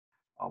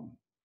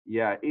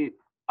yeah,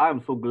 I'm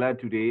so glad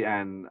today,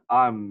 and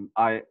I'm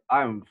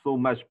so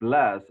much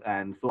blessed,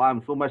 and so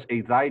I'm so much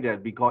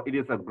excited because it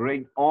is a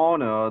great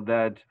honor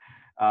that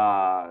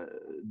uh,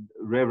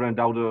 Reverend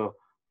Dr.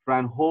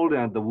 Fran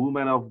Holden, the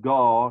woman of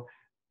God,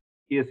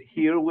 is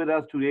here with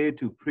us today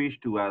to preach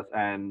to us,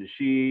 and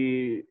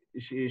she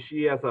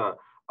has a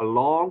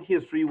long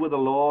history with the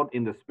Lord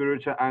in the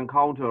spiritual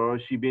encounter.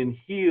 She been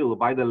healed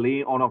by the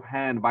laying on of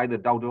hand by the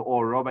Dr.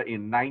 Oral Robert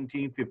in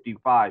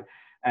 1955,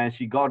 and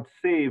she got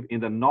saved in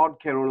the North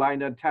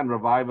Carolina tent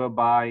revival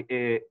by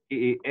A.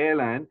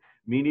 Allen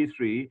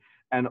ministry.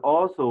 And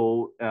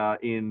also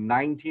in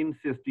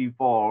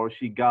 1964,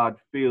 she got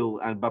filled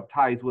and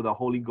baptized with the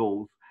Holy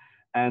Ghost,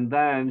 and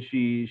then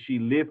she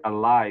lived a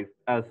life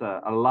as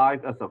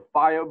a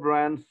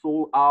firebrand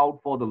sold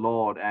out for the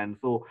Lord. And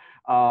so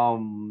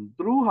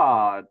through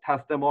her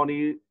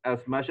testimony, as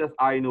much as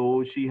I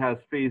know, she has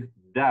faced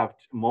death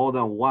more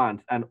than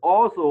once, and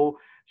also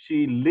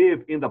she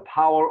lived in the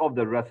power of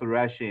the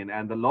resurrection,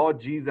 and the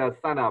Lord Jesus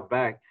sent her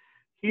back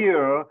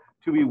here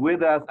to be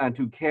with us and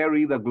to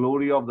carry the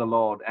glory of the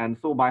Lord. And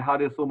so my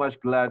heart is so much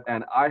glad,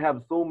 and I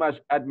have so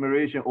much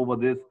admiration over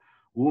this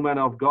woman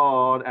of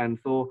God. And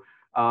so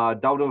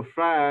Dr.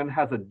 Fran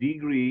has a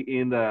degree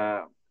in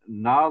the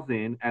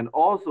nursing, and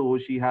also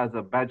she has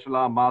a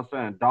bachelor, master,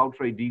 and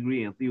doctorate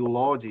degree in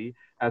theology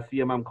at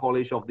CMM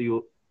College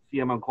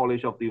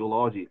of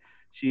Theology.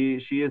 She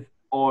is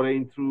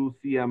ordained through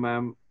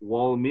CMM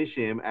World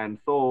Mission, and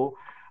so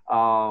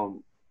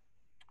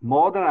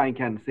more than I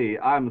can say,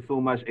 I'm so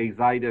much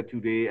excited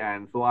today,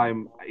 and so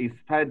I'm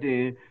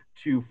expecting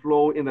to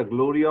flow in the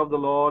glory of the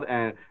Lord.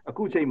 And အ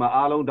ခုချိန်မှာ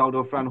အားလုံး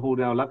Dr. Fran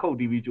Holden ကိုလက်ခုပ်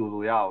တီးပြီးကြို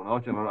ဆိုရအောင်เนาะ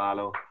ကျွန်တော်တို့အား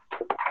လုံး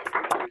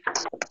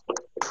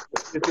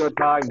It's your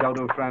time,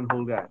 Dr. Fran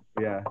Holden.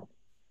 Yeah.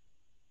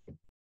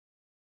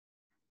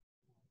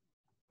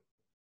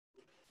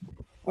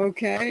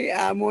 Okay,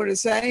 I want to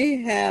say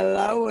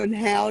hello and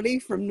howdy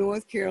from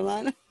North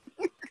Carolina.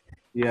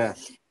 Yeah.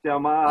 ကျွ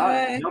န်မ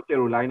North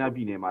Carolina ပြ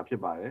ည်နယ်မှာဖြ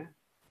စ်ပါတယ်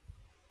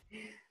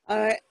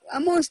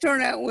I'm going to start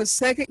out with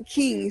 2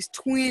 Kings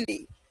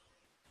 20.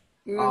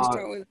 We're going to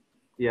start with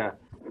Yeah.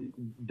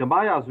 ဓမ္မ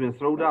ရာဇဝင်စ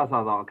ရုဒ္ဓစာ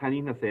ဆောင်အခန်း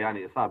ကြီး20က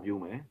နေအစပြု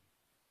မယ်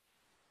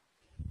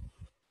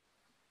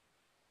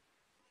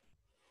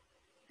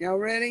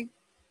Y'all ready?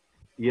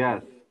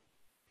 Yes.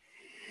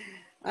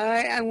 All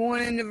right, I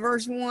want into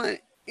verse 1.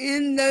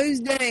 In those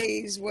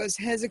days was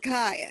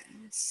Hezekiah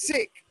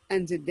sick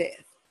unto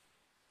death.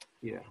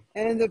 Yeah.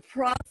 And the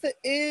prophet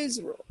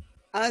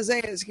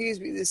Isaiah,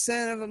 the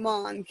son of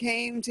Ammon,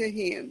 came to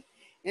him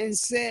and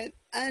said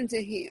unto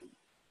him,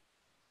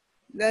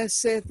 Thus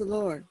saith the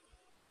Lord,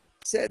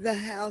 set the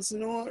house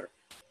in order,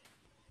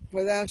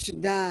 for thou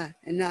shalt die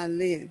and not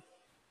live.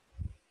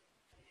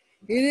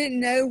 He didn't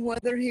know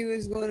whether he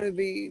was going to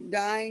be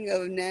dying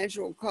of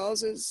natural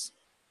causes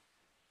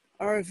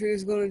or if he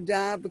was going to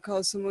die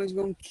because someone was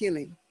going to kill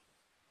him.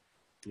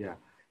 Yeah.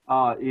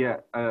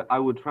 I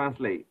would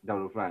translate,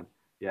 Dr. Fran.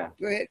 Yeah.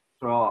 Go ahead.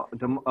 So,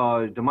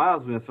 ဓမ္မရာ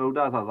ဇဝင်စရုဒ္ဓ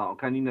စာဆောင်အ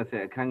ခန်းကြီး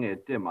20အခန်းငယ်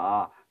1မှာ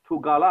ထို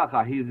ကာလအ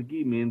ခါဟေဇကိ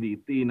မင်းသည်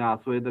သေနာ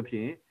ဆွဲသဖြ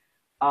င့်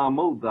အာ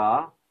မုတ်သာ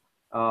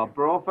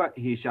prophet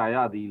ဟေရှာယ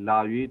သည်လာ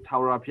၍ထာ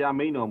ဝရဘုရား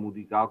မိန့်တော်မူသ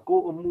ည်ကား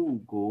ကိုအမှု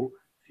ကို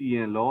စီရ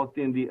င်လောတ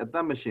င်သည်အသ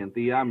က်မရှင်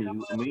သေရမည်ဟု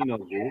အမိန့်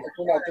တော်ကို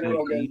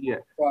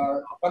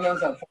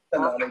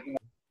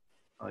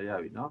ရ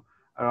ပြီနော်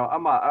အဲ့တော့အ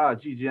မှအဲ့ဒါ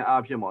ကြည်ချင်း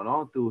အားဖြင့်ပေါ့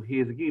နော်သူဟေ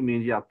ဇကိမ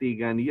င်းကြီးကသေ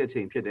ကန်ဒီအ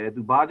ချိန်ဖြစ်တယ်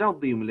သူဘာကြောင့်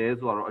သေမလဲ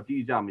ဆိုတော့အတိ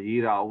အကျမ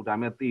ရေးတာဘူးဒါပေ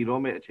မဲ့သေ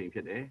တော့မဲ့အချိန်ဖြ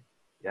စ်တယ်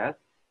Yes.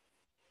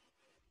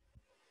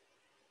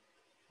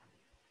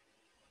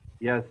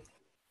 Yes.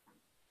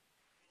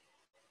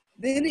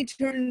 Then he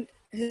turned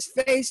his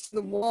face to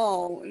the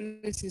wall,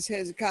 and this is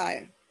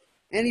Hezekiah,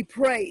 and he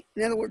prayed.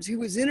 In other words, he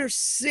was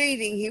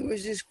interceding. He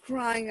was just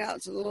crying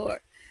out to the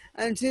Lord,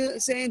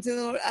 saying to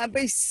the Lord, I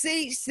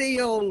beseech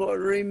thee, O Lord,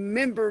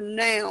 remember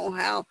now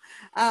how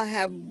I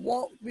have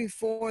walked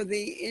before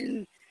thee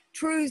in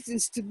truth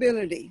and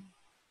stability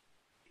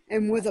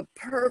and with a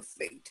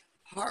perfect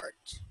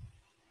heart.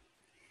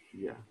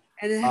 Yeah.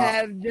 And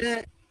have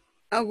done,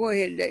 I'll go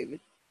ahead, David.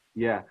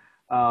 Yeah.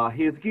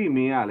 Hezekiah မ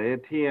င်းကလည်း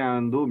ထရန်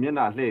တို့မျက်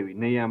နှာလှည့်ပြီး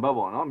နေရန်ဘက်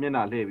ပေါ့နော်မျက်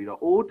နှာလှည့်ပြီးတော့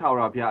အိုးထာဝ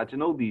ရဘုရားကျွ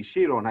န်ုပ်သည်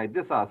ရှေ့တော်၌သ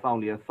စ္စာဆောင်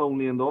လျက်စုံ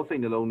လင်သောစိ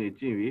တ်နှလုံးနှင့်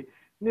ကျင့်၍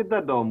နှစ်သ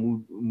က်တော်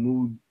မူ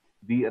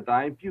ဒီအတို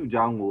င်းပြု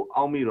ကြောင်းကို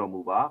အောက်မေ့တော်မူ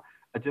ပါ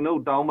ကျွန်ု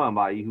ပ်တောင်းပန်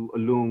ပါ၏ဟုအ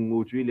လွန်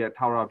ငိုကြွေးလျက်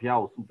ထာဝရဘုရား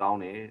ကိုဆုတောင်း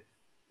တယ်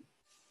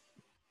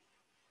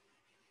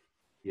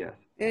Yes.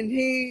 And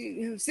he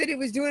said he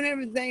was doing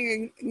everything,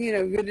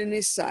 good in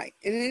his sight.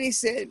 And then he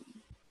said,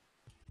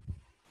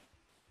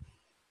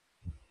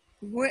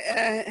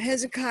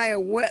 Hezekiah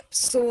wept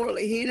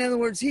sorely. In other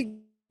words,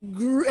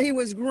 he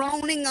was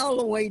groaning all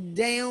the way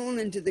down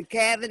into the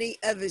cavity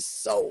of his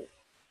soul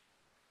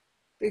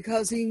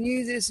because he knew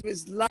this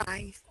was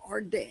life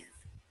or death.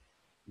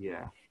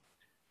 Yeah.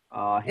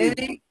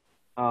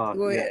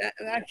 Go ahead.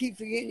 I keep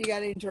forgetting you got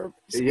to interpret.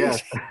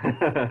 Yes.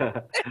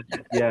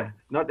 Yeah.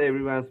 Not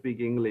everyone speak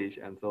English,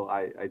 and so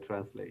I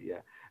translate.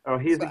 Yeah.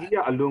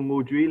 Hezekiah အလွန်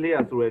ငိုကြွေးလျ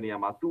က်ဆိုတဲ့နေရာ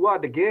မှာ तू က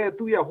တကယ်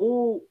သူ့ရဲ့ဟို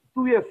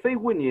သူ့ရဲ့စိတ်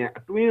ဝိညာဉ်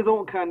အတွင်း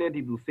ဆုံးအခန်းထဲ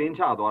ထိသူဆင်း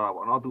ချသွားတာ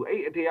ပေါ့နော်သူ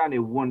အဲ့အထက်ကနေ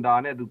ဝန်တာ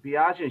နဲ့သူဘု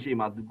ရားရှင်ရှေ့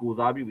မှာသူကိုယ်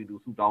စားပြုပြီးသူ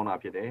ဆုတောင်းတာ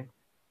ဖြစ်တယ်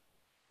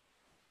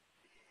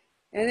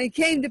And it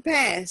came to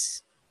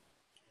pass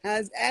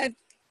as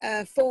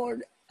for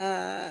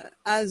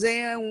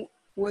Isaiah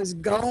was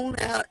gone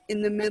out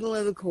in the middle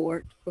of the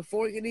court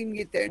before he could even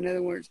get there. In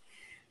other words,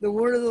 the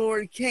word of the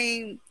Lord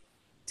came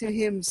to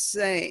him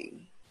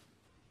saying,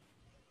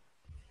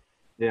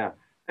 Yeah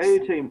အဲ့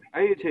အ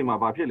ချိန်မှာ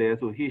ဘာဖြစ်လဲ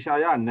ဆိုဟေရှာ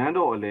ယနန်း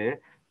တော်အလဲ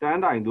တ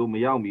န်းတိုင်တို့မ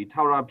ရောက်မီ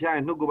ထာဝရဘုရား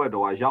ရဲ့နှုတ်ကပတ်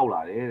တော်ကရောက်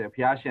လာတယ်တဲ့ဘု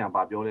ရားရှင်က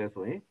ဘာပြောလဲ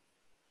ဆိုရင်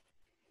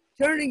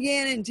Turn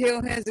again and tell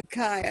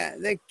Hezekiah,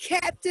 the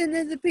captain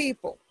of the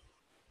people,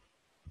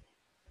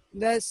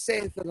 thus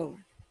saith the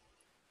Lord,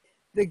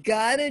 the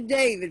God of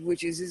David,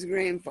 which is his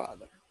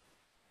grandfather.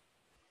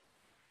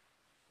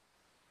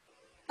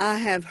 I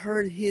have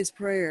heard his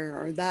prayer,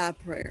 or thy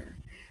prayer.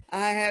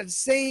 I have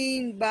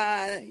seen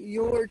by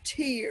your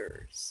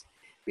tears.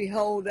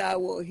 Behold, I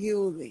will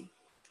heal thee.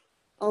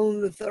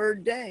 On the third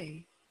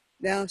day,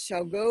 thou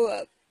shalt go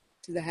up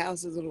to the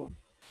house of the Lord.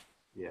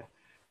 Yeah.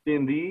 တ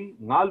င်သည်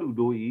ငါလူ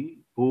တို့၏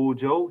ဘိုလ်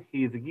ချုပ်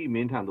ဟေဇကိမ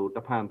င်းထံသို့တ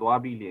ဖန်သွား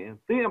ပြီးလျှင်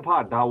သင်အဖ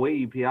ဒါဝိဒ်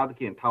၏ဘုရားသ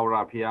ခင်ထာဝရ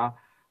ဘုရား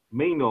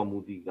မိန့်တော်မူ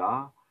သည်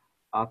ကား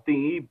သ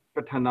င်၏ပ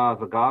ဌနာ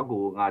စကား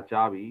ကိုငါ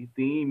ကြားပြီးသ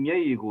င်၏မျ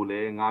က်ရည်ကိုလ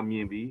ည်းငါမြ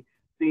င်ပြီး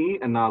သင်၏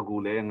အနာကို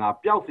လည်းငါ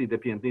ပျောက်စေသ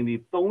ဖြင့်သင်သည်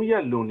3ရ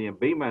က်လွန်လျှင်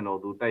ဗိမာန်တော်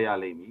သို့တက်ရ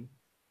လိမ့်မည်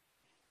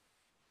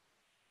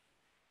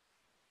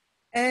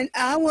And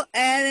I will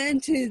add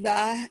unto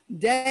thy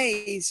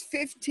days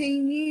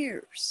 15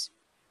 years.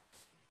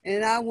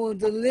 And I will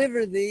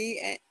deliver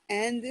thee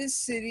and this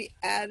city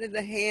out of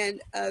the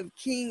hand of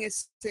King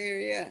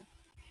Assyria.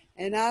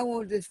 And I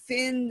will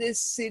defend this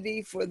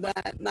city for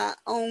my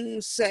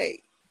own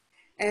sake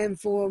and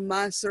for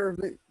my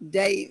servant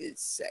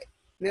David's sake.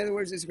 In other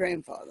words, his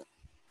grandfather.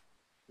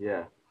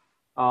 Yeah.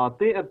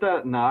 သင်အသက်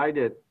နာရ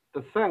တဲ့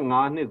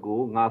15နှစ်ကို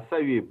ငါဆ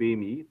က်၍ပေး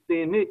မည်သ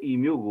င်နှင့်ဤ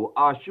မျိုးကို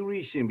အာရှု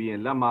ရိရှင်ဘုရင်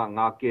လက်မှ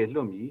ငါကယ်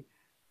လွှတ်မည်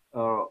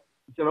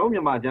ကျွန်တော်မြ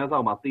န်မာကျမ်းစာ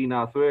မှာတေနာ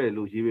ဆွဲတယ်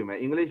လို့ရေးပေးမယ်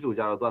အင်္ဂလိပ်လို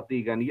ကြတော့သူကတေ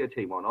ကန်ဒီအ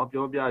ချိန်ပေါ့နော်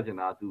ပြောပြချင်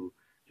တာသူ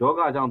ယော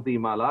ဂကြောင့်တေ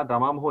မာလားဒါ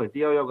မှမဟုတ်တ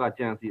ယောက်ယောက်က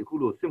ကြံစီအခု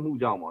လိုစစ်မှု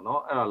ကြောင့်ပေါ့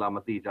နော်အဲ့ဒါလားမ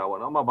တေကြပါ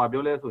တော့အမှဘာ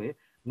ပြောလဲဆိုရင်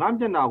ငါ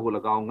မျက်နာကို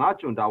၎င်းငါ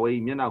ကျွန်ဒါဝိ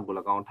ဒ်မျက်နာကို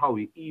၎င်းထောက်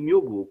ပြီးဤ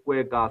မျိုးကိုကွ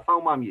ယ်ကာစော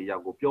င့်မမည်အရာ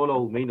ကိုပြော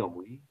လို့မိန်တော်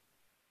မူ၏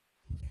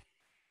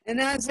And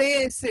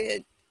Isaiah said,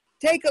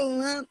 take a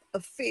lump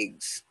of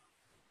figs.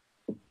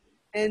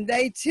 And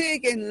they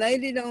took and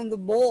laid it on the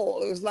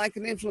boil. It was like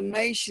an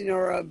inflammation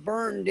or a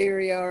burned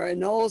area or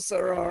an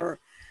ulcer.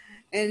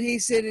 And he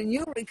said, and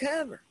you'll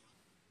recover.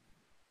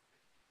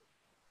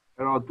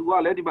 အဲ့တော့ तू က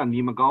လည်းဒီမှာညီ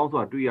မကောင်းဆို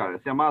တာတွေ့ရတယ်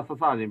ဆရာမဆက်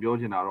စချင်းပြော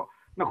ချင်တာတော့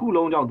နှစ်ခု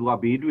လုံးကြောင့် तू က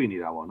ဘေးတွေ့နေ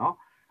တာပေါ့နော်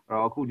အဲ့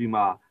တော့အခုဒီ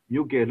မှာ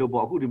မြို့ကယ်လို့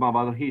ပေါ့အခုဒီမှာ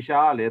ပါဆိုဟေရှာ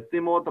ကလည်းသ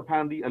င်္ဘောတဖ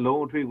န်သည့်အ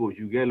လုံးအထွေးကို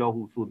ယူခဲ့လို့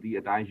ဟုဆိုသည့်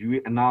အတိုင်းယူ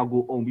၍အနာ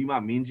ကိုအုံပြီးမှ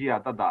မင်းကြီးက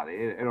တတ်တာတယ်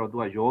အဲ့တော့ तू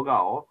ကယောဂ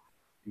ရော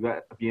ဒီက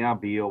အပြင်က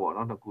ဘေးရောပေါ့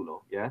နော်နှစ်ခု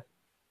လုံး yes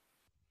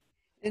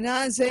And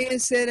Isaiah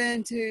said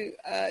unto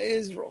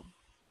Israel,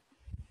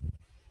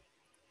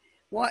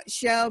 what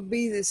shall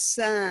be the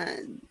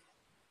sign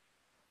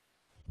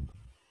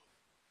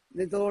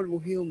that the Lord will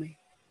heal me,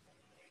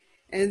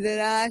 and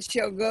that I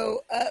shall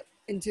go up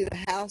into the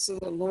house of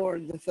the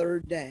Lord the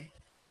third day?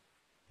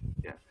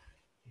 Yeah.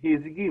 ဟေ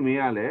ဇကိမင်း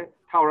ကလည်း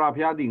ထာဝရဘု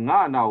ရားသည်ငါ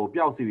အနာကို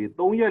ပျောက်စေပြီး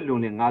3ရက်လွ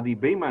န်လျှင်ငါသည်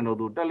ဗိမာန်တော်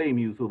သို့တက်လိမ့်မ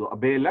ည်ဆိုတော့အ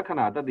ဘယ်လက္ခ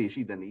ဏာသက်သေ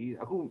ရှိသနည်း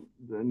အခု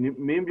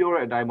မင်းပြော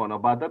တဲ့အတိုင်းပေါ့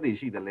နော်ဘာသက်သေ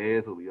ရှိသလဲ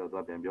ဆိုပြီးတော့သူ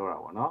ကပြန်ပြောတာ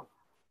ပေါ့နော်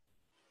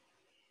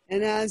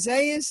And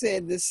Isaiah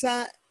said,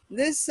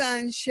 this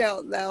sign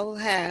shalt thou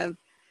have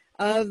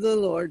of the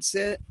Lord,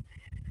 said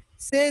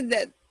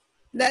that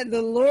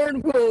the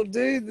Lord will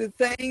do the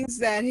things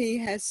that he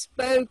has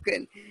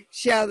spoken.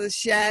 Shall the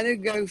shadow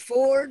go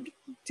forward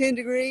 10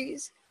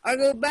 degrees or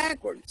go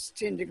backwards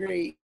 10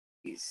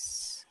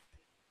 degrees?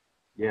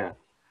 Yeah.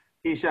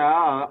 ဟေရှာ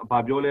ကဘာ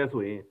ပြောလဲ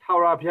ဆိုရင်ထာဝ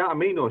ရဘုရားအ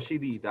မိန့်တော်ရှိ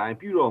သည့်အတိုင်း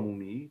ပြုတော်မူ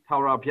မည်ထာ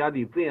ဝရဘုရားသ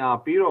ည်သင်အား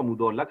ပေးတော်မူ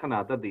သောလက္ခဏာ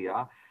သက်သေဟာ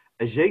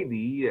အရေးသ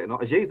ည်တဲ့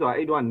နော်အရေးဆိုတာ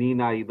အဲ့တော့နေ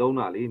နာရီသုံး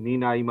တာလေနေ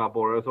နာရီမှာ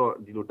ပေါ်ရဲဆိုတော့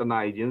ဒီလိုတနာ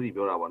ရီချင်းစီ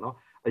ပြောတာပေါ့နော်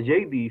အ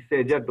ရေးသည်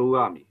10ချက်တိုးရ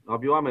မည်နော်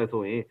ပြောရမယ်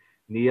ဆိုရင်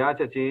နေရ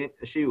ချက်ချင်း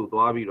အရှိကို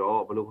သွားပြီးတော့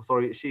ဘယ်လို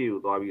sorry အရှိကို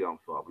သွားပြီးတော့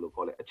ဆိုတာဘယ်လို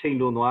ခေါ်လဲအချိန်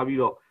လွန်သွားပြီး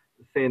တော့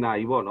10နာ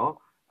ရီပေါ့နော်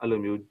အဲ့လို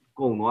မျိုး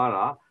ကုန်သွား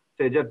တာ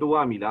10ချက်တိုးရ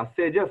မည်လား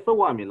10ချက်စုပ်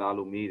ရမည်လား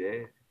လို့မေးတယ်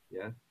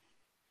yes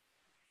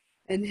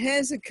And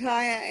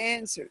Hezekiah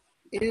answered,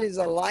 it is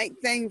a light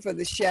thing for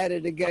the shadow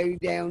to go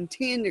down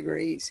 10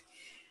 degrees.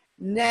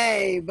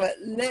 Nay, but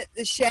let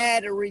the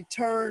shadow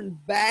return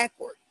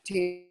backward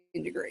 10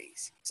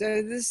 degrees.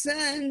 So the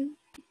sun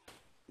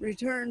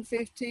returned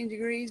 15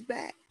 degrees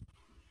back.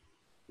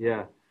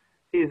 Yeah.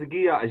 ဟေဇ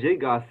ကိကအရိတ်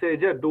က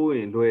10ချက်တိုးရ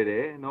င်လွယ်တ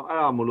ယ်เนาะအဲ့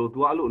ဒါမလို့ तू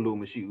အဲ့လိုအလို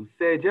မရှိဘူး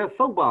10ချက်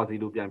စုပ်ပါစီ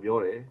လို့ပြန်ပြော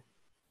တယ်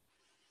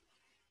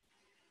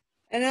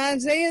And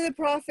Isaiah the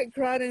prophet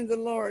cried unto the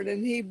Lord,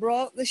 and he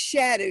brought the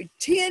shadow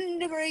 10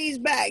 degrees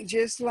back,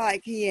 just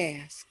like he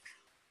asked.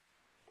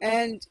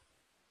 And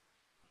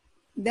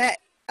that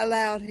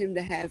allowed him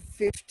to have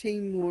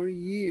 15 more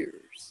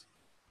years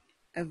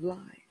of life.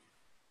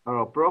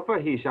 တော့ prophet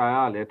ဟေရှာယက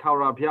လည်းထာဝ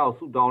ရဘုရားကို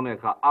ဆုတောင်းတဲ့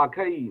အခါအာခ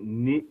က်ဤ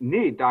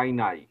နေ့တိုင်း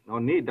နိုင်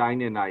နော်နေ့တိုင်း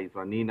နဲ့နိုင်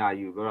ဆိုတာနေနိုင်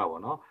ယူပြောတာ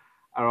ပေါ့နော်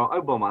အဲ့တော့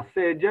အဲ့ပေါ်မှာ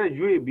10ချက်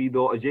ရွေ့ပြီး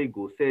တော့အရေး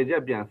ကို10ချ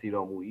က်ပြန်စီ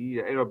တော်မူ၏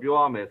တဲ့အဲ့တော့ပြော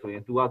ရမယ်ဆိုရ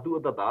င် तू ကသူ့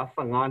အသက်တာ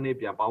15နှစ်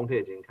ပြန်ပေါင်းထ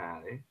ည့်ခြင်းခံရ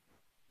တယ်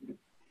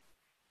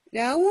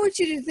Now, I want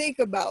you to think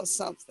about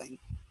something.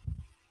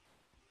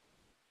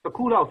 တစ်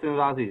ခုတော့စဉ်း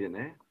စားစီခြင်း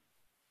နဲ့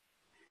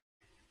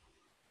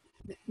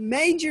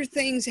Major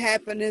things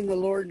happen in the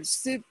Lord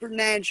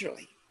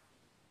supernaturally.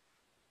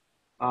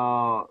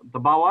 တ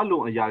ဘာဝလုံ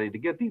အရာတွေတ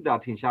ကယ်သိတာ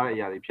ထင်ရှားတဲ့အ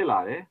ရာတွေဖြစ်လာ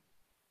တယ်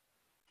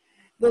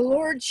The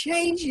Lord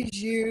changes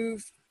you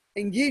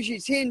and gives you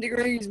 10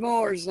 degrees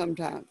more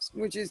sometimes,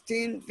 which is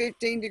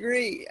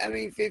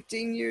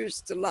 15 years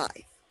to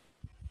life.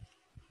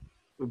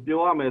 ပြော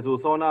ရမယ်ဆို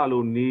စောနာ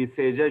လိုနေ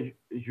10ချက်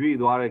ရွေ့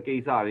သွားတဲ့ကိ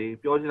စ္စတွေ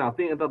ပြောချင်တာသ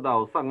င်အသက်တာ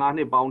ကို15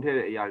နှစ်ပေါင်းထည့်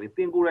တဲ့အရာတွေသ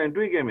င်ကိုယ်တိုင်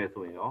တွေ့ခဲ့မယ်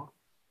ဆိုရင်ရော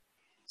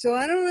So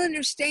I don't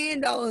understand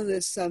all of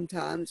this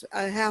sometimes,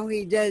 how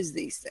he does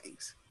these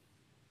things.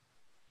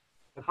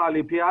 အခါ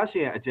လေဖျားရှ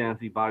င်အကြံ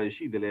စီပါတွေ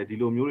ရှိတယ်လေဒီ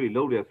လိုမျိုးတွေ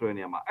လုပ်တယ်ဆိုတဲ့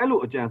နေရာမှာအဲ့လို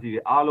အကြံစီ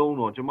တွေအားလုံး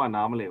တော့ကျွန်မ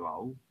နားမလည်ပါ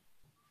ဘူး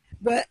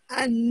But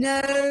I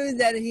know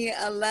that he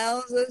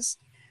allows us.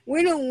 We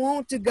don't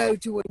want to go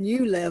to a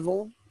new level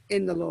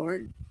in the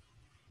Lord.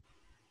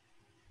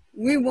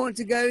 We want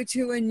to go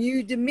to a new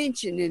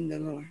dimension in the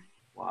Lord.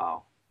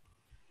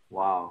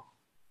 Wow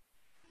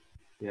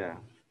yeah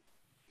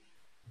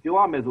ပြောရ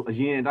မယ်ဆိုအ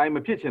ရင်အတိုင်းမ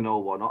ဖြစ်ချင်တော့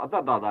ဘူးပေါ့နော်အသ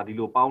က်တာဒီ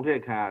လိုပေါင်းထ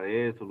ည့်ခံရတ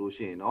ယ်ဆိုလို့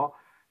ရှိရင်เนาะ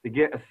တက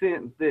ယ်အဆင့်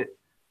အသစ်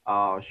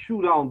ရှူ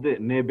တောင်းသစ်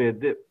နေပယ်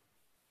သစ်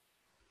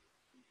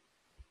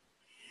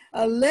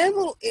A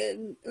level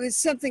is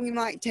something that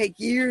might take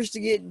years to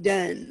get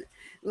done.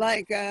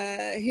 Like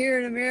here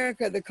in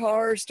America, the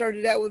car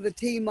started out with a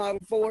T model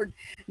Ford.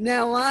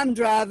 Now I'm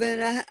driving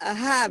a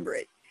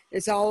hybrid.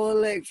 It's all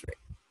electric.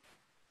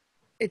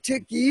 It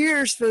took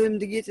years for them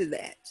to get to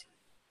that.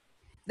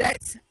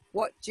 That's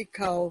what you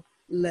call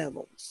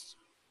levels.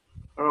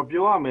 အဲ့တော့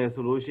ပြောရမယ်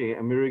ဆိုလို့ရှိရင်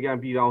American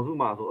ပြည်ထောင်စု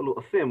မှာဆိုအဲ့လို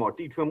အဆင့်ပေါ့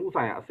တီထွင်မှု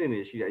ဆိုင်ရာအဆင့်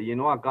တွေရှိတယ်အရင်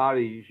တော့ကား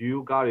တွေ U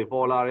ကားတွေ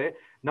ပေါ်လာတယ်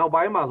နောက်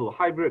ပိုင်းမှာဆို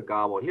hybrid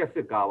ကားပေါ့လျှက်စ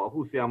စ်ကားပေါ့အခု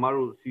ဆီယာမ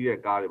တို့စီးတဲ့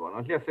ကားတွေပေါ့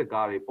နော်လျှက်စစ်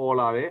ကားတွေပေါ်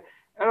လာတယ်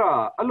အဲ့ဒါ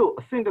အဲ့လို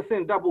အဆင့်တစ်ဆ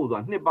င့်တက်ဖို့ဆို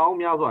တာနှစ်ပေါင်း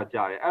များစွာ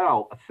ကြာတယ်အဲ့ဒါ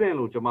ကိုအဆင့်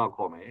လို့ကျွန်မ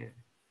ခေါ်မယ်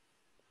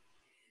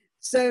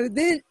So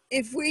then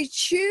if we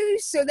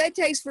choose, so that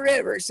takes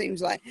forever, it seems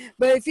like.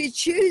 But if you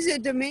choose a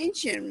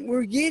dimension,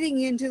 we're getting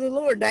into the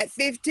Lord. That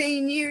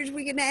 15 years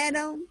we can add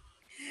on.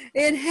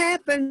 It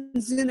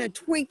happens in a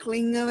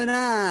twinkling of an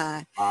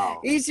eye. Wow.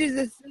 These are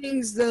the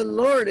things the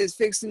Lord is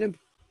fixing to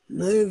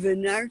move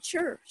in our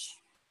church.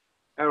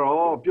 အဲ့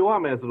တော့ပြောရ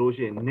မယ်ဆိုလို့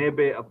ရှိရင်နေပ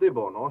ယ်အသစ်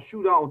ပေါ့နော်ရှူ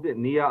တောင်းအသစ်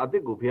နေရာအသ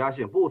စ်ကိုဘုရား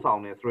ရှင်ပို့ဆော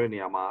င်နေဆိုတဲ့နေ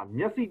ရာမှာ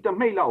မျက်စိတစ်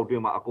မိတ်လောက်အတွ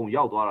င်းမှာအကုန်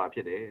ရောက်သွားတာဖြ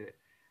စ်တယ်တဲ့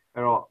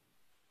အဲ့တော့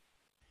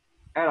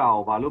အဲ့ဒါ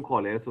ကိုဘာလို့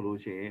ခေါ်လဲဆိုလို့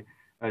ရှိရ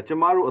င်ကျ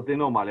မတို့အသင်း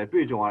တော်မှာလည်း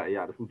တွေ့ကြုံရတဲ့အ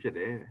ရာတစ်ခုဖြစ်တ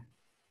ယ်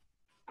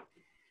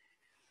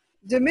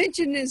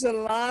Dimension is a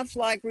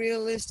lifelike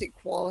realistic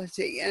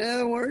quality. In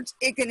other words,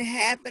 it can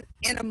happen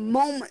in a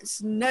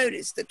moment's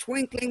notice, the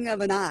twinkling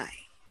of an eye.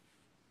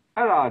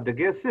 အဲ့ဒါတ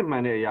ကယ်စစ်မှ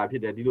န်တဲ့အရာဖြ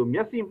စ်တယ်ဒီလိုမျ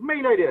က်စိမှိ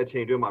တ်လိုက်တဲ့အချိ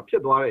န်တွင်းမှာဖြ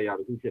စ်သွားတဲ့အရာ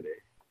တစ်ခုဖြစ်တယ်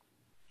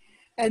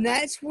And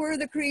that's where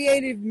the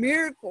creative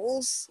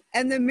miracles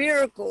and the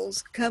miracles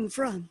come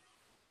from.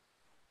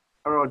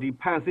 အဲ့တော့ဒီ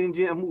ဖန်ဆင်းခြ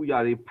င်းအမှုအရာ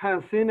တွေဖန်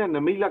ဆင်းတဲ့န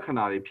မိတ်လက္ခ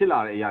ဏာတွေဖြစ်လာ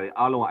တဲ့အရာတွေ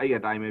အားလုံးအဲ့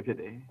အတိုင်းပဲဖြစ်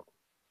တယ်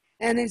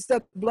And it's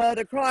the blood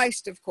of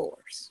Christ, of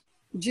course.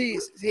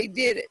 Jesus, he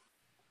did it.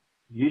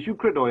 ယေရှု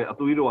ခရစ်တော်ရဲ့အ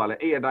သွေးတော်ကလ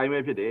ည်းအဲ့အတိုင်းပဲ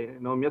ဖြစ်တယ်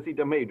နော်မျက်စိ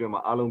တစ်မိတ်အတွင်း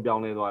မှာအားလုံးပြော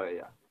င်းလဲသွားတဲ့အ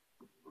ရာ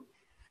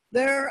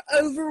There are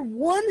over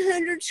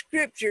 100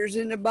 scriptures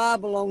in the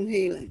Bible on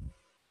healing.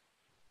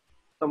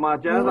 တမန်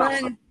ကျမ်းစာ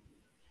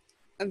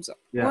I'm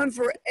sorry. Yeah. One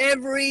for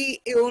every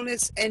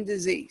illness and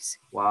disease.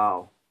 Wow.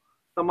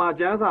 တမန်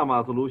ကျမ်းစာမှာ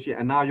ဆိုလို့ရှိရင်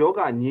အနာရော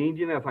ဂါငြိမ်းခြ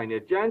င်းနဲ့ဆိုင်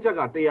တဲ့ကျမ်းချက်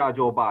က100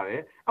ကျော်ပါတ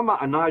ယ်အမှ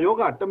အနာရော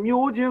ဂါတစ်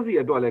မျိုးချင်းစီ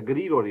အတွက်လည်းဂ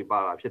ရုတော်တွေပါ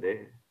တာဖြစ်တယ်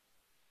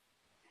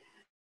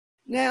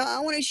Now, I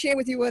want to share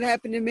with you what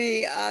happened to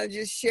me. I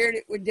just shared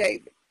it with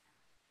David.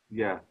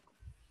 Yeah.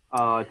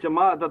 ကျမ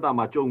အသက်တာ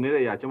မှာကြုံနေ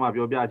တဲ့အရာကျမ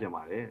ပြောပြချင်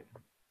ပါတယ်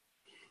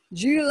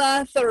July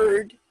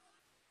 3rd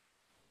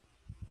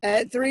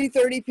at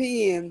 3:30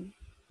 p.m.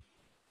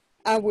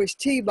 I was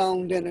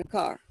T-boned in a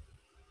car.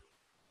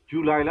 ဇူ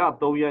လိုင်လ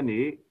3ရက်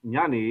နေ့ည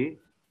နေ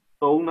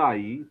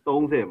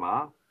3:30မှာ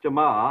ကျမ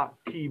က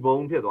ထီဘုံ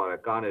ဖြစ်သွားတ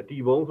ယ်ကားနဲ့ထီ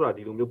ဘုံဆိုတာ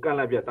ဒီလိုမျိုးကန့်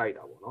လန့်ပြတ်တိုက်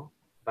တာပေါ့နော်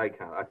တိုက်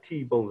ခံတာထီ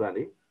ပုံစံ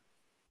လေး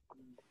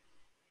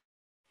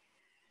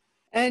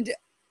And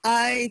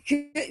I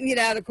couldn't get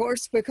out, of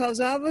course, because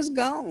I was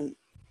gone.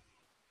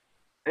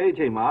 အဲ့ဒီအ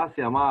ချိန်မှာဆ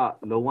ရာမ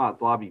လုံးဝ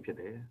သွားပြီဖြစ်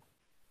တယ်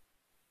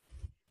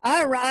I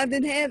arrived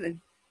in heaven.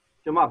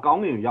 ကျမကော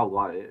င်းကင်ကိုရောက်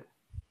သွားတယ်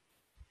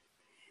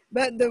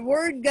But the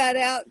word got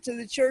out to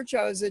the church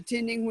I was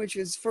attending, which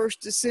was First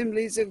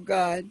Assemblies of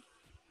God.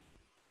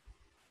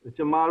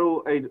 ကျမတို့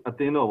အဲ့အ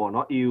သင်းတော်ပေါ့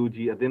နော် EUG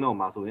အသင်းတော်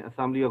မှာဆိုရင်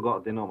Assembly of God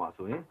အသင်းတော်မှာ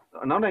ဆိုရင်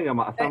အနောက်နိုင်ငံ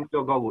မှာ Assembly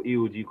of God ကို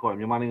EUG ခေါ်တယ်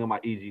မြန်မာနိုင်ငံမှာ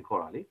AG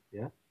ခေါ်တာလေ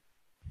yeah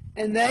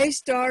And they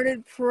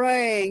started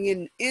praying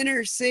and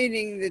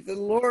interceding that the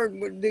Lord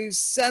would do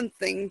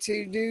something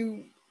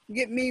to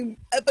get me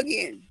up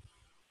again.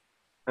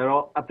 အဲ့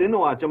တော့အသင်း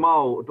တော်ကကျမ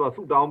ကိုသူက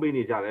ဆူတောင်းပေး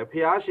နေကြတယ်ဖခ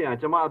င်ရှင်က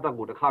ကျမအသက်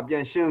ကိုတစ်ခါပြ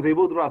န်ရှင်စေ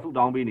ဖို့သူကဆူ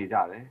တောင်းပေးနေကြ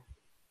တယ်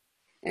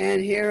And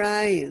here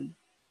I am.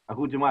 အ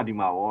ခုကျမဒီ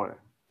မှာဟောတယ်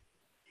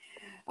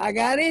I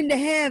got into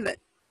heaven.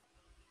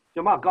 ကျ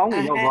မကောင်းက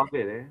င်ရောက်သွား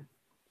ခဲ့တယ်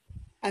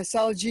I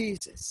saw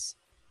Jesus.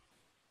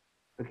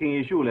 သခင်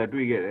ယေရှုကိုလည်း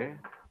တွေ့ခဲ့တယ်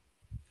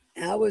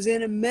I was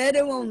in a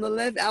meadow on the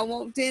left. I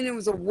walked in, it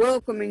was a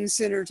welcoming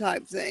center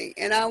type thing.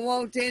 And I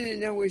walked in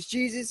and there was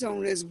Jesus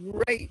on this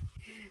great,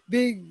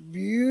 big,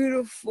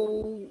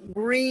 beautiful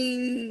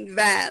green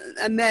valley,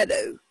 a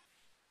meadow.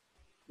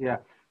 Yeah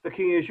သခ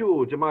င်ယေရှု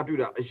ကိုကျမတွေ့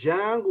တာအရ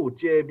န်ကို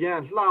ကျယ်ပြ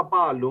န့်လှပ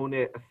လွန်း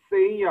တဲ့အ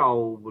စိမ်းရော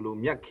င်ဘလို့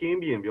မြတ်ခင်း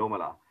ပြင်ပြောမ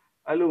လား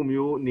အဲ့လို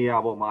မျိုးနေရာ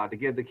ပေါ်မှာတ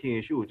ကယ်သခင်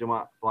ယေရှုကိုကျမ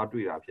သွား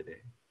တွေ့တာဖြစ်တ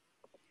ယ်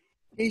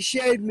He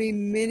showed me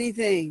many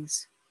things.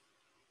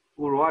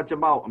 ကိုရောကကျ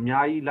မကိုအ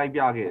များကြီးလိုက်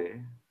ပြခဲ့တယ်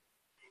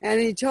And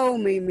he told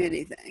me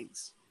many things.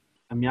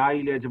 အများ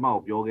ကြီးလည်းကျမ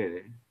ကိုပြောခဲ့တ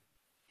ယ်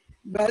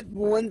But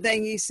one thing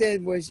he said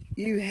was,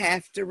 you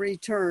have to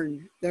return.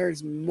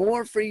 There's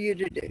more for you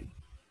to do.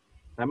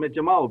 ဒါပေမဲ့ကျ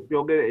မကို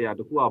ပြောခဲ့တဲ့အရာ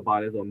တစ်ခုကဘာ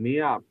လဲဆိုတော့မ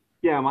င်းက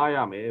ပြန်မရ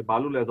မယ်ဘာ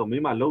လို့လဲဆိုတော့မ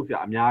င်းမလှုပ်เสีย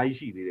အများကြီး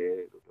ရှိသေးတယ်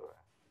လို့ပြောတာ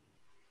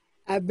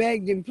I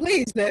begged him,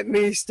 please let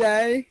me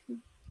stay.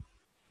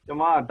 ကျ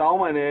မတောင်း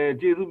ပန်တယ်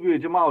ကျေးဇူးပြု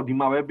ကျမကိုဒီ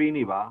မှာပဲပေး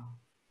နေပါ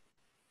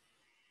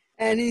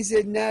And he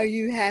said, no,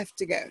 you have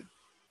to go.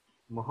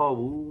 မဟုတ်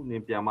ဘူးန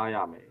င်ပြန်မရ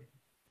မယ်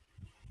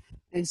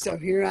And so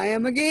here I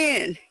am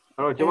again.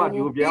 အဲ့တော့ကျမဒီ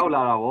ကိုပြန်ရောက်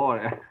လာတာဗော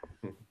တဲ့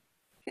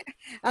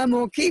I'm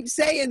going to keep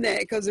saying that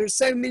because there's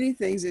so many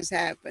things that's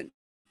happened.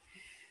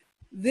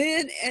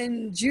 Then in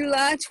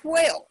July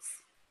 12th,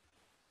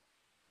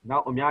 နော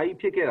က်အများကြီး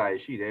ဖြစ်ခဲ့တာ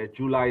ရှိတယ်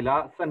ဇူလိုင်လ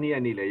12ရ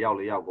က်နေ့လည်းရောက်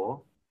လေရောက်ဗော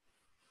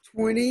 2012,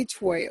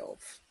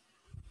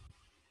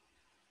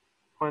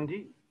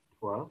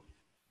 2012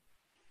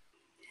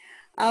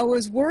 I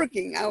was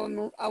working.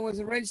 I was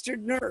a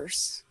registered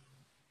nurse.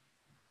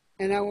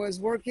 And I was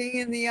working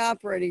in the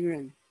operating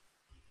room.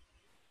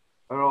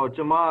 အဲ့တော့ကျ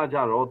မကကြ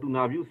တော့သူ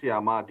နာပြုဆရာ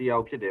မတယော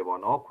က်ဖြစ်တယ်ဗော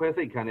နော်ခွဲ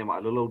စိတ်ခန်းထဲမှာ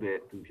အလုပ်လုပ်တဲ့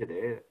သူဖြစ်တ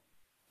ယ်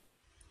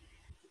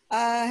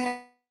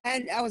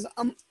I was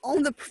on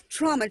the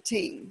trauma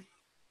team.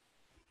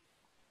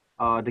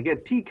 တကယ်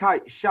ထိခို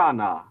က်ရှာ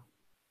နာ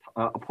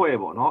အဖွဲ့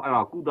ဗောနော်အဲ့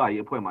ဒါကုသ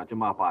ရေးအဖွဲ့မှာကျ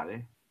မပါတ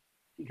ယ်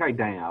ထိခိုက်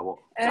ဒဏ်ရာဗော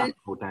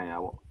ဟိုဒဏ်ရာ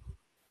ဗော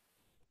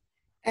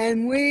And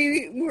we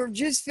were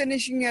just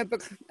finishing up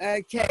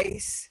a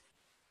case.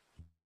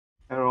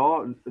 အဲ့တော့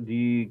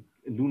ဒီ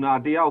လူနာ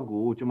တယောက်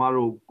ကိုကျမ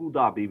တို့ကုသ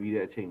ပေးပြီး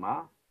တဲ့အချိန်မှာ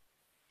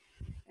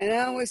And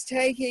I was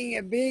taking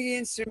a big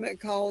instrument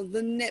called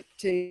the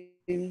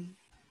Neptune.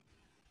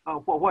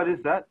 What is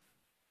that?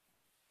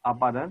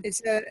 Pardon?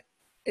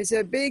 It's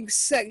a big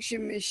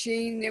suction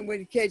machine that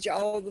would catch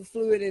all the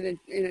fluid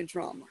in a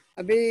trauma.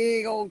 A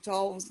big old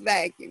tall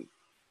vacuum.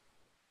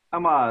 အ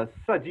မ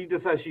စက်ကြီးတ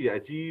စ်ဆက်ရှိတယ်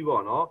အကြီး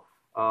ပေါ့နော်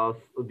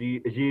ဒီ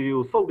အရေတွေ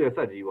ကိုစုပ်တဲ့စ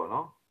က်ကြီးပေါ့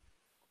နော်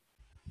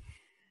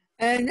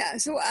And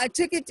so I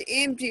took it to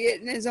empty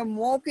it, and as I'm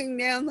walking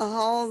down the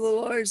hall, the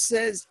Lord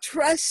says,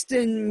 trust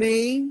in me.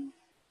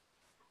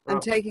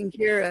 I'm taking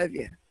care of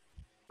you.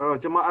 အဲ့တော့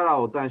ကျမအဲ့ဒါ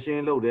ကိုတန်ရှ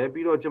င်းလုပ်တယ်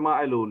ပြီးတော့ကျမ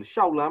အဲ့လို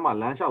ရှောက်လမ်းမှာ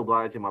လမ်းလျှောက်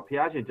သွားတဲ့အချိန်မှာဖခ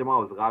င်ရှင်ကျမ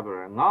ကိုစကားပြော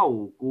တယ်ငါ့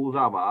ကိုကိုး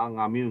စားပါ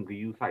ငါမင်းကို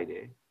ဂရုစိုက်တ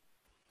ယ်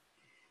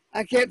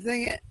I kept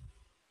thinking,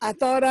 I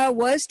thought I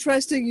was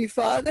trusting you,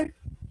 Father.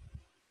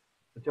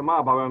 ကျမက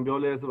ဘာမှပြော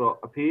လဲဆိုတော့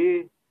အဖေ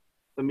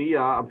သမီးက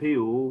အဖေ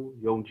ကို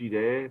ယုံကြည်တ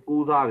ယ်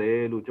ကိုးစားတယ်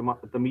လို့ကျမ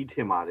သမီးထ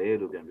င်ပါတယ်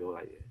လို့ပြန်ပြော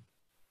လိုက်တယ်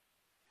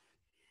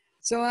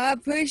So I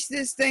pushed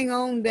this thing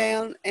on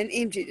down and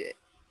emptied it.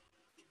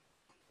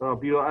 အဲ့တော့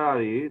ပြီးတော့အဲ့ဒါ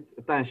တွေ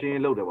အတန်ရှင်း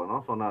လုပ်တယ်ပေါ့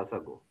နော်ဆောနာဆ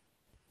က်ကို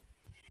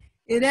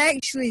It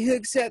actually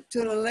hooks up to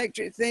an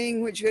electric thing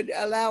which would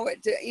allow it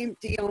to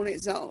empty on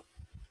its own.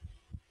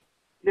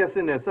 လက်စ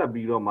င်နဲ့ဆက်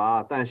ပြီးတော့မှ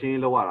တန်ရှင်း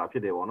လောက်ရတာဖြ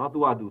စ်တယ်ပေါ့နော်သူ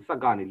ကသူစက်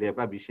ကနေလေပ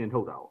တ်ပြီးရှင်း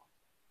ထုတ်တာပေါ့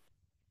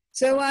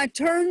So I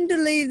turned to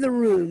leave the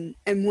room,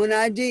 and when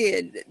I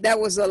did, that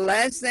was the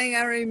last thing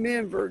I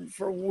remembered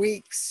for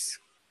weeks.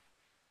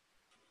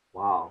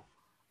 Wow.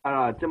 အဲ့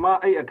ဒါကျမ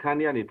အဲ့အခန်း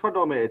ထဲကနေထွက်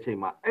တော့မယ့်အချိန်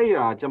မှာအဲ့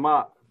ဟာကျမ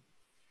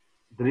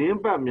သတင်း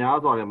ပတ်များ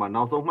စွာထဲမှာ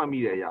နောက်ဆုံးမှတ်မိ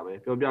တဲ့အရာပဲ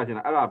ပြောပြချင်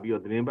တာအဲ့ဒါပြီး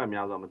တော့သတင်းပတ်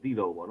များစွာမသိ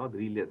တော့ဘူးပေါ့နော်သ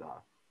တိလစ်တာ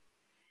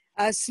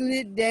I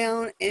slid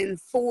down in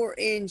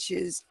 4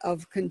 inches of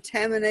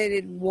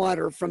contaminated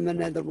water from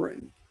another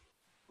room.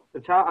 တ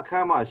ခြားအခ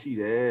န်းမှာရှိ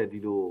တယ်ဒီ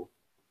လို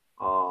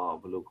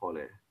ဘယ်လိုခေါ်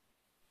လဲ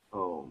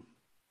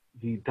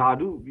ဒီဓာ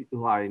တု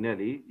ဟာတွေနဲ့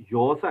လေ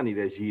ရောဆက်နေ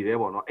တဲ့ရေတွေ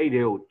ပေါ့နော်အဲ့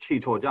တဲကိုခြေ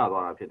ချော်ကျ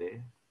သွားတာဖြစ်တယ်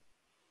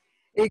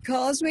It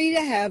caused me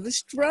to have a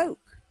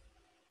stroke.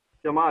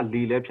 ကျမ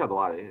လေလဲဖြတ်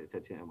သွားတယ်ချ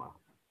က်ချင်းမှာ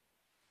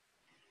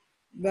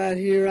But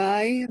here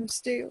I am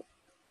still.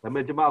 ဒါပေ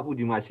မဲ့ကျမအခု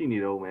ဒီမှာရှိနေ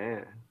တော့မယ်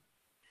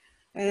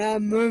And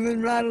I'm moving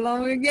right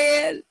along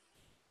again.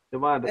 ကျ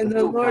မ And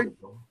the Lord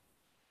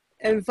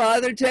and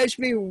Father touched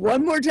me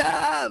one more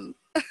time.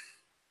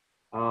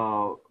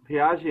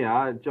 ဖျားရှင်က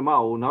ကျမ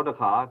ကိုနောက်တစ်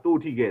ခါတိုး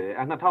ထိခဲ့တယ်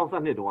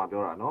2012တုန်းက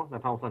ပြောတာနော်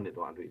2012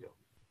တုန်းကတွေ့တယ်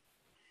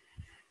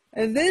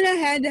And then I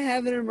had to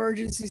have an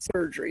emergency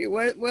surgery.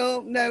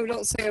 Well, no,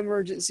 don't say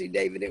emergency,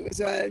 David. It was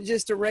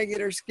just a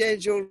regular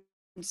scheduled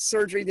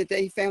surgery that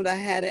they found I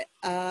had an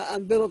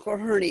umbilical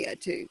hernia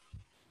too.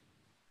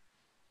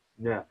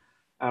 yeah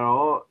အဲ့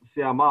တော့ဆ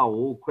ရာမ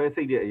ကိုခွဲ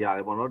စိတ်တဲ့အရာ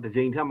တွေပေါ့နော်တစ်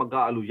ချိန်ထက်မက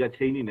အဲ့လိုရက်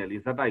ချင်းနေတယ်လေ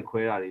ဇက်တိုက်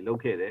ခွဲတာတွေလုပ်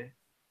ခဲ့တယ်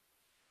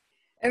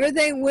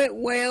Everything went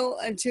well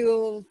until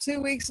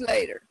 2 weeks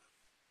later.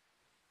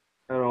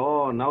 အဲ့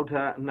တော့နောက်ထ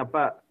ပ်နှစ်ပ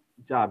တ်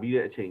ကြာပြီး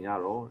တဲ့အချိန်ကျ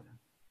တော့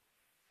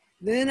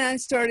Then I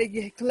started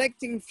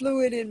collecting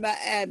fluid in my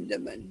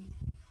abdomen.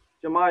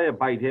 ကျမရဲ့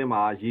ဗိုက်ထဲ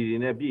မှာရေတွေ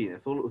နဲ့ပြည့်နေ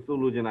ဆို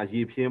လိုချင်တာ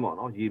ရေဖြင်းပေါ့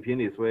နော်ရေဖြင်း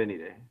တွေဆွဲနေ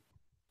တယ်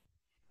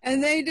And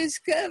they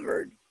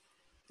discovered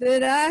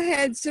that I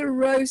had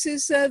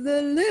cirrhosis of the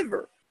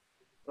liver.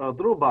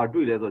 သူတို့ဘာ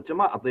တွေ့လဲဆိုကျ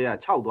မအသေးက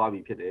ခြောက်သွား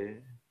ပြီဖြစ်တယ်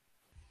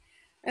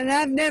And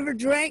I've never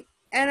drank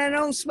and I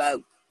don't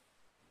smoke.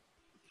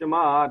 ကျမ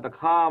ကတ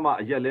ခါမှ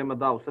အရက်လည်းမ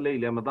တောက်ဆလိတ်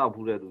လည်းမတောက်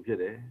ဘူးတဲ့သူဖြစ်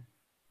တယ်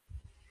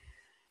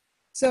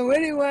So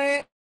anyway,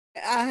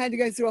 I had to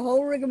go through a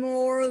whole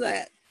rigmarole of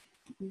that.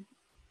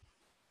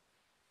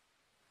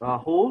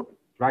 whole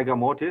rigor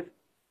mortis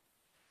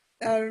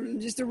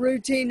Just a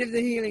routine of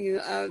the healing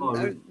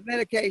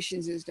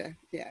medications and stuff.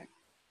 Yeah.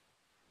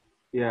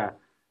 yeah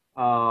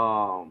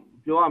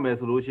ပြောရမယ်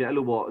ဆိုလို့ရှိရင်အဲ့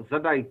လိုပေါ့ဇ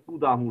က်တိုက်ကု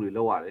သမှုတွေ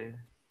လုပ်ရတယ်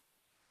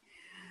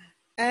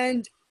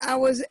And I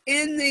was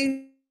in the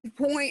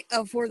point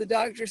of where the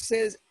doctor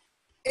says,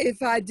 if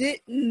I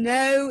didn't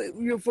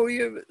know for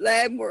your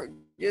lab work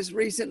just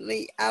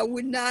recently, I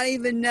would not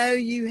even know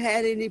you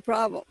had any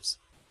problems.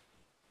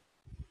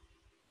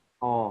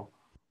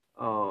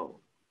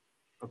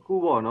 အခု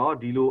ပေါ့နော်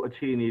ဒီလိုအ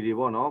ခြေအနေတွေ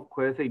ပေါ့နော်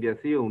ခွဲစိတ်တဲ့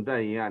ဆေးရုံတ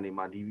က်ရင်ကနေ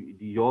မှ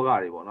ဒီယောဂ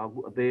တွေပေါ့နော်အခု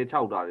အသေး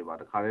6တာတွေပါ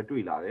တခါတည်း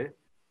တွေ့လာတယ်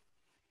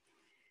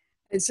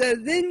And so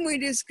then we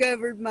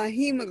discovered my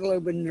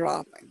hemoglobin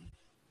dropping.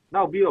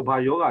 နောက်ပြီးတော့ဘာ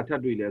ယောဂထ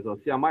ပ်တွေ့လဲဆို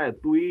ဆရာမရဲ့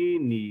သွေး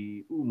နီ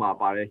ဥမှာ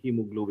ပါတဲ့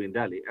hemoglobin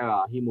ဓာတ်လေအဲ့ဒါ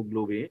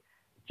hemoglobin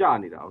ကျ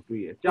နေတာကို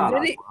တွေ့ရကျလာ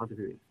တယ်ပေါ့နော်တ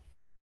ကယ်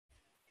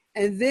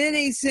And then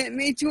he sent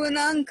me to an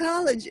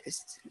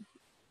oncologist,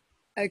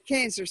 a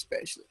cancer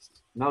specialist.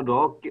 နောက်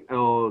တော့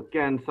က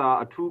င်ဆာ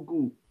အထူးကု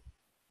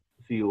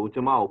စီကိုကျ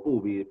မကို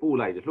ပို့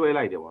လိုက်တယ်လွှဲ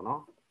လိုက်တယ်ပေါ့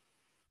နော်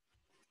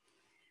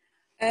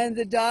And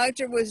the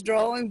doctor was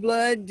drawing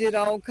blood, did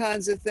all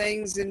kinds of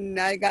things, and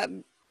I got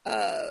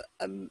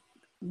a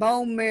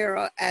bone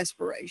marrow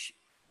aspiration.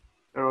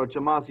 အဲ့တော့ကျ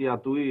မစီက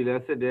သွေးတွေလ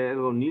ည်းစစ်တယ်အဲ့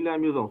လိုနီးလ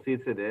န်းမျိုးစုံဆေး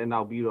စစ်တယ်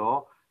နောက်ပြီးတော့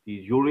ဒီ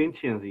urine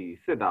ချင်စီ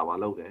စစ်တာပါ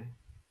လုပ်တယ်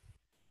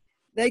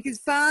They could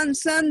find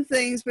some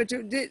things, but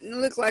it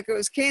didn't look like it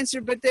was cancer,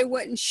 but they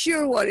wasn't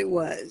sure what it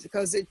was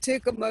because it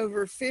took them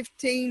over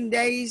 15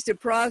 days to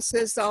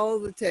process all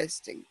the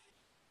testing.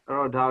 အဲ့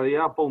တော့ဒါတွေ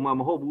ကပုံမှန်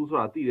မဟုတ်ဘူးဆို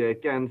တာသိတယ်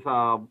ကင်ဆာ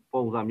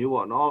ပုံစံမျိုး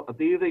ပေါ့နော်အ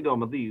သေးစိတ်တော့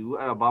မသိဘူး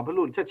အဲ့ဒါဘာဖြစ်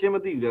လို့ချက်ချင်းမ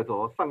သိဘူးလဲဆို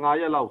တော့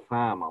15ရက်လောက်ဆ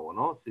န်းရမှာပေါ့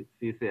နော်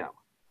ဆေးစစ်ရ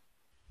မှာ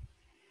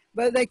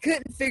But they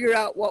couldn't figure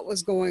out what was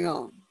going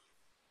on.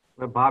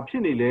 ဘာဖြ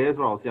စ်နေလဲ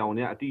ဆိုတော့ဆရာဝန်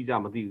ကအတိအကျ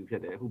မသိဘူးဖြ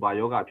စ်တယ်အခုဘာ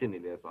ယောဂဖြစ်နေ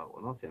လဲဆိုတာ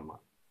ပေါ့နော်ဆရာမ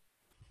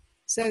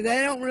So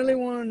they don't really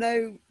want to know.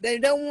 They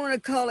don't want to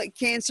call it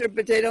cancer,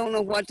 but they don't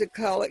know what to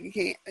call it.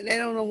 They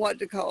don't know what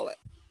to call it.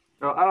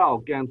 အဲ့ဒါ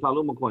ကိုကင်ဆာ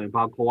လို့မခေါ်ရင်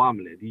ဘာခေါ်ရမ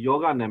လဲဒီယော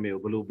ဂနာမည်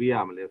ကိုဘယ်လိုပေးရ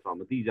မလဲဆိုတာ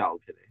မသိကြ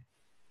ဘူးဖြစ်တယ်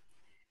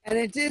And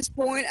at this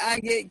point, I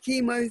get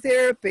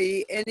chemotherapy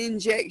and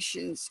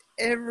injections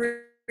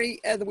every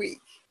other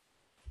week.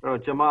 အဲ့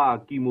တော့ကျမ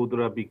ကီမိုသီ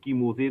ရပီကီ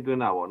မိုဆေးသွ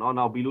င်းတာပေါ့နော်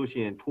နောက်ပြီးလို့ရှိ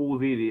ရင်ထိုး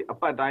ဆေးတွေအ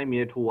ပတ်တိုင်း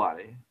မြဲထိုးရ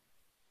တယ်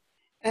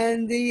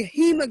And the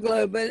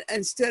hemoglobin,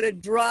 instead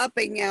of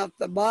dropping out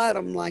the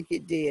bottom like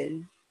it did,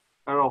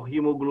 အဲ့တော့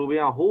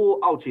hemoglobin ကဟိုး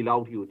အောက်ခြေလော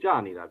က်ထိကိုကျ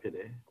နေတာဖြစ်တ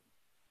ယ်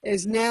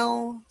is now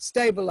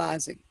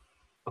stabilizing.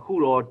 အခု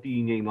တော့တ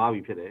ည်ငြိမ်သွား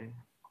ပြီဖြစ်တယ်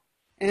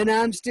And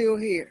I'm still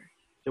here.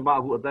 ကျမအ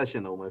ခုအသက်ရှ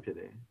င်နေမှာဖြစ်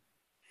တယ်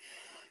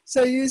So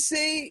you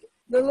see,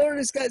 the Lord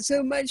has got so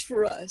much for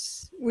us.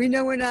 We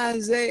know in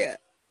Isaiah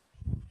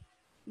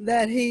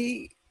that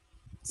he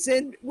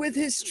said, with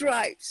his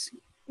stripes,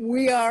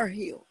 we are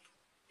healed.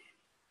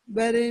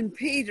 But in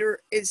Peter,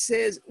 it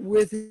says,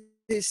 with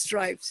his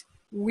stripes,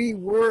 we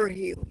were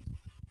healed.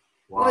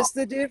 Wow. What's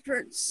the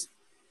difference?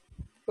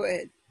 Go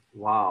ahead.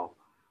 Wow.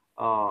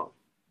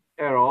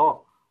 အဲ့တော့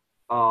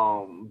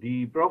ဒီ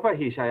prophet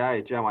ဟေရှာယ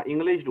ရဲ့ကျမ်းမှာ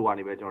English လိုက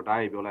နေပဲကျွန်တော်ဓာ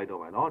တ်ရိုက်ပြောလိုက်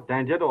တော့မယ်နော်ဒ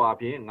ဏ်ချက်တော်အ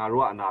ပြင်ငါ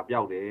တို့ကအနာ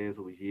ပြောက်တယ်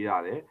ဆိုပြီးရေးရ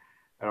တယ်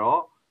အဲ့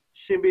တော့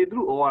ရှင်ပေတ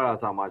ရုဩဝါဒ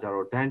စာမှာကျ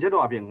တော့ဒဏ်ချက်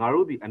တော်အပြင်ငါ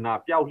တို့ဒီအနာ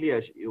ပြောက်လျ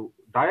က်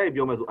ဓာတ်ရိုက်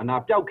ပြောမယ်ဆိုအနာ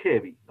ပြောက်ခဲ့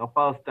ပြီနော်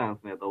past tense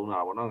နဲ့သုံးတာ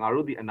ပေါ့နော်ငါ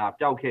တို့ဒီအနာ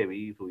ပြောက်ခဲ့ပြီ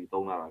ဆိုပြီး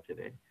သုံးတာဖြစ်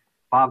တယ်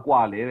ဘာ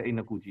ကွာလဲအဲ့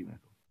နှစ်ခုကြည့်မယ်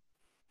ဆို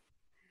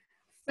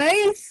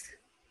Faith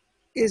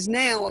is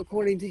now,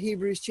 according to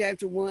Hebrews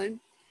chapter 1,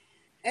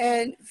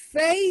 and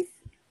faith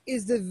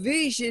is the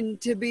vision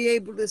to be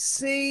able to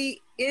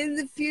see in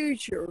the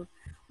future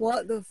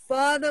what the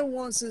Father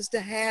wants us to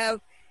have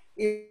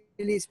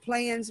in his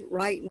plans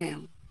right now.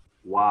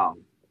 Wow.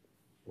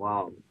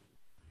 Wow.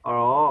 အဲ့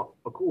တော့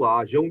အခုက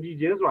ယုံကြည်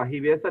ခြင်းဆိုတာဟေ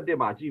ဘဲ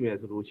7မှာကြည့်မယ်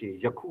ဆိုလို့ရှိရင်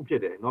ယခုဖြ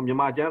စ်တယ်เนาะမြန်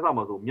မာကျမ်းစာ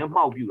မှာဆိုမျက်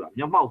မှောက်ပြုတာ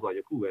မျက်မှောက်ဆိုတာယ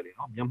ခုပဲလေเ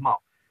นาะမျက်မှော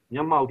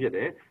က်ဖြစ်တ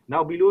ယ်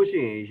နောက်ပြီးလို့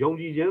ရှိရင်ယုံ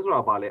ကြည်ခြင်းဆို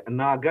တာဘာလဲအ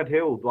နာဂတ်ထဲ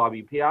ကိုသွား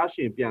ပြီးဖျားရှ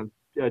င်ပြန်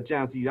ကြံ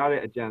စီရ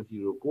တဲ့အကြံစီ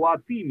ကိုကိုက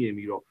သိမြင်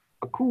ပြီးတော့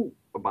အခု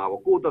ဘာ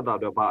ပေါ့ကိုယ့်တတ်တာ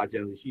တော့ဘာအကြံ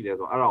စီရှိလဲ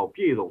ဆိုတော့အဲ့ဒါကို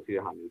ပြည့်စုံစေ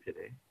တဲ့ဟာမျိုးဖြစ်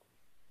တယ်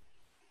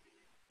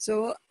So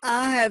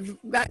I have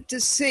got to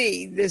see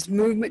this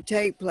movement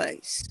take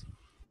place.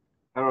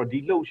 အဲ့တော့ဒီ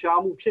လှုပ်ရှား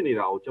မှုဖြစ်နေ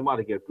တာကိုကျွန်မ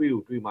တကယ်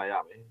တွေးမှရ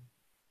မယ်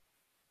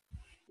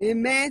In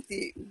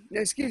Matthew,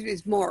 no, excuse me,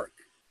 it's Mark.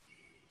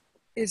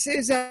 It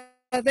says,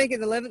 I think in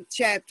the 11th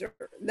chapter,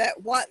 that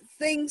what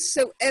things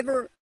soever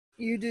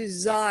you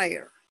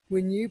desire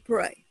when you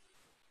pray.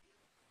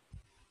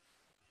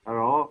 အဲ့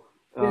တော့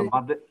မာ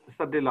သ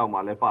17လောက်မှာ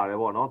လည်းပါတယ်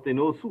ပေါ့နော်သင်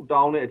တို့ဆု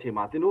တောင်းတဲ့အချိန်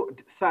မှာသင်တို့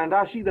စန္ဒ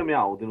ရှိသမျှ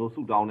ကိုသင်တို့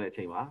ဆုတောင်းတဲ့အ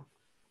ချိန်မှာ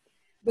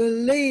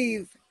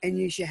Believe and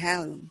you shall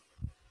have them.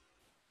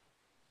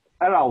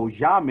 အဲ့ဒါကို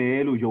ရမယ်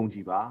လို့ယုံကြ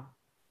ည်ပါ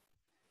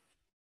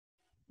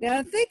Now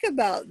think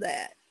about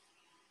that.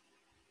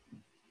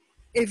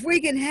 If we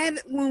can have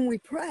it when we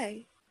pray,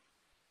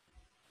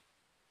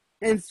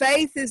 and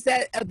faith is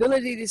that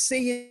ability to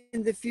see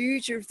in the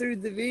future through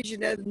the vision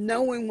of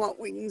knowing what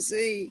we can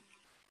see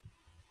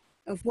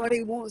of what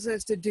he wants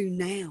us to do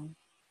now.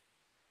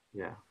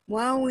 Yeah.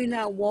 Why are we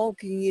not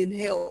walking in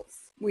health?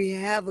 We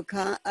have a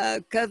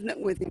covenant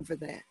with him for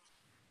that.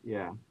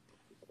 Yeah.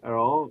 အဲ့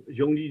တော့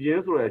ယုံကြည်ခြ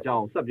င်းဆိုတဲ့အကြော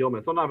င်းဆက်ပြောမ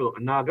ယ်ဆောနာပြော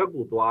အနာဂတ်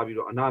ကိုသွားပြီး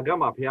တော့အနာဂတ်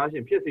မှာဘုရားရှ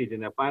င်ဖြစ်စေခြ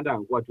င်းနဲ့ပန်းတန်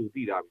ကိုကြို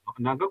သိတာပြီ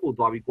အနာဂတ်ကို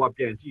သွားပြီးကိုက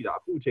ပြန်ကြည့်တာ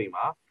အခုအချိန်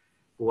မှာ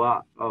ကိုက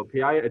ဘု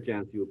ရားရဲ့အကြံ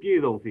စီကိုပြည့်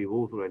စုံစေ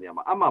ဖို့ဆိုတဲ့နေရာ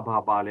မှာအမှဘာ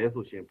ပါလဲ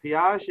ဆိုရှင်ဘု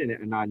ရားရှင်နဲ့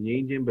အနာငြိ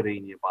မ်းခြင်းပရိ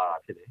ညင်ပါတာ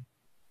ဖြစ်တယ်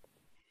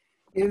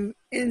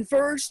In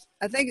first,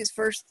 I think it's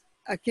first,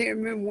 I can't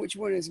remember which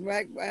one is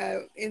right.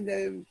 In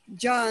the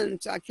John,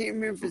 I can't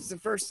remember if it's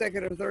the first,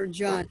 second, or third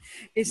John.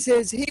 It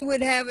says he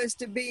would have us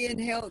to be in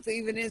health,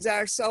 even as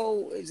our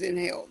soul is in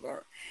health.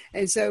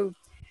 And so,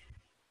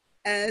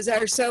 as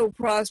our soul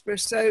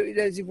prospers, so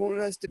does he want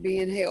us to be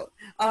in health.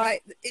 All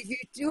right, if you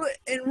do it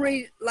and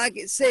read like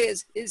it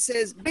says,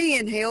 be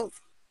in health.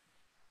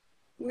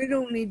 We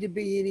don't need to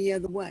be any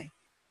other way.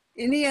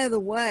 Any other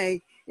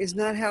way is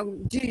not how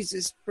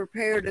Jesus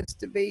prepared us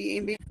to be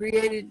and be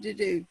created to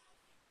do.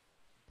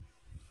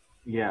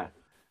 Yeah.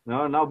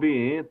 နောက်ပြီး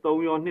ရင်3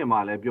ရော2မှာ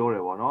လည်းပြောတ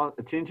ယ်ပေါ့နော်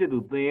အချင်းချစ်သူ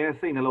သင်ရဲ့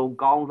စိတ်နှလုံး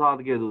ကောင်းစား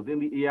တဲ့ကဲ့သို့သင်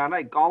ဒီအရာ၌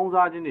ကောင်း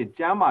စားခြင်းနဲ့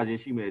ကျမ်းမာခြ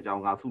င်းရှိမယ်အကြော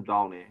င်းကဆုတော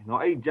င်းတယ်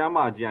နော်အဲ့ကျမ်း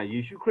မာခြင်းကယေ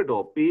ရှုခရစ်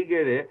တော်ပေး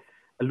ခဲ့တဲ့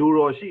အလို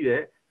တော်ရှိ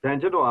တဲ့ဒဏ်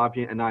ချက်တော်အပြ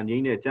င်အနာငြိ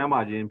မ်းတဲ့ကျမ်းမာ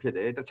ခြင်းဖြစ်တ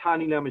ယ်တခြား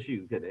နည်းလည်းမရှိ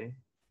ဘူးဖြစ်တယ်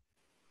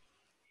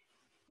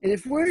And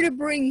if we're to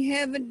bring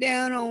heaven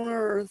down on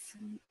earth,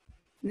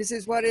 this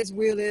is what his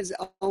will is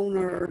on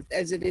earth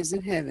as it is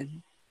in heaven.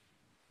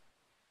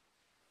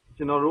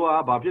 ကျွန်တော်တို့က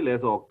ဘာဖြစ်လဲ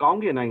ဆိုတော့ကောင်း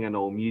ကင်နိုင်ငံ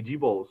တော်ကိုမြေကြီး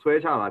ပေါ်ကိုဆွဲ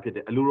ချတာဖြစ်တ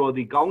ယ်အလိုတော်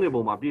ဒီကောင်းကင်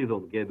ပေါ်မှာပြည့်စုံ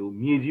တဲ့ကဲ့သို့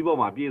မြေကြီးပေါ်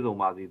မှာပြည့်စုံ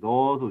ပါစေ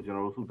သောဆိုကျွန်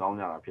တော်တို့ဆုတောင်း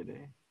ကြတာဖြစ်တ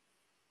ယ်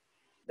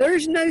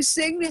There's no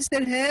sickness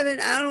in heaven.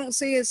 I don't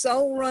see a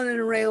soul running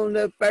around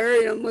up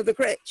there with a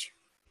crutch.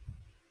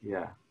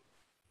 Yeah.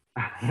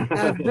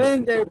 I've been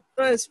there,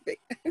 trust me.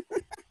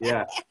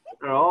 Yeah.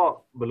 အဲ့တော့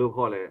ဘယ်လို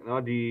ခေါ်လဲเนาะ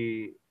ဒီ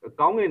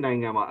ကောင်းကင်နို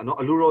င်ငံမှာเนาะ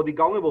အလိုတော်ဒီ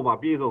ကောင်းကင်ပေါ်မှာ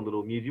ပြည့်စုံတယ်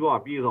လို့မြေကြီးပေါ်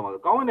မှာပြည့်စုံပါ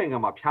ကောင်းကင်နိုင်ငံ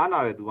မှာဖျားနာ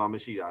တဲ့သူမှမ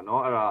ရှိတာเนา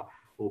ะအဲ့ဒါ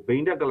ဟိုဘိ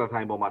န်းတက်ကလ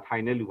ထိုင်ပေါ်မှာထို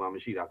င်တဲ့လူမှမ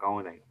ရှိတာကောင်းက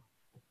င်နိုင်ငံ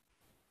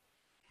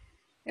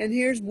And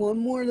here's one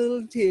more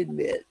little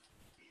tidbit.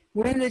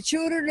 When the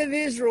children of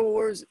Israel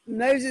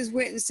Moses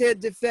went and said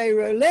to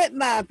Pharaoh, "Let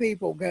my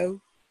people go."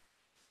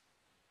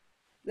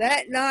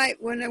 That night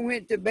when they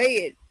went to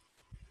bed,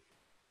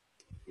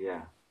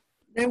 Yeah.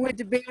 they went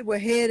to bed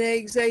with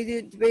headaches. They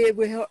went to bed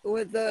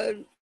with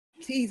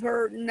teeth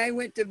hurting. They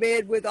went to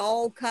bed with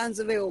all kinds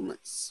of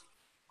ailments.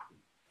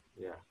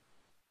 Yeah.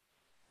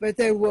 But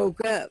they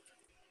woke up,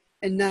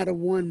 and not a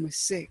one was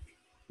sick.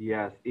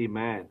 Yes,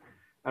 amen.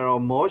 အဲ့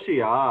တော့မောရှေ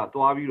က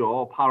သွားပြီး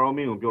တော့ဖာရောမ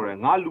င်းကိုပြောတယ်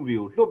ငါလူတွေ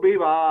ကိုလွတ်ပေး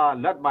ပါ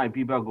let my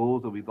people go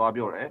ဆိုပြီးသွား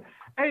ပြောတယ်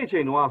အဲ့ဒီအချိ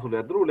န်တုန်းကဆိုလေ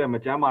သူတို့လည်းမ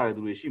ကြမ်းမာတဲ့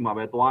သူတွေရှိမှာ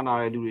ပဲသွားနာ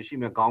တဲ့လူတွေရှိ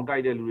မယ်ခေါင်းကို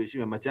က်တဲ့လူတွေရှိ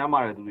မယ်မကြမ်းမာ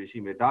တဲ့သူတွေရှိ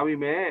မယ်ဒါပေ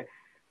မဲ့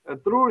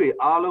သူတို့တွေ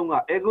အားလုံးက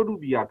အေဂုတု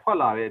ပြည်ကထွက်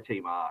လာတဲ့အချိ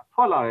န်မှာ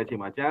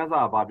ကျမ်း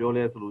စာဘာပြော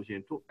လဲဆိုလို့ရှိရ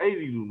င်သူအဲ့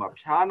ဒီလူမှာ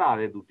ဖျားနာ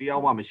တဲ့သူတယော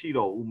က်မှမရှိ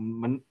တော့ဘူး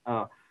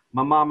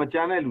မကြ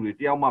မ်းတဲ့လူတွေ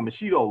တယောက်မှမ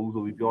ရှိတော့ဘူး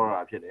ဆိုပြီးပြော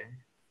တာဖြစ်တယ်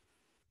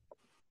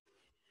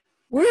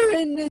We're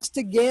in this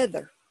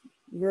together.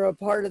 We're a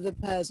part of the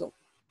puzzle.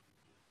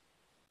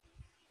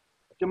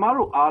 ကျမ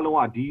တို့အားလုံး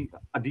ကဒီ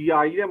အဒီယာ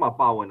ကြီးထဲမှာ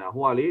ပါဝင်တာ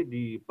ဟိုကလေ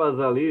ဒီ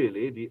puzzle လေးတွေ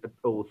လေဒီ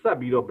ဟိုဆက်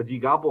ပြီးတော့ပကြီ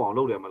ကားပေါ်အောင်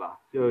လုပ်တယ်မလား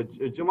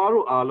ကျမ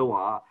တို့အားလုံးက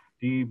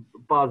ဒီ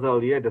puzzle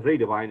ရဲ့တစ်စိတ်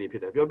တစ်ပိုင်းတွေဖြ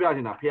စ်တယ်ပြောပြချ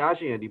င်တာဖျား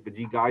ရှင်ရဲ့ဒီပ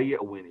ကြီကားကြီးရဲ့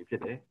အဝင်တွေဖြ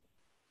စ်တယ်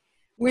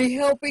We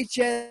help each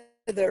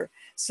other.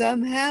 Some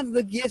have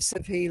the gifts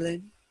of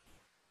healing.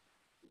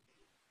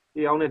 တ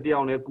ယောက်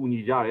နဲ့ကူညီ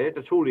ကြတယ်တ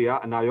ချို့တွေက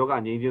အနာရောဂါ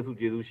ငြိမ်းခြင်းစု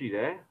ကျေးဇူးရှိတ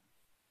ယ်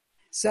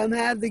Some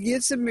have the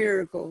gifts of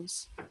miracles.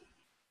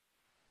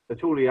 တ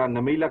ချို့တွေကန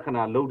မိတ်လက္ခ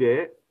ဏာလုပ်တဲ့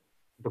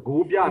တကူ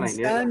ပြနိုင်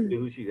တဲ့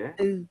ကျေးဇူးရှိတယ်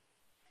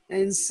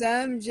And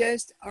some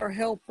just are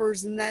helpers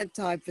and that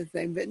type of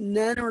thing, but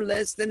none are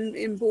less than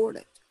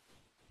important.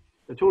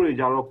 တချို့တွေ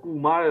ကြတော့ကူ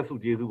မားတဲ့စု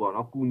ကျေးဇူးပေါ့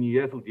နော်ကူညီ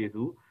တဲ့စုကျေး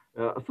ဇူး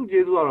အစု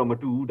ကျေးဇူးကတော့မ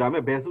တူဘူးဒါပေ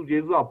မဲ့ဘယ်စု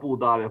ကျေးဇူးကပို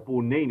သားတယ်ပို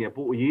နှိမ့်တယ်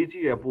ပိုအရေး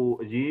ကြီးတယ်ပို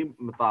အရေး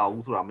မသာ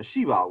ဘူးဆိုတာမ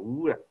ရှိပါ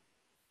ဘူးတဲ့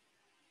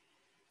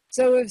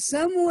So if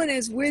someone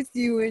is with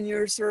you in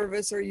your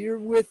service or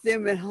you're with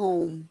them at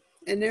home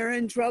and they're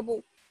in trouble,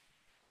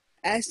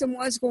 ask them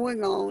what's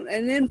going on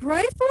and then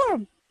pray for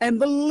them and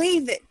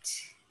believe it.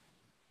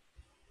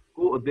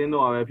 ကိုအသင်း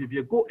တော်ပဲဖြစ်ဖြ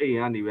စ်ကိုအိမ်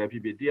ကနေပဲဖြ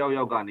စ်ဖြစ်တယော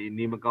က်ကနေ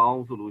နေမကော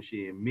င်းဆိုလို့ရှိ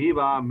ရင်မေး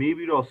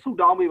ပြီးတော့ဆု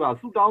တောင်းပေးပါ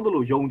ဆုတောင်းသ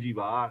လိုယုံကြည်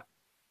ပါ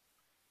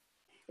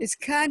It's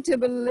kind to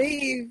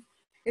believe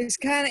It's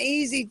kind of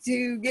easy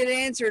to get an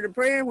answer to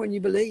prayer when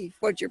you believe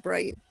what you're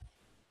praying.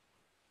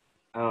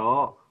 အဲ့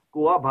တော့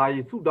ကိုကဘာ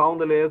ကြီးဆူတောင်း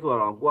တယ်လဲဆို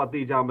တော့ကိုက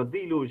တေချာမ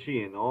သိလို့ရှိ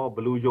ရင်တော့ဘ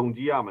ယ်လိုယုံကြ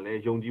ည်ရမလဲ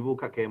ယုံကြည်ဖို့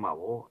ခက်ခဲမှာ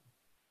ပေါ့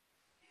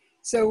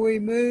So we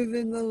move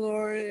in the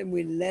Lord and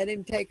we let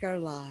him take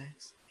our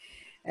lives.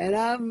 And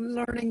I'm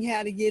learning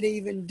how to get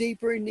even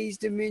deeper in these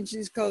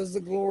dimensions because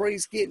the glory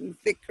is getting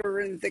thicker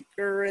and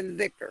thicker and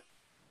thicker.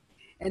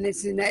 And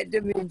it's in that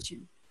dimension.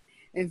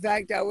 In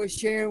fact, I was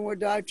sharing with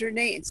Dr.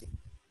 Nancy.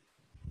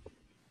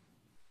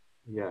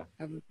 Yeah.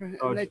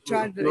 Let's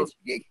try to let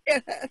you get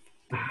it.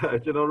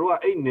 ကျွန်တော်တို့က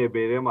အဲ့နယ်ပ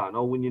ယ်ထဲမှာ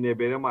နော်ဝิญဉ်နယ်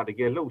ပယ်ထဲမှာတ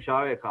ကယ်လှုပ်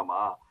ရှားတဲ့အခါ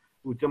မှာ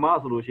ဟိုကျမ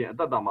ဆိုလို့ရှိရင်အ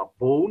သက်တာမှာ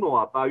ဘုံတော်က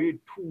တာ၍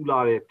ထူလာ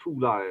တယ်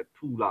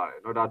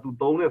နော်ဒါသူ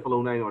သုံးတဲ့စ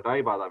လုံးတိုင်းတော့ဓာ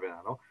တ်ဘာသာပြန်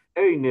တာနော်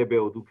အဲ့ဒီနယ်ပ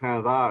ယ်ကိုသူခံ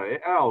စားရတယ်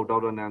အဲ့ဒါကိုဒေါ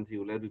က်တာနန်စီ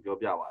ကိုလည်းသူပြော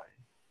ပြပါတယ်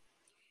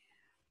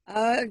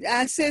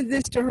I said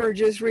this to her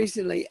just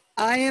recently.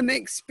 I am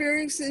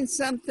experiencing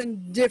something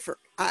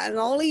different. In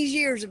all these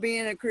years of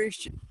being a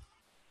Christian,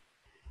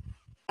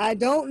 I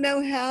don't know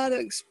how to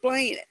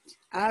explain it.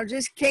 I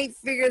just can't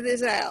figure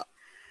this out.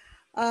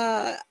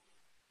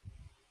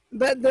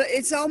 But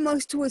it's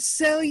almost to a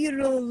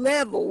cellular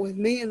level with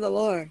me and the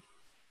Lord.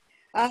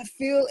 I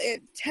feel it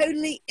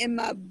totally in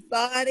my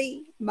body,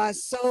 my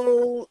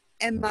soul,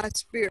 and my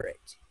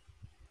spirit.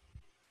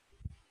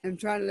 I'm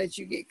trying to let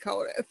you get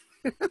caught up.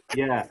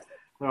 Yeah.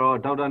 ဆိုတော့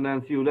ဒေါက်တာနန်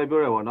စီကိုလည်းပြော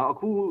ရပါတော့အ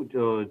ခု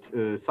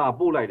စာ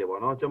ပို့လိုက်တယ်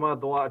ပေါ့နော်ကျမ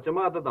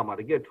သက်တာမှာ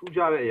တကယ်ထူး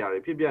ခြားတဲ့အရာတွေ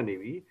ဖြစ်ပြနေ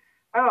ပြီ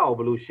အဲ့ဒါကိုဘ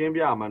ယ်လိုရှင်း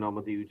ပြမှန်းတော့မ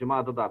သိဘူးကျမ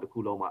သက်တာတစ်ခု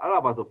လုံးမှာအဲ့ဒါ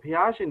ပါဆိုဘု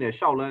ရားရှင်နဲ့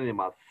ရှောက်လန်းနေ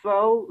မှာ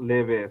cell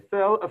level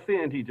cell အဆ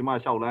င့်အထိကျမ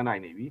ရှောက်လန်းနို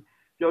င်နေပြီ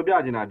ပြောပြ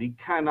ချင်တာဒီ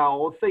ခန္ဓာ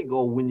ရောစိတ်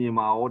ရောဝิญဉ်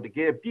မှာရောတက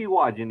ယ်ပြည့်ဝ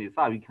ခြင်းတွေစ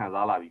ပြီးခံ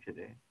စားလာပြီဖြစ်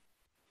တယ်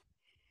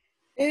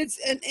It's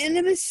an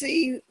intimacy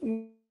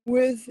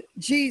with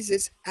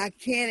Jesus I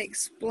can't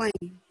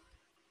explain.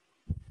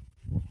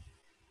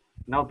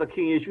 နောက်သခ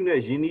င်ယေရှုနဲ့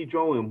ယဉ်ဤကျွ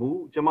မ်းဝင်မှု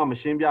ကျမမ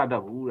ရှင်းပြတ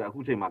တ်ဘူးတဲ့အခု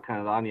ချိန်မှာခံ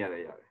စားနေရ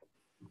တဲ့အရာတွေ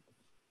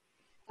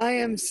I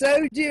am so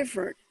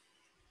different.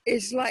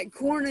 It's like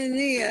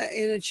Cornelia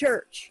in a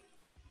church.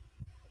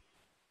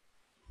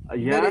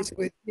 But it's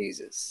with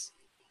Jesus.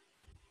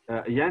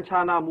 အရန်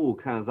ခြားနာမှုကို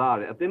ခံစားရ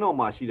တယ်အသင်းတော်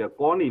မှာရှိတဲ့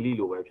ကောနီလိ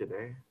လိုပဲဖြစ်တ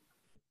ယ်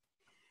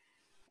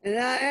And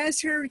I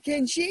asked her,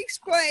 can she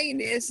explain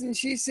this? And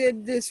she said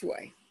this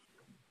way.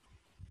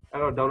 အဲ့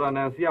တော့ဒေါက်တာန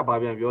န်စီကဘာ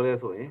ပြန်ပြောလဲ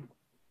ဆိုရင်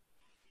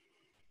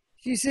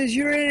She says,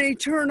 you're in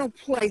eternal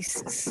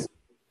places.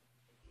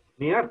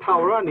 နေကထာ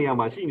ဝရနေရာ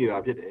မှာရှိနေတာ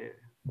ဖြစ်တယ်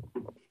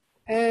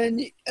And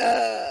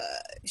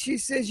she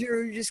says,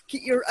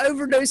 you're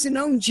overdosing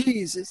on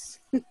Jesus.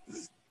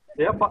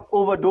 Yeah, but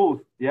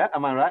overdose. Yeah,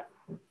 am I right?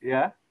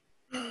 Yeah.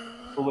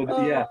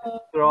 Overdose. Yeah.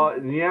 So,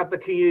 နေကသ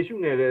ခင်ယေရှု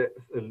နဲ့ဘယ်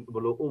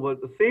လို over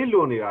ဆေး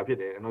လွန်နေတာဖြစ်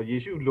တယ်နော်ယေ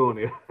ရှုလွန်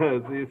နေ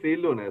ဆေး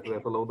လွန်နေဆို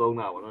တဲ့စလုံးသုံး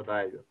တာပေါ့နော်ဒါ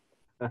ရည်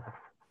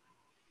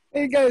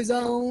It goes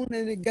on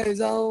and it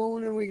goes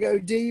on and we go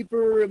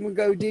deeper and we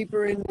go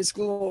deeper in this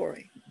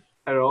glory.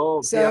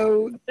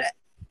 So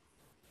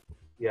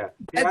yeah,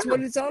 that's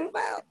what it's all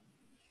about.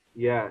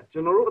 Yeah, ကျွ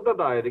န်တော်တို့အသက်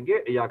တာရဲ့တက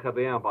ယ်အရာခက်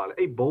တဲ့ရပါလေ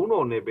အဲ့ဘုံ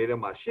တော်နယ်ပယ်ထဲ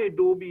မှာရှေ့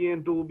တိုးပြီးရင်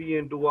တိုး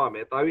ရမ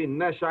ယ်ဒါပြီး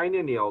နတ်ဆိုင်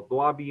တဲ့နေရာကို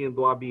သွားပြီးရင်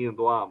သွား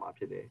ရမှာ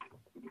ဖြစ်တယ်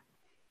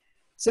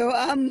So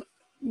I'm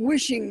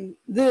wishing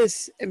this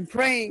and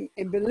praying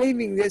and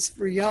believing this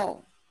for y'all.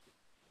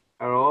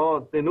 အဲ့တော့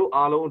သင်တို့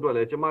အားလုံးအတွက်လ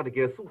ည်းကျွန်မတက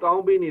ယ်ဆုတော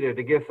င်းပေးနေတဲ့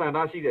တကယ်ဆန္ဒ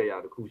ရှိတဲ့အရာ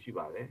တစ်ခုရှိ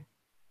ပါတယ်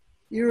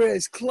You're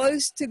as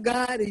close to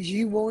God as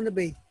you want to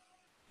be.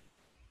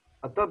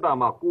 အသက်တာ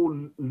မှာ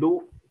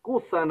ကို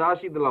ဆန္ဒ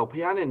ရှိသလောက်ဘု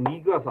ရားနဲ့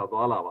နီးကပ်စွာ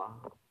သွားလာပါ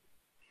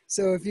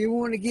So if you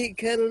want to get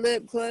cuddled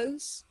up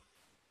close,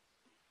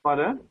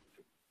 Pardon?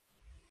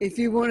 If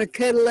you want to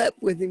cuddle up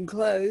with him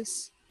close,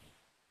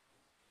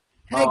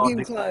 hug him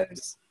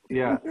close.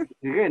 Yeah,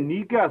 တကယ်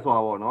နီးကပ်စွာ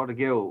ပေါ့နော်တ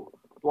ကယ်ကို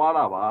သွား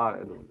လာပါ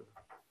တဲ့လို့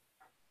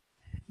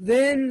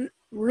Then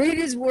read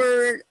his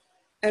word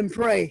and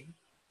pray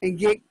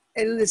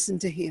and listen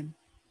to him.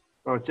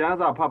 တော့ကျမ်း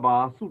စာဖတ်ပါ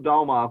ဆုတော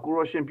င်းပါကိုရ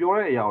ရှင်ပြော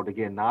တဲ့အရာကိုတက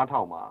ယ်နား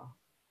ထောင်ပါ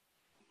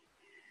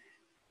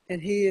And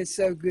he is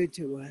so good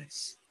to us.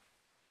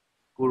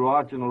 ကိုရော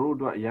ကကျွန်တော်တို့အ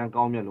တွက်အရန်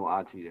ကောင်းမြတ်လို့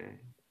အားကြီးတယ်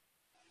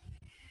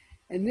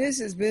And this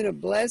has been a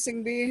blessing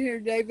being here,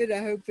 David.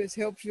 I hope this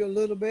helps you a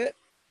little bit.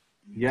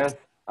 Yes,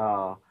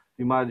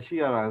 ဒီမှာရှိ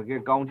ရတာတက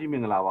ယ်ကောင်းကြီးမ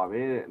င်္ဂလာပါ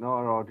ပဲတဲ့နော်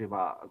အဲ့တော့ဒီ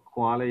မှာခွ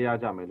န်အားလည်းရ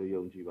ကြမယ်လို့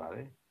ယုံကြည်ပါတ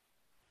ယ်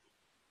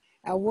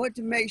I want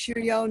to make sure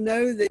y'all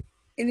know that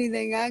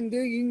anything I can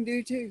do, you can do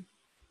too.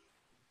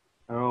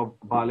 အဲ့တော့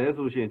ဘာလဲ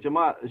ဆိုရှင်ကျွန်မ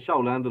ရှော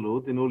က်လန်းတယ်လို့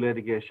သင်တို့လည်း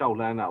တကယ်ရှောက်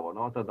လန်းတာပေါ့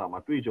နော်သက်တာမှာ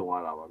တွေ့ကြုံရ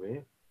တာပါပဲ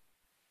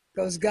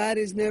Because God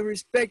is no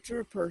respecter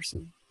of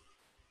person.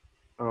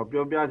 အဲ့တော့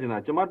ပြောပြချင်တာ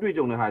ကျွန်မတွေ့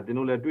ကြုံတဲ့ဟာသင်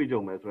တို့လည်းတွေ့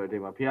ကြုံမယ်ဆိုတဲ့အချိ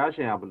န်မှာဘုရားရှ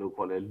င်ကဘယ်လို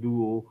ခေါ်လဲလူ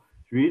ကို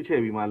ရွေးချ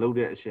ယ်ပြီးမှလုပ်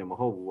တဲ့အရှင်မ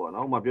ဟုတ်ဘူးပေါ့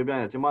နော်ဥပမာပြောပြ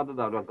ရင်ကျွန်မသက်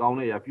တာအတွက်ကောင်း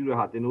တဲ့အရာပြုတဲ့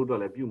ဟာသင်တို့အတွက်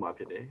လည်းပြုမှာ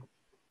ဖြစ်တယ်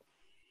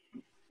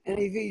And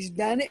if he's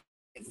done it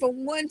for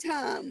one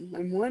time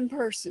and one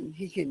person,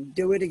 he can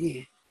do it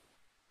again.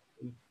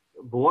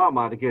 ဘဝ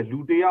မှာတကယ်လူ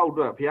တယောက်အ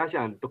တွက်ဘုရားရှ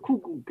င်တစ်ခု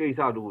ခုကိစ္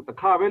စတို့တစ်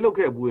ခါပဲလုပ်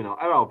ခဲ့ဘူးရင်တော့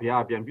အဲ့ဒါကိုဘု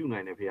ရားပြန်ပြုနို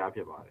င်တယ်ဘုရားဖြ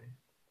စ်ပါတယ်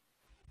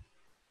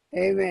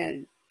Amen.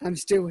 I'm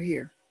still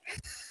here.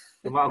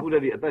 ဒီမှာအခုတ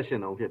ည်းအသက်ရှင်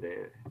အောင်ဖြစ်တ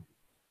ယ်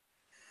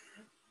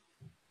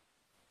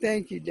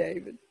Thank you,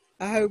 David.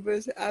 I hope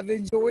I've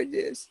enjoyed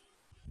this.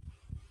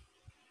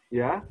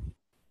 Yeah.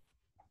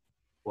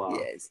 Wow.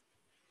 Yes.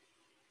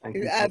 Thank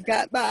you so I've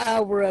got my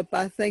hour up.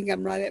 I think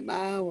I'm right at my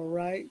hour,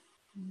 right?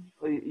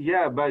 much.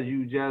 Yeah, but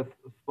you just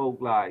spoke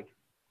like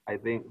I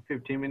think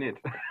 15 minutes.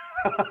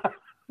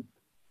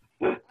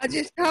 I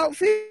just talked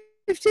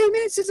 15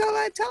 minutes is all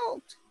I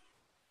talked.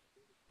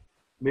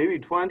 Maybe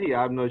 20.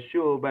 I'm not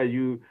sure, but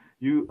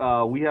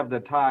we have the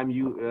time.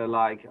 You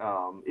like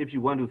if you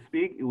want to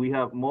speak, we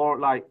have more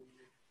like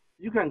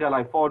you can get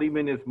like 40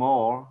 minutes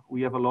more.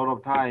 We have a lot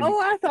of time. Oh,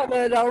 I thought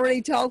I'd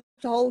already talked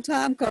the whole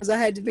time because I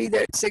had to be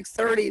there at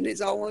 6:30 and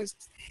it's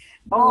almost,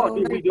 Oh, oh,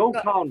 we don't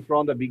count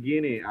from the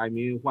beginning. I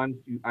mean, once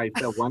I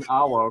said 1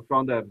 hour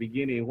from the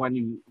beginning, when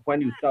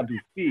you start to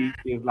speak,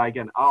 it's like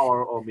an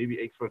hour or maybe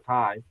extra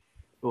time.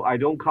 So I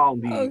don't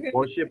count the okay.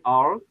 worship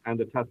hours and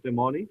the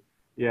testimony.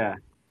 Yeah,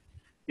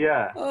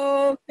 yeah.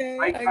 Okay,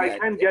 I I got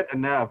can't you. get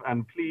enough.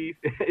 And please,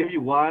 if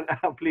you want,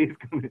 please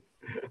come.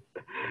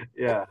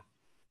 Yeah.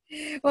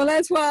 Well,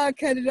 that's why I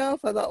cut it off.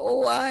 I thought,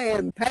 oh, I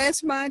am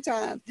past my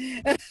time.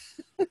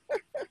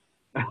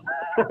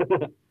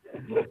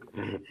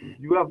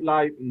 You have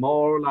like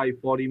more like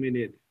 40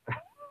 minutes.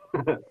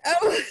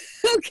 Oh,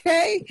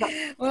 okay.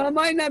 Well, I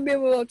might not be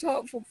able to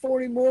talk for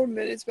 40 more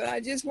minutes, but I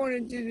just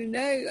wanted you to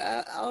know,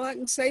 all I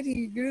can say to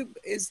you, group,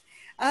 is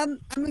I'm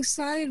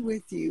excited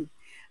with you.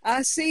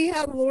 I see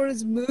how the Lord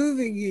is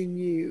moving in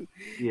you.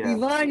 Yes.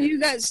 Yvonne, you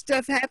got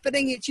stuff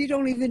happening that you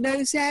don't even know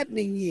is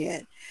happening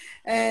yet.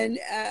 And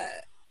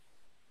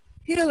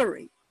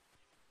Hillary,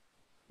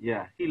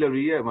 Yeah.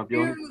 Hillary, yeah, my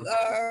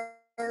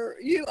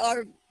you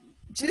are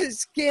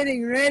just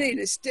getting ready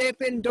to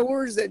step in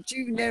doors that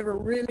you've never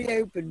really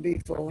opened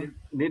before.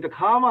 နေတ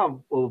ခါမှ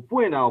ပွ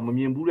င့်တာကိုမ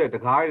မြင်ဘူးတဲ့တ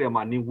ကားတွေထဲ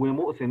မှာနေဝင်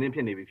ဖို့အစဉ်သင့်ဖြ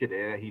စ်နေပြီဖြစ်တ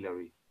ယ်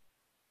Hillary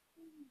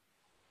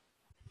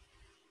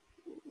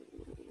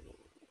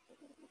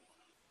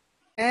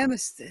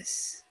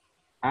Amethyst.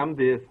 I'm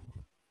this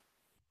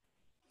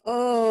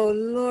Oh,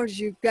 Lord,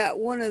 you've got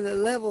one of the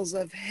levels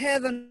of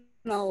heaven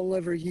all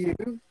over you.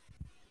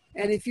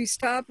 And if you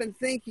stop and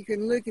think, you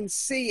can look and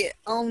see it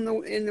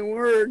in the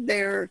word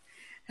there,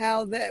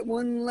 how that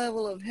one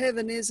level of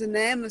heaven is an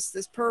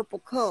amethyst purple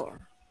color.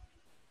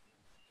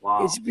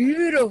 wow It's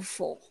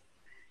beautiful.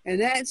 And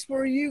that's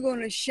where you're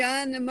going to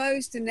shine the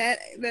most. And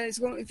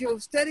if you'll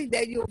study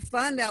that, you'll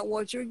find out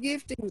what your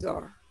giftings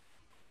are.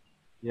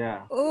 yeah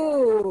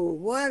Oh,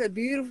 what a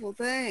beautiful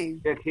thing.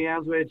 ခရ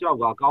မ်းဆွဲကြောက်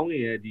ကကောင်းက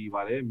င်ရဲ့ဒီ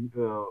ဗာလေဘ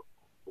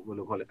ယ်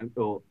လိုခေါ်လဲ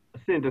အ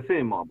ဆင့်တစ်ဆ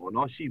င့်မှာပေါ့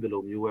နော်ရှိသ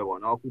လိုမျိုးပဲ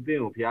ပေါ့နော်အခုသင်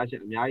ကိုဖျားရှ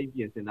င်အများကြီးပြ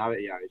င်ဆင်ထားတဲ့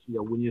အရာတွေရှိတ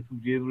ယ်ဝิญဉ်စု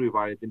ကျေးဇူးတွေ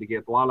ပါတယ်သင်တက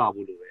ယ်သွားလာ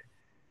ဖို့လိုပဲတ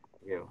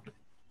ကယ်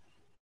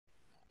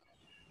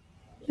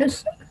Yes,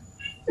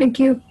 thank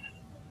you.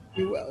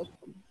 You're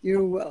welcome.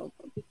 You're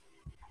welcome.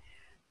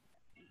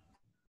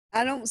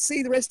 I don't see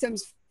the rest of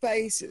them's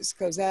faces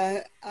because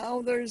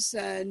there's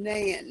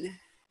Nan.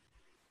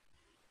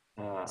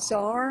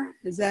 Sar,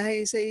 is that how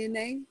you say your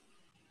name?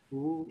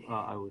 who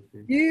I would say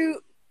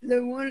The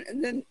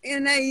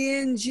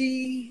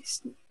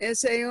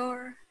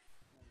NANGSAR.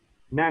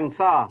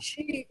 Nangsa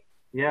She,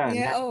 yeah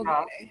yeah,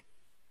 Nangsa okay,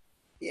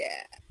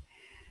 yeah.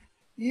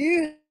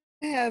 You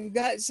have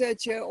got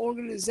such an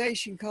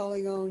organization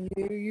calling on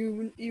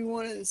you. You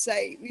want to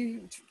say,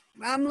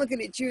 I'm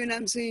looking at you and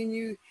I'm seeing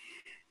you.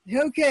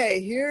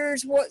 Okay,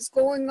 here's what's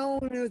going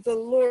on with the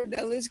Lord.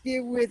 Now let's get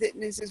with it.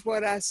 And this is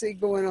what I see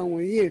going on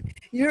with you.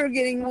 You're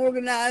getting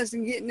organized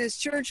and getting this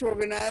church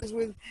organized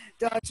with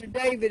Dr.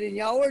 David, and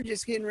y'all are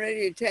just getting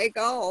ready to take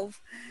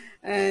off.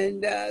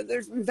 And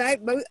there's, in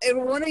fact,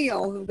 every one of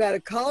y'all who've got a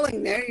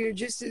calling there. You're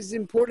just as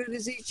important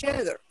as each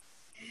other.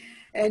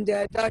 And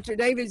Dr.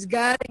 David's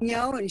guiding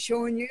y'all and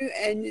showing you,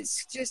 and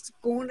it's just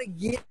going to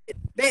get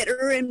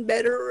better and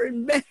better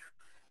and better.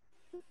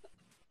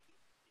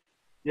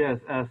 yes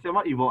ဆရာမ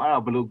Evil အဲ့ဒါ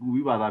ဘယ်လိုကူ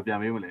ပြီးပါသားပြန်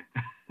မေးမလဲ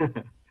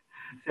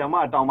ဆရာမ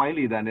တောင်ပိုင်း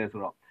လေတန်းနဲ့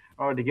ဆိုတော့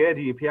တကယ်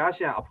ဒီဖျား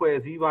ရှင်အဖွဲ့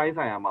အစည်းပိုင်း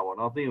ဆိုင်ရာမှာပေါ့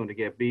နော်သင်ကိုတ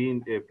ကယ်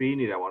ပေး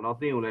နေတာပေါ့နော်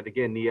သင်ကိုလည်းတက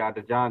ယ်နေရာတ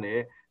ကြားနဲ့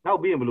နောက်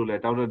ပြီးရင်ဘယ်လိုလဲ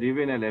ဒေါက်တာဒေးဗ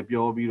စ်နဲ့လည်း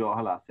ပြောပြီးတော့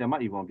ဟုတ်လားဆရာမ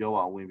Evil ပြော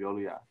ပါဝင်ပြော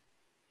လို့ရ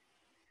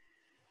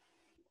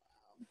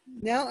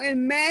Now in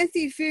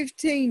Matthew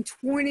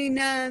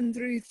 15:29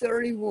 through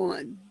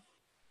 31.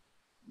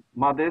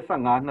 မာသဲ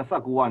15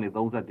 29ကနေ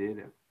31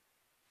တဲ့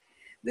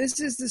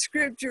This is the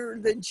scripture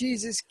that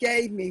Jesus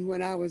gave me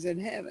when I was in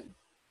heaven.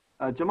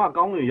 ကျွန်မ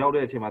ကောင်းကင်ရောက်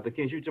တဲ့အချိန်မှာသခ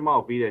င်ရှုကျွန်မ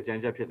ကိုပေးတဲ့ကြံ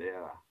ချက်ဖြစ်တယ်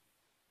အဲ့ဒါ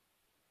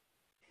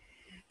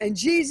And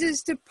Jesus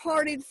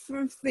departed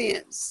from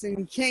thence and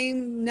came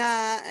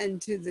nigh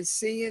unto the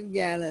Sea of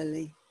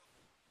Galilee.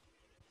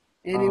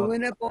 And he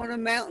went up on a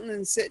mountain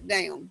and sat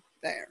down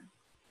there.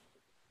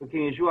 သခ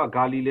င်ရှုက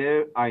ဂါလိလဲ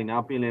အိုင်နာ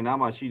ပင်လယ်နား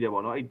မှာရှိတယ်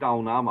ပေါ့နော်အဲ့တော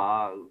င်နားမှာ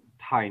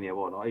ထိုင်နေ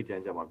ပေါ့နော်အဲ့ကြံ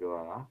ချက်မှာပြော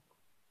တာ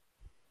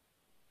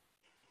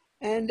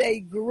And a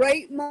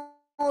great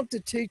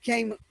multitude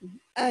came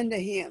unto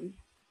him,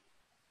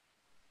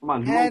 မှ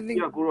လူကြီး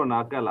ကကိုရိုနာ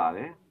ကတ်လာတ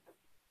ယ်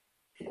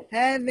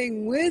having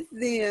with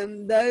them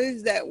those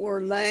that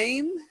were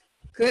lame,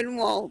 couldn't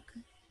walk,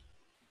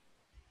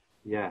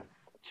 yeah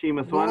ခြေမ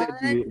စွမ်းတဲ့သူ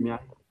တွေအ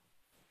များ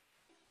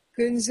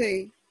couldn't see,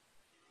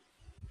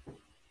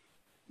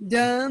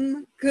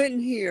 dumb,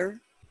 couldn't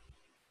hear,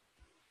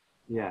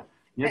 Yeah.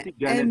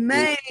 and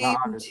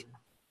maimed.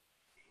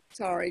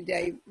 Sorry,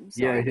 Dave.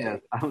 Yeah, Sorry, yes.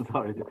 Dave. I'm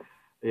sorry.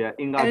 Yeah,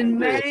 And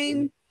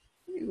maimed.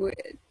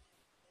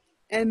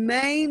 And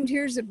maimed.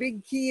 Here's a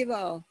big key of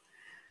all: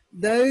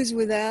 those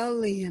without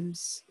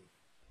limbs.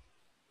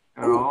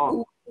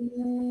 Ooh,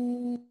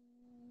 ooh.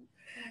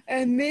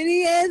 And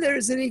many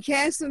others, and he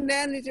cast them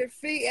down at their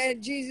feet,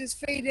 at Jesus'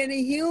 feet, and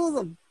he healed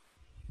them.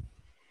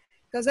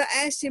 Because I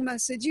asked him, I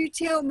said, you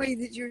tell me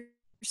that you're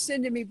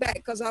sending me back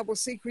because I will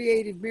see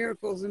creative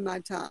miracles in my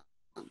time.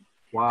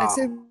 Wow. I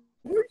said,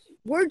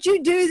 where'd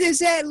you do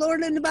this at,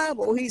 Lord, in the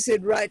Bible? He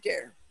said, right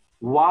there.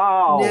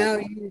 Wow. Now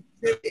you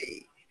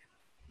see.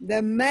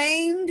 The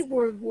maimed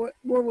were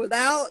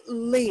without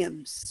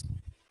limbs.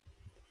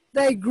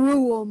 They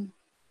grew them.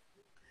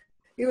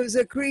 It was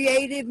a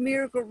creative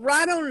miracle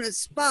right on the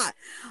spot.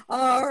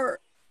 Or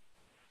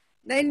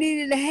they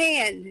needed a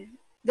hand.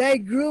 They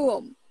grew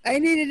them. They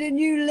needed a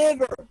new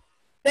liver.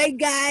 They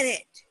got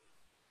it.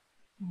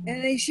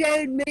 And they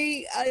showed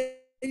me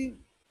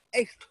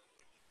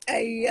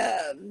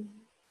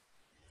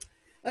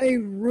a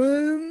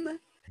room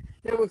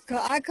that was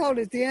I called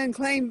it the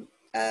unclaimed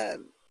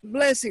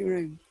blessing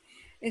room.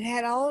 It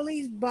had all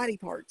these body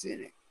parts in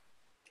it.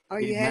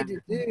 All you had to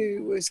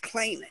do was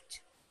claim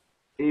it.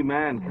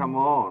 Amen. Come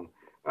on.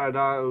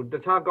 ဒါတ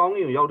ခြားကောင်းက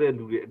င်ကိုရောက်တဲ့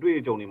လူတွေအတွေ့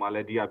အကြုံတွေမှာလ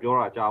ည်းဒီကပြော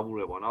တာကြားဘူး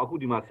လေပေါ့နော်အခု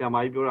ဒီမှာဆရာမ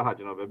ကြီးပြောတဲ့ဟာ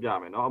ကျွန်တော်ပြောပြ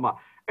မယ်နော်အမ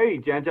အဲ့ဒီ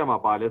ကျမ်းချက်မှာ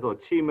ပါလဲဆို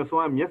ခြေမစွ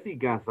မ်းမျက်စိ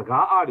ကန်းစ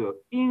ကားအားတွေ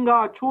အင်္ဂါ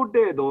ချိုး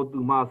တဲ့သောသူ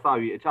မှစ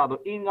၍အခြားသော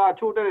အင်္ဂါ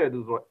ချိုးတဲ့သူ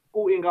ဆိုတော့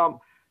ကိုအင်္ဂါ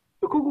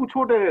တစ်ခုခု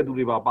ချိုးတဲ့သူ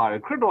တွေပါပါတ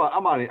ယ်ခရစ်တော်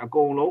အမှန်တွေအ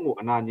ကုန်လုံးကို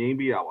အနာငြိမ်း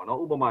ပေးတာပေါ့နော်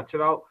ဥပမာခြေ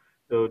ထောက်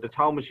တ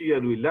ချောင်းမရှိ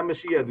တဲ့လူလက်မ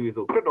ရှိတဲ့သူတွေ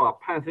ဆိုခရစ်တော်က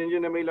ဖန်ဆင်းခြ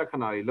င်းနမိတ်လက္ခ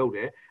ဏာတွေလုပ်တ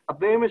ယ်အ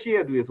သေးမရှိ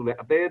တဲ့သူတွေဆိုလည်း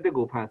အသေးအသစ်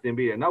ကိုဖန်ဆင်း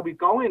ပေးတယ်နောက်ပြီး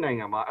ကောင်းကင်နိုင်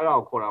ငံမှာအဲ့ဒါ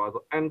ကိုခေါ်တာပါ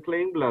ဆို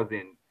unclaimed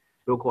blessing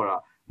လို့ခေါ်တာ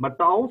မ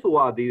တောင်းဆိုရ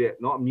သေးတဲ့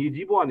เนาะမြေ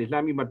ကြီးဘဝကနေလှ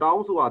မ်းပြီးမတော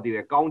င်းဆိုရသေး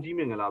တဲ့ကောင်းကြီးမ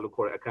င်္ဂလာလို့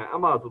ခေါ်တဲ့အခါအ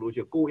မှဆိုလို့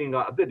ရှိရင်ကိုအင်္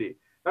ဂါအသစ်တွေ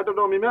ဒါတော်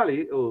တော်များများလေ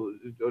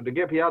ဟိုတက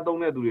ယ်ဖျားသုံး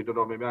တဲ့သူတွေတော်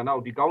တော်များများနော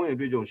က်ဒီကောင်းကင်အ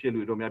တွေ့အကြုံရှင်းလူ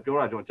တွေတော်များပြော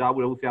တာကျွန်တော်ကြား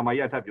ဘူးလေဆရာမ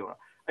ကြီးကထပ်ပြောတာ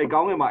အဲ့ကော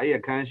င်းကင်မှာအဲ့ရ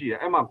ခန်းရှိတယ်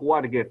အဲ့မှာကိုက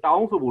တကယ်တော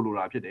င်းဆိုဖို့လို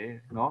တာဖြစ်တယ်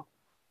เนาะ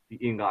ဒီ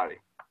အင်္ဂါတွေ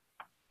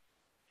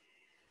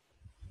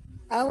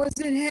I was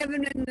in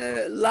heaven in the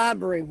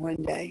library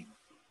one day.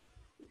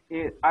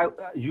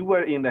 You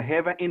were in the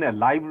heaven in a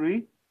library?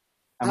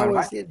 I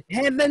was in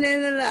heaven in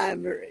a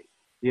library.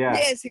 Yeah.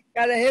 Yes, it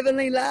got a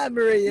heavenly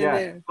library in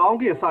there. ကောင်း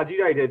ကင်စာကြည့်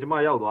လိုက်တယ်ကျွန်မ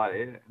ရောက်သွားတ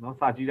ယ်เนาะ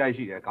စာကြည့်လိုက်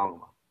ရှိတယ်ကောင်းကင်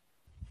မှာ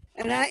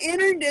And I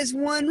entered this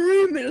one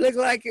room. It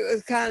looked like it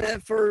was kind of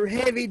for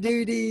heavy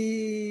duty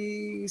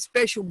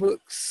special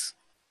books.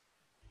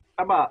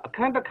 အမအခ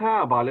န်းတစ်ခန်း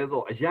ကဘာလဲ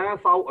ဆိုအရန်အ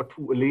စောက်အ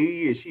ထူအလေး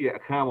ကြီးရှိတဲ့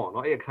အခန်းပေါ့เนา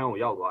ะအဲ့အခန်းကို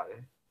ရောက်သွားတ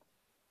ယ်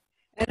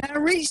And I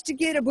reached to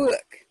get a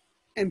book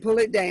and pull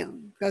it down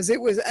because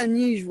it was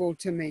unusual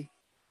to me.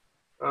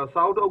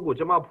 စာအုပ်တော့ကို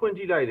ကျွန်မဖွင့်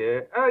ကြည့်လိုက်တယ်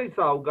အဲ့ဒီ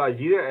စာအုပ်က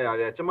ရေးတဲ့အရာ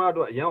တွေကျွန်မ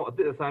တို့အရန်အသ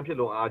စ်အဆန်းဖြစ်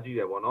လို့အားကြီးတ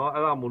ယ်ပေါ့နော်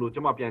အဲ့ဒါမို့လို့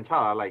ကျွန်မပြန်ချ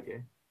လာလိုက်တယ်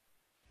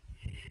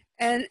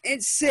And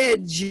it said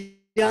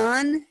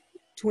John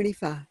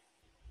 25.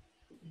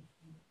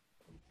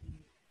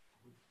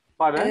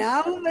 Pardon?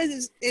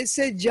 And it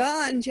said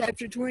John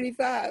chapter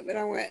 25 and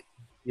I went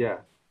Yeah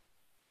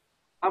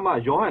အမ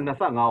ယောဟန်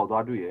25ကို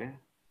သွားတွေ့ရယ်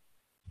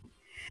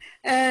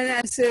And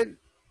I said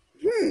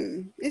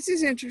this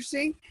is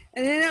interesting.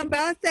 And then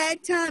about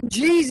that time,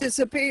 Jesus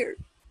appeared.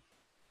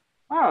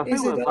 He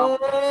said,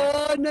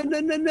 oh, no,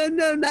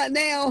 not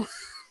now.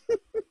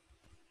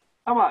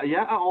 အမအရ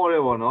န်အော်ရဲ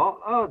ပေါ့နော်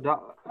ဒါ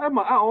အမ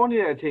အော်နေ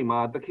တဲ့အချိန်မှာ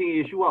သခင်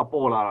ယေရှုက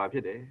ပေါ်လာတာဖြ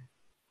စ်တယ်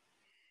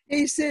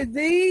He said,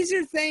 these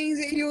are things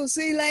that you'll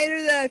see later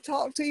that I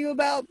talked to you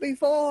about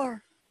before.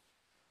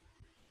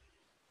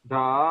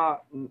 ဒါ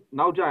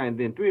နောက်ကြရင်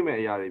သင်တွေ့မဲ့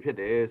အရာတွေဖြစ်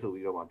တယ်ဆို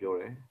ပြီးတော့မှပြော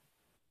တယ်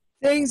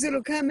Things that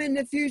will come in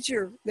the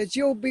future that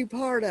you'll be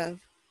part of.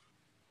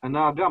 အ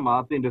နာဂတ်မှာ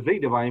သင်တစ်စိ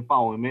တ်တစ်ပိုင်းပါ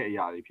ဝင်မဲ့အ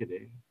ရာတွေဖြစ်တ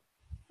ယ်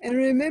And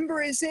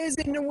remember, it says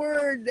in the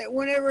word that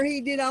whenever he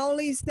did all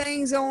these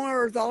things on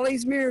earth, all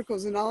these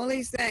miracles and all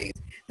these things,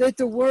 that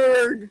the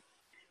word,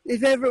 if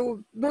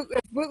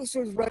books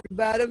was wrote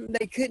about him,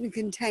 they couldn't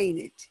contain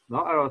it. เนา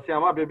ะအဲ့တော့ဆရာ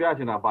မပြပြ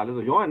ချင်တာပါလို့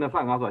ဆိုယောဟန်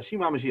25ဆိုတာရှိ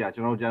မှမရှိတာ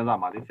ကျွန်တော်ကျမ်းစာ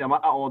မှာဒီဆရာမ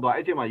အော်သွား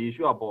အဲ့ချိန်မှာယေ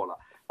ရှုကပေါ်လာ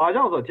ဘာ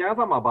ကြောင့်ဆိုကျမ်း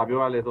စာမှာဗာပြော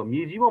ရလဲဆို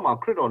မြေကြီးပေါ်မှာ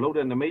ခရစ်တော်လှုပ်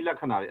တဲ့နမိတ်လက္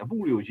ခဏာတွေအမှု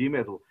တွေကိုရေး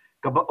မဲ့ဆို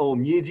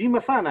မြေကြီးမ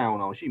ဆန့်နိုင်အော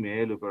င်တော့ရှိမ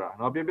ယ်လို့ပြောတာ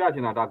เนาะပြပြချ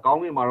င်တာဒါကော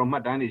င်းကင်မှာတော့မှ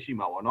တ်တမ်းတွေရှိ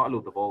မှာပေါ့เนาะအဲ့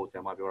လိုသဘောကိုဆ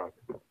ရာမပြောတာ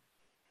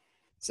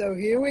So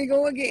here we go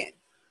again.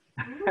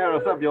 အဲ့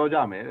တော့ဆက်ပြောကြ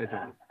မယ်တဲ့ကျွ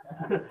န်တော်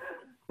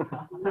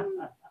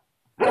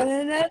And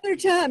another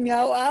time,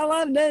 y'all, all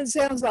I've done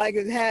sounds like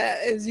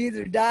is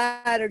either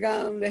died or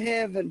gone to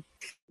heaven.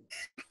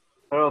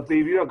 အဲ့တော့တ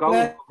ည်ပြီးတော့ကောင်း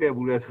ခဲ့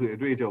ဘူးလေဆိုအ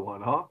တွေ့အကြုံပေါ့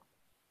เนาะ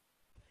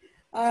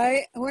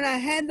When I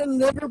had the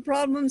liver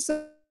problem so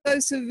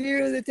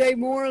severe that they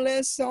more or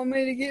less told me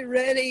to get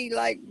ready,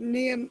 like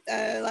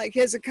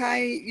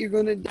Hezekiah, you're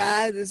going to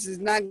die. This is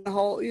not going to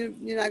hold.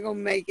 You're not going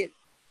to make it.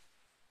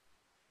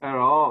 အဲ့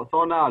တော့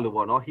သောနာလို့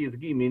ပေါ့เนาะဟီစ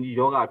ကီမင်းကြီး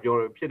ယောဂပြော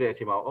ဖြစ်တဲ့အ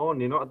ချိန်မှာအော်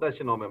နင်တော့အသက်ရှ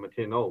င်တော့မယ်မထ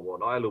င်တော့ဘူးပေါ့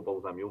เนาะအဲ့လိုပုံ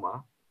စံမျိုးမှာ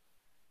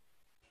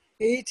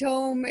He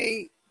told me,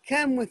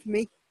 come with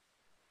me.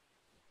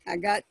 I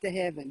got to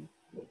heaven.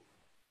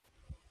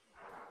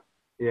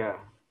 Yeah.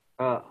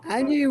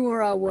 I knew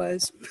where I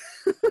was.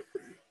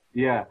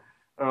 Yeah.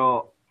 အဲ့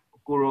တော့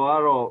ကိုရောက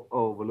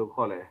တော့ဘယ်လို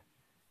ခေါ်လဲ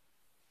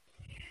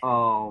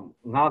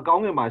ငါကော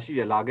င်းငင်မှာရှိ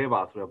ရလာခဲ့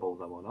ပါဆိုတဲ့ပုံ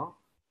စံပေါ့နော်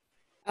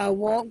I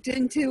walked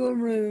into a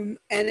room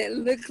and it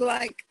looked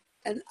like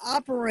an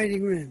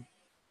operating room.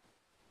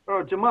 အဲ့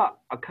တော့ကျွန်မ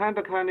အခန်းတ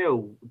စ်ခန်းနဲ့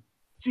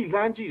ကြည်ခ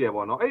န်းကြည့်တယ်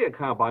ပေါ့နော်အဲ့ဒီအခ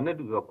န်းကဘာနဲ့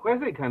တူဆိုတော့ခွဲ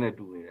စိတ်ခန်းနဲ့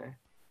တူနေတယ်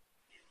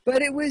But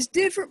it was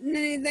different than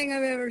anything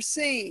I've ever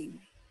seen.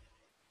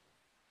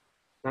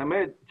 ဒါပေ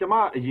မဲ့ကျွန်မ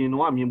အရင်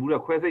တော့မြင်ဘူး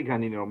တဲ့ခွဲစိတ်ခ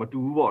န်းနေတော့မတူ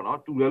ဘူးပေါ့နော်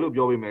တူတယ်လို့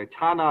ပြောပေးမယ်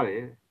ခြားနာတ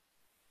ယ်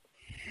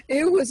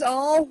It was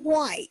all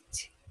white.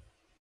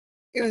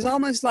 It was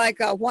almost like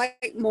a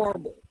white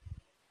marble.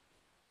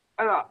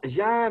 အဲ့ဒါအ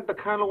ရန်တစ်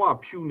ခန်းလုံးက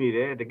ဖြူနေတ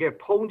ယ်တကယ်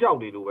ဖုံးကြောက်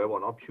နေလို့ပဲ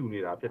ပေါ့နော်ဖြူနေ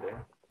တာဖြစ်တယ်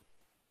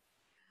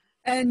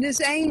And this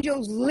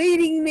angel's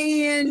leading me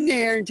in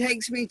there and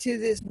takes me to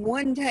this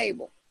one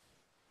table.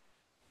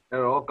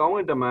 အဲ့တော့ကောင်းဝ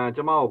င်တမန်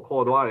ကျွန်မကို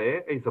ခေါ်သွားတယ်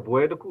အဲ့စ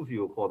ပွဲတစ်ခုစီ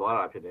ကိုခေါ်သွား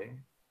တာဖြစ်တယ်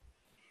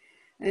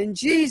And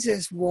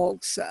Jesus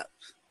walks up.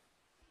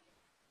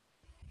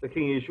 သခ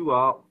င်ယေရှုက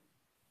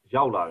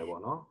ရောက်လာတယ်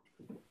ပေါ့နော်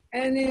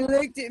And he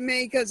looked at me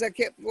because I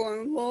kept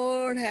going,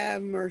 Lord,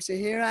 have mercy.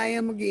 Here I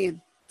am again.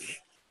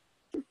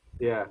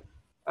 Yeah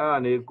အဲ့ဒါ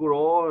နေကို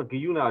ရောဂိ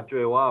ယူနာကျွ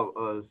ယ်ဝ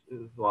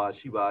ဆိုတာ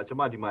ရှိပါကျွန်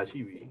မဒီမှာရှိ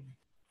ပြီ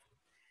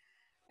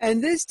And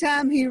this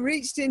time he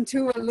reached into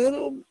a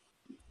little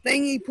thing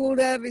he pulled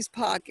out of his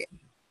pocket.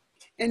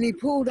 And he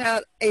pulled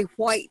out a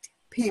white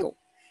pill.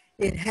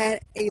 It had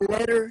a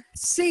letter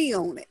C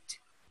on it.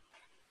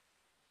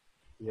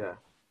 Yeah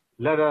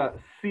letter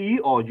C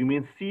or you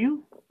mean seal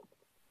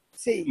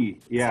C.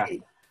 Yeah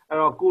အဲ့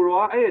တော့ကို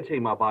ရောအဲ့အချိ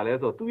န်မှာဗာလဲ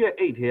ဆိုသူ့ရဲ့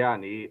အိတ်ထဲက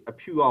နေအ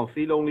ဖြူအောင်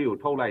ဆေးလုံးလေးကို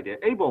ထုတ်လိုက်တယ်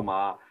အဲ့ပုံ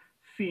မှာ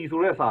C ဆို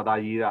တဲ့စာ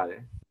သားရေးရတ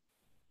ယ်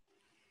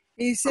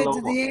He said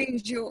to the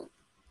angel,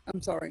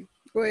 I'm sorry,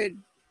 go ahead.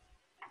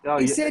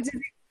 He said to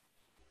the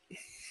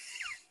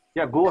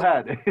Yeah, go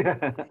ahead.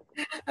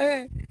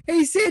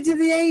 He said to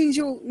the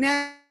angel,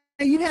 now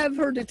you have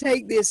her to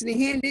take this. And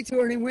he handed it to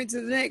her and he went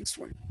to the next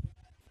one.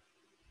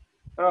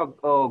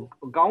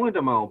 ကောင်းဝင်တ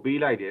မန်ကိုပေး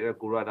လိုက်တယ်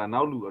ကိုရတာ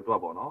နောက်လူအတွက်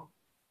ပေါ့နော်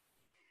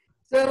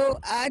So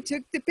I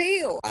took the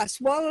pill. I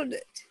swallowed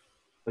it.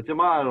 ကျွန်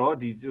မကတော့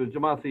ဒီကျွ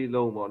န်မဆေး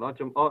လုံးပေါ့နော်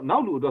နော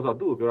က်လူအတွက်ဆို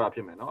သူ့ကိုပြောတာဖြ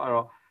စ်မယ်နော်အဲ့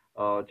တော့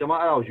ကျွန်မ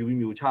အဲ့ဒါကိုယူပြီး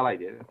မျိုးချလိုက်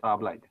တယ်စား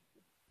ပလိုက်တယ်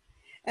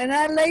And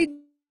I laid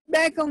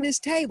back on this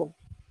table.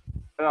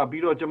 အဲ့ဒါ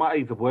ပြီးတော့ကျွန်မ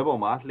အဲ့စပွဲပေါ်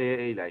မှာလှဲ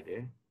အိတ်လိုက်တ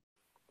ယ်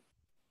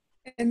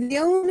And the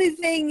only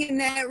thing in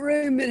that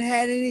room that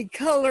had any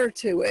color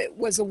to it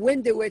was a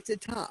window at the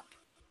top.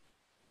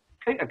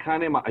 အဲ့အခန်း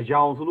ထဲမှာအ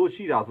ယောင်ဆိုလို့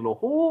ရှိတာဆိုလို့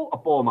ဟိုးအ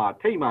ပေါ်မှာ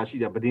ထိတ်မှရှိ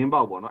တဲ့ပဒင်း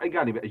ပေါက်ပေါ့နော်အဲ့က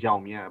နေပဲအယော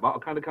င်မြင်ရတယ်ဘာ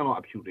အခန်းတစ်ခန်းတော့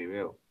အဖြူတွေ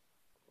ပဲ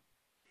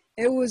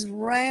It was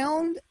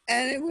round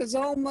and it was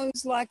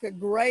almost like a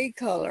gray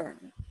color.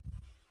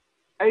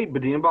 အဲ့ပ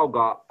ဒင်းပေါက်က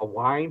အ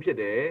ဝိုင်းဖြစ်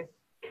တယ်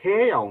ခဲ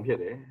ရောင်ဖြစ်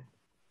တယ်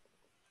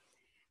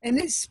And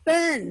it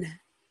spun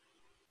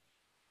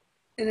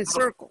in a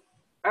circle.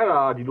 အဲ့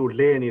ဒါဒီလို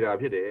လဲနေတာ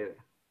ဖြစ်တယ်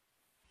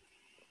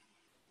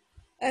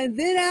And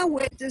then I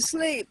went to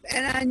sleep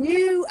and I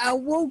knew I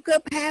woke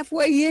up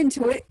halfway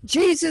into it.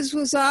 Jesus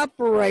was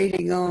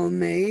operating on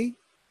me.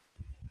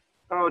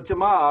 အဲ့တော့ကျွ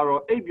န်မက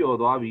တော့အိပ်ပျော်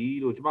သွားပြီ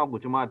လို့ကျွန်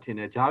မထင်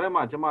တယ်ဂျားထဲ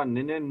မှာကျွန်မန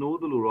ည်းနည်းနိုး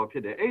သလိုတော့ဖြ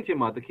စ်တယ်အဲ့အချိန်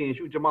မှာသခင်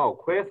ရှုကျွန်မကို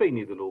ခွဲစိတ်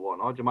နေသလိုပေါ့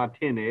နော်ကျွန်မထ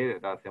င်တယ်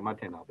တဲ့ဒါဆရာမ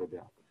ထင်တာပဲ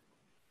ဗျာ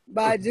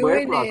By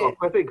doing it,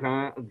 ခွဲစိတ်ခံ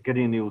ဂရ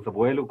င်တွေကိုစ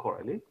ပွဲလို့ခေါ်တ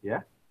ယ်လေ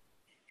yeah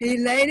he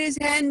laid his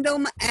hand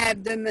on my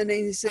abdomen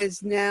and he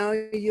says, now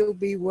you'll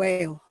be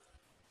well.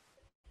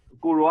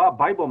 ကိုရောက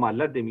ဘိုက်ပေါ်မှာ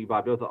လက်တင်ပြီးပါ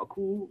ပြောဆိုအ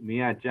ခုမ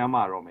င်းကကျမ်း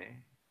မာတော့မယ်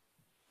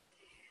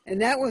And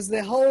that was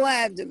the whole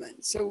abdomen.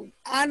 So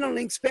I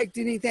don't expect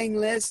anything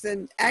less than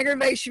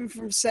aggravation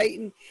from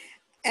Satan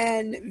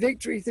and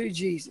victory through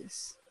Jesus.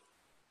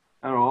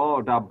 အဲ့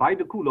တော့ဒါဘိုက်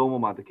တစ်ခုလုံး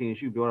ပေါ်မှာသခင်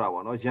ရှုပြောတာ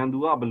ပေါ့နော်ရန်သူ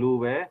ကဘလို့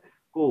ပဲ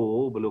ကို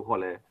ကိုဘလို့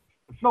ခေါ်လဲ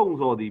လှုံ့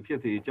ဆော်သည်ဖြစ်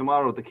စေကျွန်မ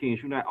တို့သခင်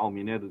ရှုနဲ့အောင်မြ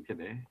င်တဲ့သူဖြစ်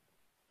တယ်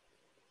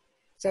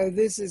So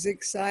this is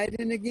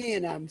exciting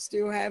again. I'm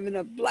still having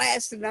a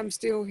blast and I'm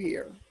still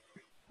here.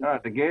 အဲ့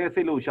တကယ်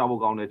စိတ်လှုပ်ရှား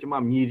ဖို့ကောင်းတယ်ကျွန်မ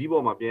မြေကြီး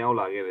ပေါ်မှာပြန်ရောက်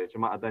လာခဲ့တယ်ကျွ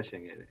န်မအသက်ရှ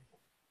င်ခဲ့တယ်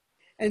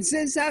And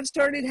since I've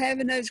started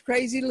having those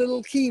crazy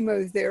little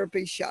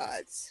chemotherapy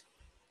shots,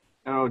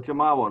 အဲ့တော့ကျွန်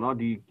မပေါ့နော်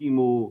ဒီကီ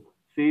မို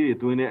ဆေးတွေ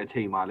သွင်းတဲ့အ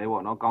ချိန်မှာလဲ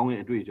ပေါ့နော်ကောင်းက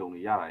င်အတွေ့အကြုံ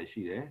တွေရတာ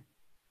ရှိတယ်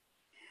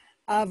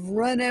I've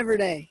run every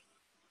day.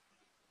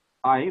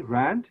 I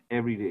ran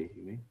every day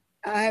you mean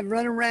I have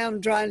run around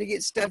trying to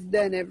get stuff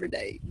done every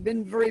day.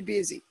 Been very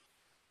busy.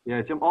 yeah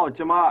ကျွန်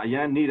မအရ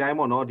င်နေ့တိုင်း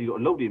ပေါ့နော်ဒီလို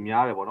အလုပ်တွေ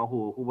များတယ်ပေါ့နော်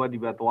ဟိုဘက်ဒီ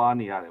ဘက်သွား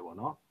နေရတယ်ပေါ့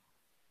နော်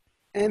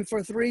And for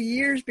 3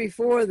 years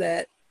before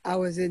that, I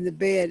was in the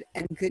bed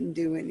and couldn't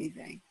do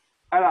anything.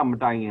 အဲ့ဒါမ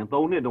တိုင်ခင်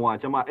3နှစ်တုန်းက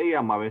ကျွန်မအိပ်ရ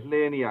မှာပဲ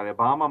လှဲနေရတယ်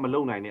ဘာမှမလု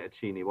ပ်နိုင်တဲ့အ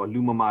ခြေအနေပေါ့လူ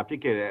မမာဖြစ်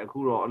ခဲ့တယ်အခု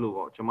တော့အဲ့လို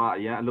ပေါ့ကျွန်မအ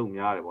ရင်အလုပ်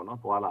များတယ်ပေါ့နော်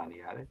သွားလာနေ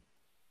ရတယ်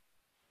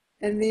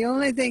And the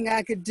only thing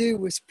I could do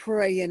was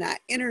pray, and I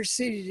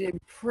interceded and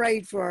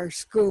prayed for our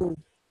school.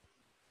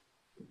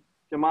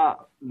 ကျွန်မ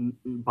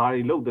ဘာ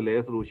တွေလုပ်တယ်လဲ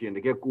ဆိုလို့ရှိရင်တ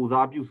ကယ်ကို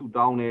စားပြုစု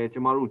တောင်းတယ်ကျွ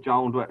န်မတို့ကျော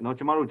င်းအတွက်เนาะ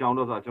ကျွန်မတို့ကျောင်း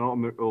တော့ဆိုတာကျွန်တော်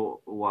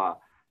ဟိုဟာ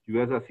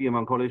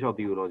USCMN College of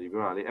Theology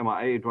ပြောတာလေအဲ့မှာ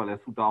အဲ့အတွက်လဲ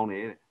ဆုတောင်းတ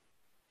ယ်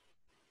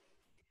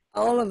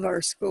all of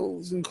our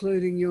schools,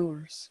 including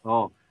yours.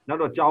 နောက်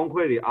တော့ကျောင်း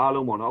ခွဲတွေအား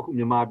လုံးပေါ့နော်အခု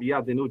မြန်မာပြည်က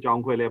သင်တို့ကျော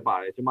င်းခွဲလဲပါ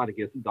တယ်ကျွန်မတက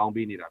ယ်ဆုတောင်း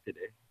ပေးနေတာဖြစ်တ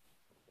ယ်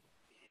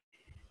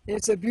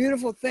It's a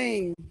beautiful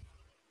thing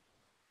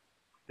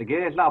တကယ်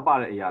လှပ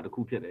တဲ့အရာတစ်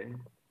ခုဖြစ်တယ်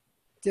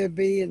to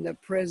be in the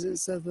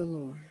presence of the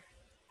Lord.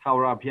 ထာဝ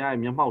ရဘုရားရဲ့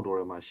မျက်မှောက်တော်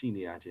ထဲမှာရှိ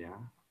နေရခြင်းဟာ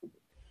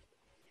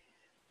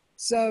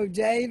So,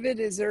 David,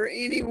 is there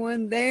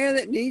anyone there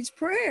that needs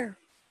prayer?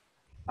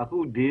 အခု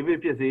David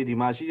ဖြစ်စေဒီ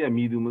မှာရှိတဲ့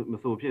မိသူမ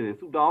ဆိုဖြစ်စေ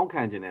ဆုတောင်း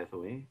ခံခြင်းနဲ့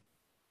ဆိုရင်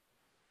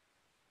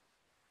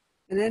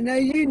And I know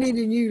you need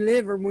a new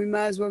liver, and we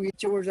might as well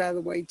get yours out of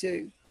the way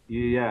too.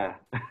 Yeah.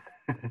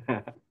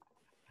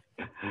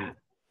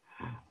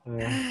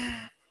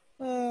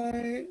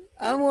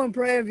 I want to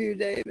pray of you,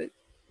 David.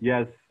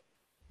 Yes.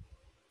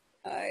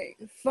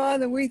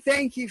 Father, we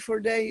thank you for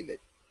David.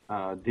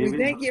 David. We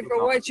thank you for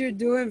what you're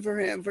doing for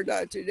him, for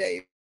Dr.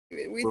 David.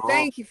 We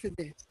thank you for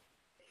this.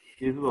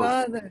 Yes,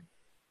 Father,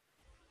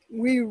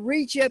 we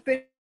reach up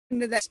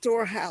into that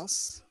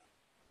storehouse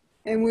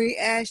and we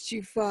ask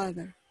you,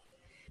 Father,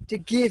 to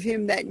give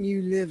him that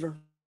new liver.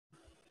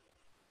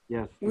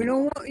 Yes. You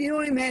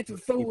don't even have to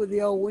fool with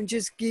the old one,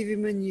 just give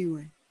him a new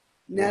one.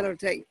 And that'll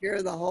take care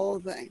of the whole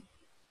thing.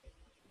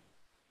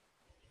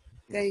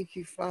 Thank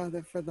you,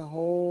 Father, for the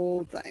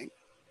whole thing.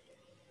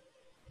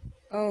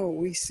 Oh,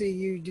 we see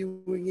you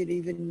doing it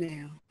even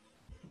now.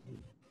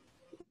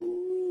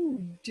 Ooh,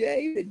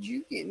 David,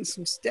 you getting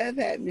some stuff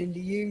happening to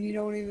you. You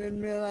don't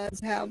even realize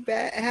how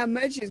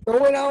much is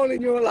going on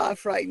in your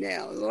life right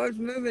now. The Lord's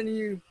moving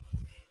you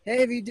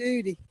heavy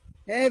duty.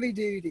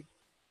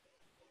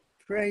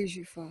 Praise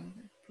you,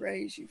 Father.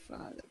 Praise you,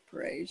 Father.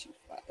 Praise you,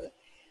 Father.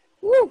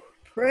 Woo!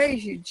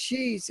 Praise you,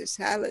 Jesus.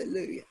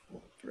 Hallelujah.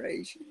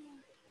 Praise you,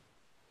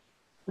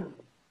 Lord.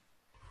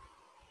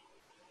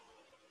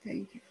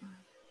 Thank you, Father.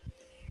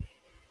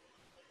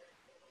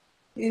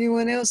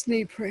 Anyone else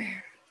need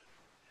prayer?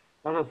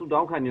 နောက်တော့ဆုတော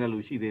င်းခံနေတဲ့လူ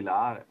ရှိသေး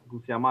လားတဲ့အခု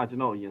ဆရာမကျွ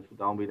န်တော်အရင်ဆု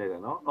တောင်းပေးလိုက်တ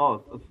ယ်နော်အော်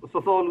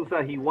စောလူ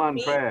said he want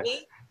prayer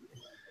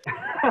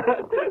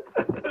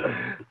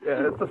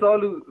So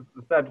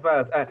said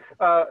first.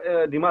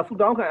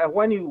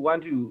 When you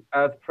want to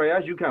ask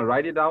prayers, you can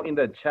write it down in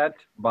the chat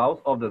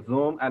box of the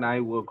Zoom, and I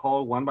will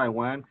call one by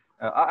one.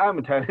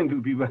 I'm telling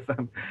to people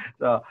some.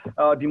 So,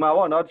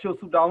 Dimawa not show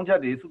sit down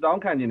chat is sit down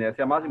can you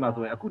say Masima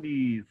so I could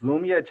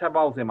Zoom here chat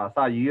box in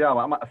Masa Yira,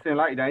 send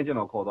like the engine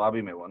or call the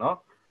Abi Mewo,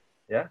 no?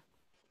 Yeah.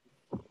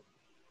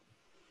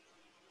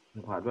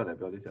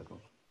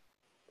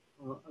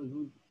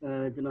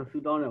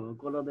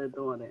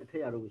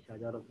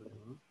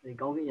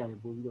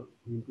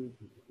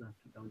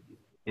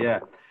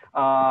 Yeah.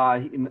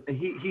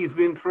 He's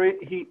been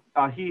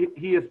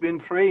he has been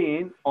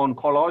praying on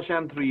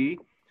Colossians 3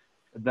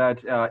 that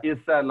it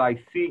said like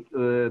seek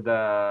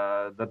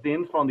the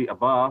things from the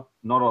above,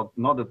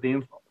 not the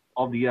things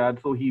of the earth.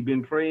 So he's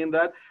been praying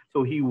that.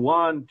 So he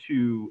want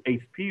to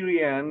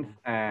experience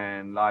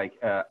and like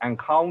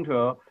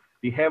encounter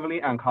the heavenly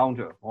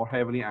encounter or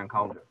heavenly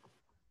encounter.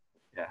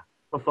 Yeah.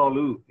 So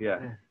salute. Yeah.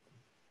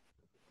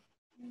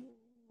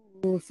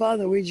 Well,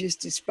 Father, we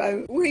dispose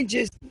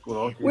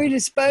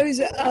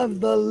of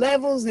the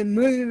levels and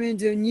move them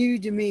into new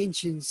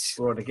dimensions.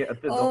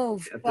 Oh,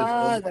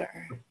 Father.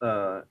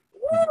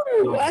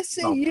 Woo! I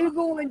see you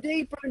going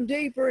deeper and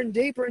deeper and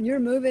deeper, and you're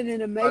moving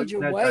in a major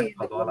way.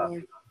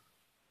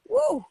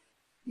 Whoa!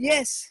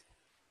 Yes.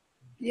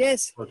 You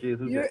asked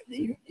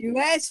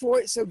for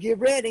it, so get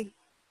ready.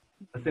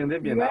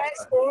 You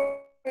asked for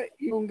it,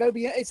 you're gonna go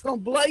beyond. It's gonna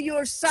blow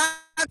your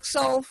socks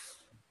off.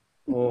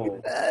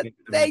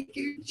 Thank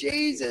you,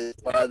 Jesus,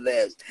 for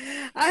this.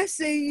 I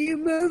see you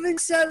moving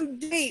so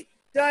deep,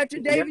 Dr.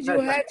 David.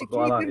 You'll have to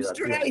keep him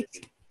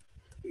straight.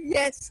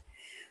 Yes.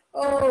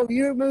 Oh,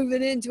 you're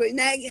moving into it.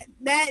 Now,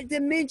 that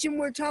dimension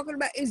we're talking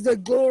about is the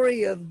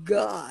glory of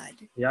God.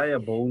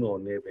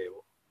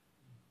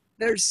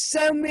 There's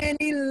so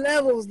many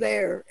levels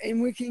there, and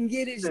we can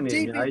get as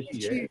deep as we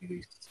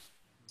choose.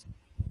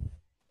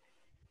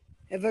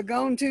 Have I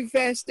gone too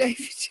fast,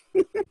 David?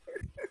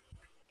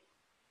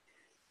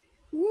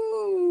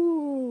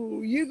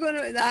 Woo!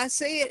 I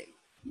see it.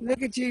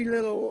 Look at you,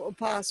 little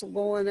apostle,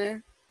 going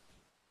there.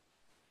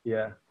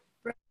 Yeah.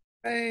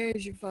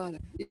 Praise you, Father.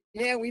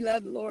 Yeah, we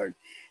love the Lord.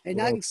 And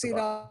I can see it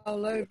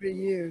all over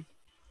you.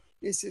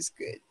 This is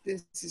good.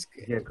 This is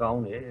good.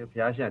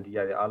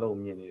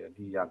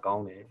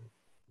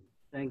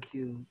 Thank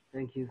you.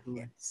 Thank you so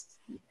much.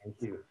 Thank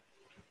you.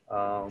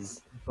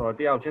 So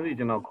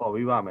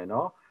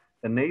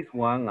the next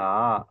one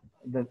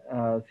the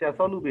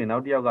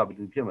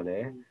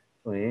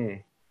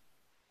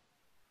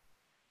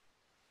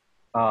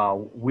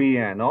we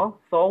no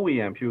so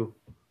we and pew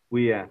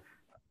we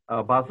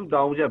basu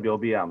down ချက်ပြော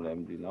ပြရမလဲမ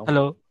သိနော်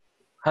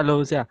Hello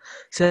ဆရာ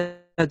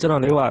ကျွန်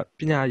တော်လေး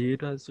ပညာရေးအ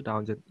တွက်ဆူတော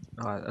င်းချက်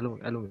အဲ့လို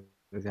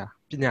ဆရာ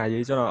ပညာ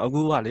ရေးကျွန်တော်အခု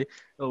လေ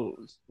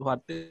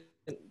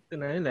တင်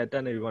နေလဲတ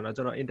က်နေပြီပေါ့နော်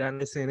ကျွန်တော်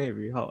internet ဆင်းနေ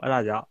ပြီဟုတ်အဲ့ဒါ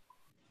ကြောင့်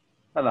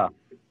ဟုတ်လား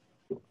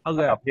ဟုတ်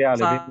ကဲ့ဖေးရ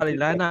လေ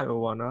လမ်းနိုင်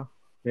ပေါ့နော်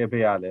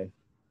ဖေးရလေ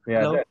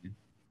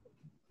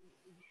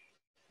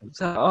ဆ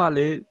ရာအော်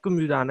လေကွန်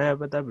ပျူတာနဲ့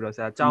ပတ်သက်ပြီးတော့ဆ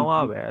ရာကျောင်းရ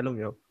ပဲအဲ့လို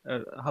မျိုး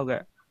ဟုတ်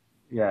ကဲ့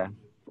Yeah.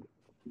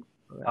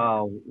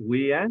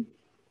 Wien.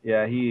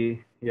 Yeah, he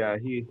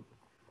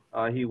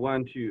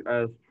went to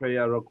ask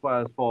prayer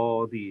request for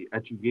the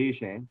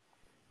education,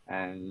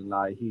 and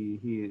like he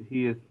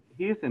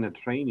is in a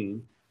training,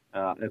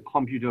 a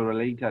computer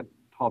related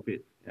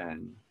topic and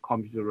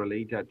computer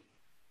related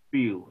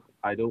field.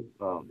 I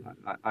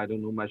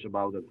don't know much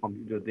about the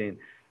computer thing,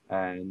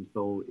 and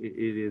so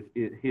it is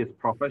his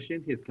profession,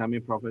 his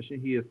coming profession.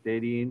 He is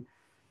studying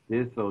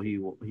this, so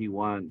he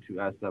want to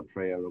ask a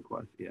prayer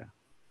request. Yeah.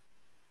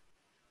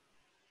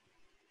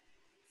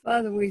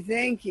 Father, we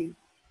thank you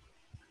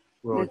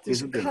Well, that this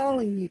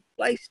calling you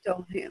placed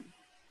on him.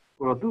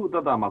 Will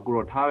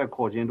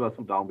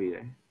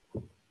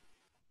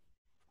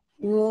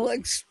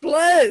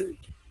explode,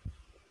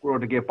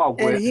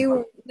 and he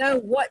will know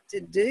what to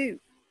do.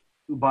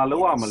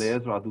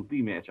 Yes.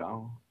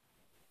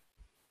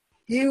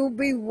 He will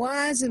be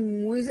wise and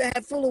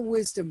full of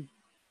wisdom.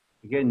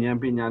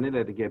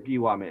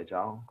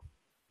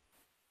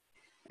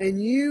 And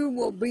you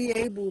will be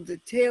able to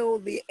tell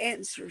the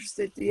answers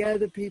that the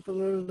other people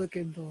are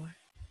looking for.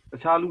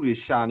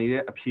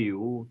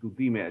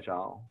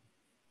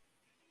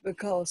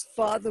 Because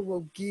Father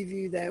will give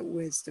you that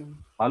wisdom.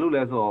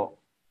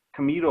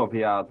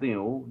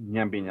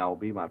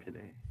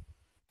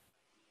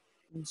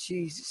 In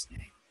Jesus'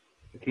 name.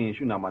 Thank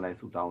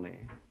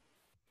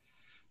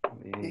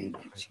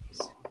you,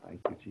 Jesus. Thank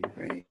you, Jesus.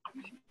 Praise.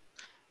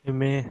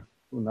 Amen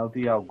နောက်တ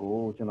စ်ယောက်ကို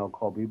ကျွန်တော်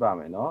ခေါ်ပေးပါမ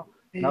ယ်เนาะ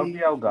နောက်တ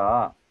စ်ယောက်က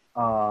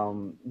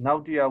နော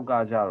က်တစ်ယောက်က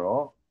ကြ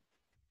တော့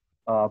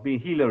ပြီး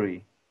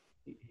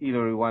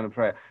Hillary want to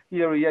pray.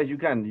 Hillary, yes, you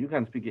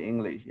can speak in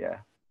English, yeah.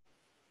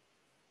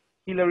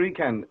 Hillary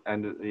can,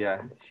 and yeah,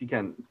 she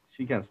can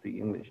speak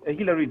English.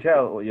 Hillary,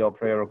 tell your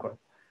prayer request.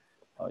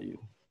 Are you?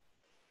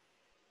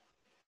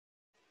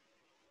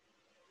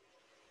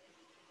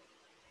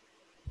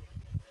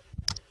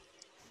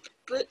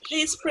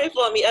 Please pray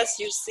for me as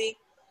you see.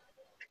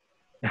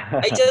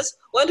 I just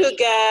want to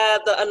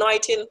get the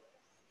anointing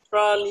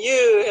from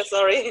you.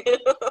 Sorry.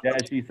 Yeah,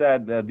 she said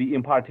the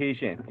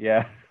impartation.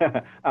 Yeah,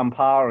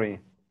 empowering.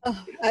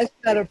 Oh, that's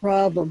not a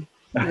problem.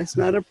 That's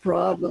not a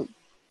problem.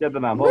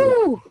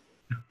 Woo!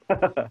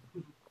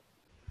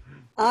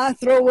 I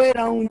throw it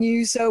on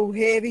you so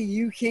heavy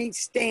you can't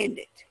stand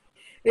it.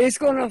 It's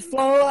going to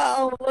flow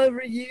all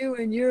over you,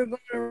 and you're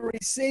going to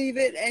receive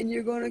it, and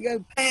you're going to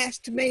go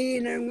past me,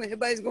 and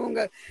everybody's going to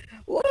go,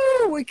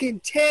 whoa, we can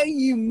tell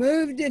you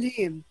moved in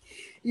him.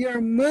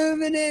 You're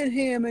moving in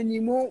him, and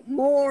you want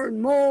more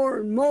and more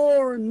and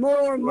more and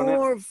more and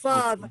more,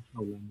 Father.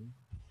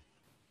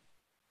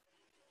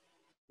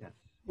 Yes.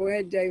 Go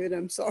ahead, David.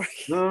 I'm sorry.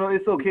 No,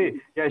 it's okay.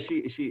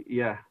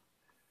 Yeah,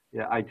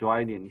 yeah, I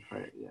joined in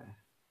prayer. Yeah.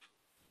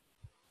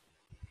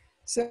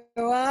 So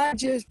I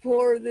just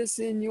pour this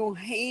in your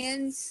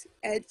hands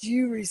as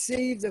you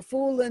receive the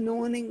full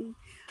anointing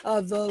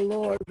of the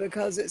Lord,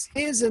 because it's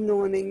his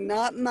anointing,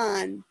 not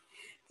mine,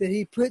 that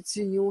he puts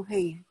in your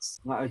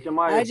hands. I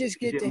just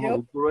get to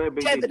help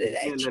tap it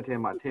at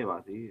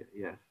you.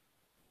 Yes.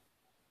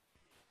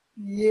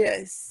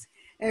 Yes.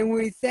 And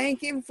we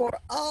thank him for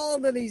all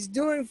that he's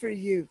doing for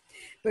you,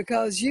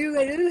 because you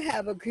do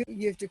have a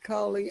gift of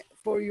calling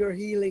for your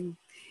healing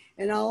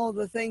and all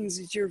the things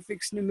that you're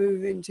fixing to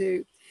move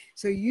into.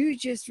 So you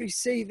just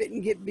receive it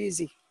and get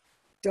busy.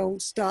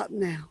 Don't stop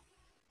now.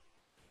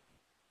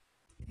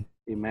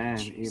 Amen.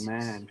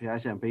 Amen. ဖခင်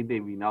ရှင်ဗိတ်သိ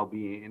က်ပြီးနောက်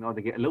ပြီးရင်เนาะတ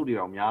ကယ်အလုပ်တွေ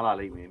တော့များလာ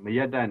လိမ့်မယ်မရ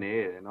က်တတ်နဲ့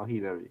เนาะ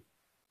Hillary.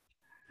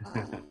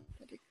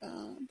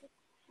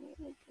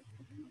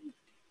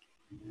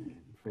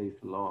 Praise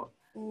the Lord.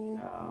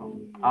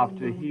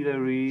 After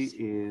Hillary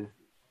is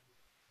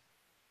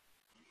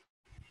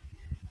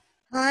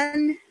Han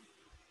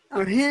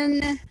or Hen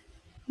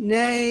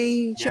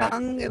Nay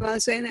Chung, am I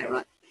saying that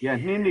right? yeah,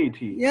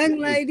 Niniti. Young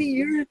lady,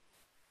 you're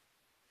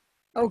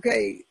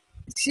okay.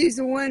 She's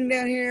the one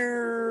down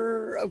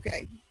here.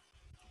 Okay.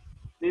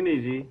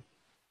 Niniti.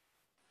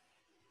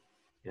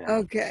 Yeah.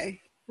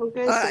 Okay.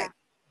 Okay, All sir. right.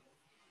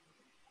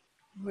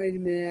 Wait a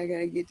minute, I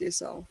gotta get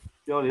this off.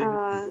 ပြောလေ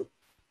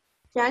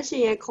ဖျားရှ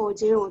င်ရဲ့ခေါ်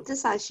ခြင်းကိုသစ္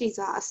စာရှိ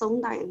စွာအဆုံး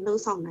တိုင်လှု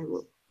ပ်ဆောင်နိုင်မှု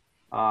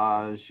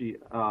she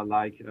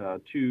like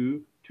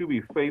to be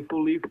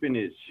faithfully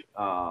finish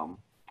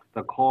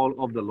the call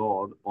of the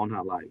Lord on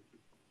her life.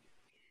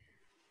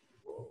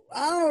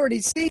 I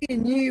already see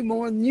in you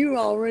more than you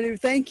already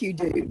think you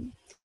do.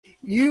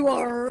 You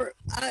are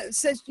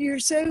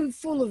you're so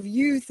full of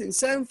youth and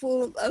so full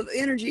of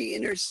energy,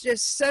 and there's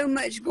just so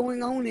much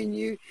going on in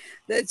you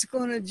that's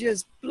going to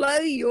just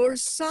blow your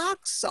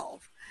socks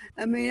off.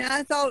 I mean, I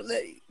thought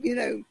that,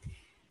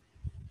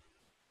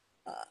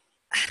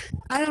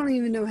 I don't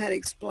even know how to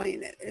explain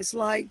it. It's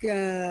like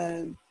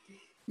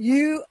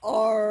you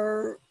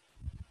are,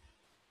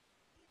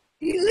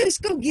 let's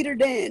go get her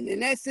done.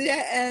 And that's the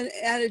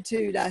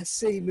attitude I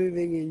see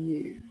moving in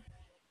you.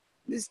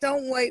 Just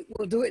don't wait.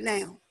 We'll do it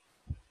now.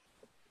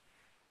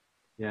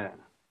 Yeah.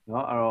 เนา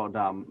ะအဲ့တော့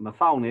ဒါမ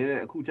ဆောင်နေတဲ့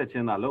အခုချက်ချ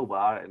င်းသာလုပ်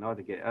ပါတဲ့เนาะ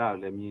တကယ်အဲ့ဒါ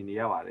လည်းမြင်နေ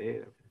ရပါတယ်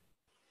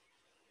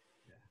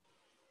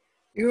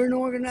You're an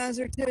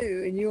organizer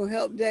too, and you'll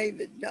help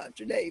David,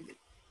 Dr. David.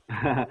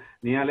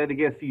 နင်ကလည်းတ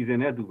ကယ်စီစဉ်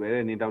တဲ့သူပဲ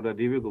တဲ့နင်ဒေါက်တာ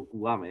ဒေးဗစ်ကိုကူ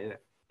ရမယ်တဲ့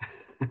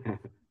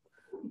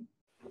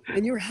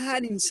And you're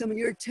hiding some of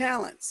your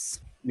talents.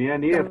 နင်က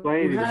နင်ရဲ့စွမ်း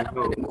ရည်တွေ Don't hide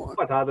ကို them anymore.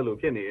 ပတ်ထားသလို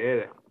ဖြစ်နေရဲ့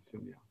တဲ့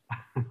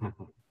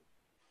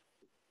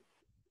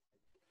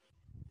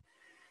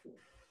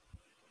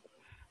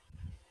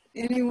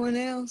Anyone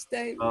else,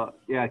 David?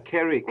 Yeah,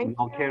 Carrick,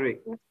 no Carrick.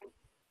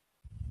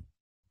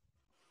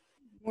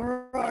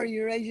 Where are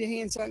you? Raise your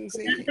hand so I can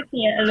see you.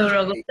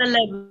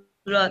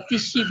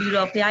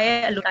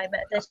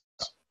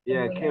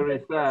 Yeah,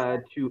 Carrick said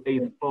to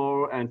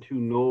explore and to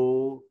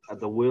know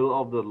the will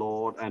of the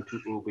Lord and to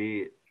obey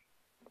it.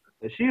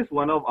 She is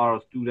one of our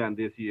students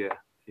this year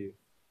too.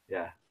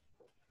 Yeah.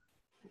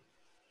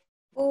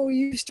 Oh,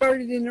 you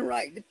started in the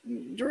right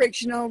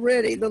direction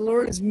already. The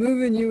Lord is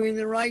moving you in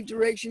the right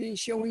direction and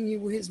showing you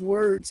His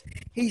words.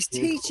 He's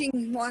teaching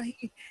what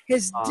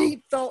His deep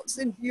thoughts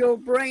into your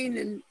brain.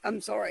 And I'm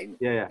sorry.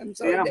 Yeah. I'm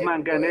sorry. David, မှ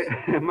န်က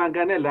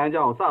န်တဲ့လမ်း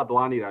ကြောင်းစ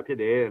သွားနေတာဖြစ်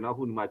တယ်เนาะအ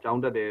ခုဒီမှာကြော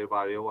င်းတက်တယ်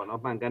ပါရောပေါ့เนาะ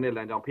မှန်ကန်တဲ့လ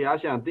မ်းကြောင်းဖျား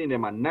ရှံတင့်တ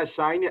ယ်မှာ net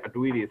shine နဲ့အ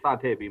တွေးတွေစ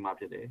ထည့်ပေးမှာ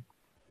ဖြစ်တယ်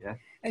Yeah.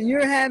 And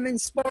you're having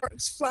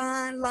sparks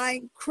flying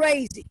like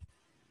crazy.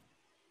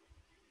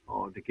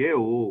 တကယ်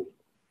ကို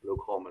ဘယ်လို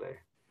ခေါ်မလဲ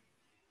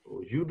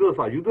ယူသွတ်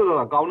ဆို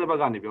တာကောင်းတဲ့ဘက်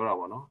ကနေပြောတာ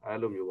ပေါ့နော်အဲ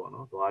လိုမျိုးပေါ့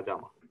နော်သွားကြ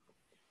မှာ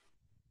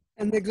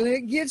And the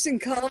gifts and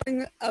calling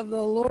of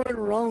the Lord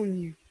are on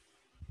you.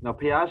 နော်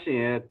ဖျားရှင်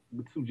ရဲ့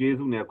သူကျေး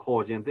ဇူးနဲ့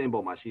ခေါ်ခြင်းတင့်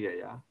ပေါ်မှာရှိရ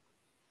ရာ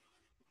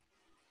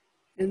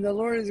And the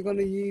Lord is going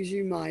to use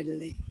you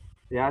mightily.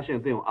 ဖျားရှင်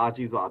တင့်ကိုအား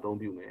ကြီးစွာအသုံး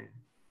ပြုမယ်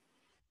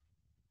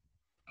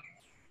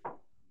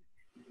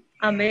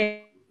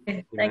Amen.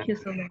 Thank you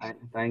so much.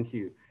 Thank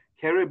you.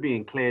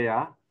 Caribbean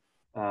Claire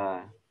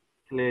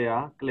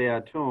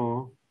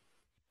Tun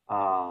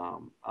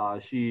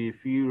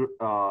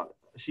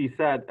she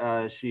said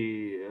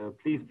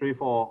please pray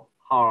for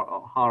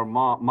her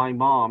mom. My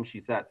mom, she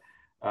said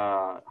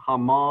her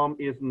mom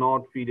is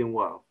not feeling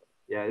well.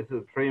 Yeah, it's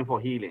praying for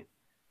healing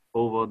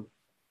over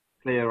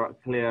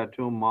Claire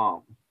Tun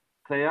mom.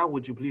 Claire,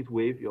 would you please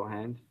wave your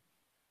hands?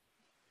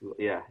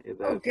 Yeah.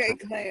 Okay,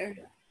 Claire.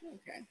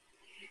 Okay.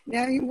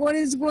 Now, what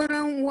is going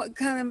on?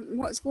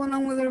 What's going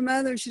on with her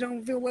mother? She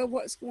don't feel well.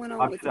 What's going on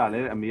with her?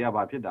 အမေက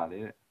ဘာဖြစ်တာလဲ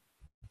နေ့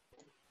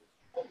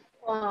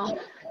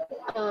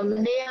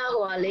က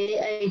ဟိုလေ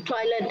အဲ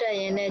toilet တက်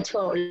ရင်းနဲ့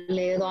ချော်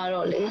လဲသွား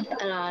တော့လေ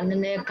အဲ့ဒါန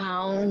ည်းနည်းခေါ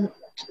င်း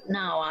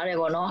နာသွားတယ်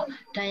ပေါ့နော်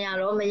ဒဏ်ရာ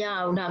တော့မရ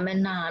ဘူးဒါမဲ့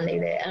နာနေ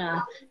တယ်အဲ့ဒါ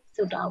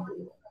စွတ်တောက်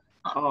ဘူး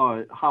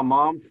her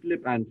mom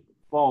slipped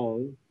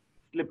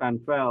and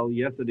fell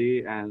yesterday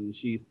and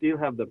she still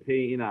have the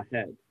pain in her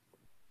head.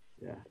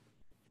 Yeah.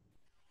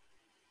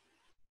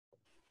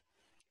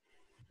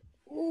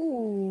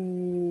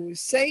 Ooh,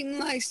 Satan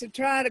likes to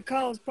try to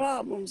cause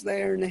problems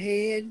there in the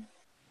head.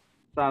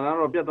 စာနာ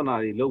တော့ပြဿနာ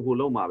တွေလုပ်ဖို့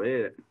လုပ်မှာပဲ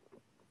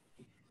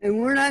And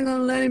we're not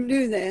going to let him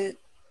do that.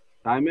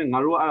 ဒါပေမဲ့ငါ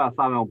တို့အဲ့ဒါ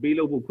စာနာကိုပေး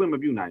လို့ဖို့ခွင့်မ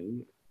ပြုနိုင်ဘူး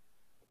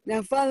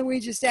Now, Father, we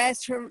just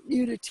asked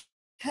you to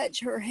touch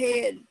her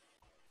head.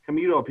 ခ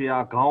မီးတော်ဖေဟာ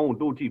ခေါင်းကို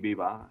တို့ကြည့်ပေး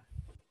ပါ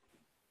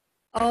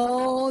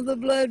All the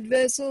blood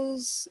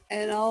vessels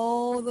and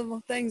all the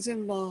things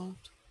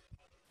involved.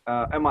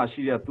 အဲ့မှာ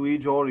ရှိတဲ့သွေး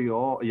ကြောတွေ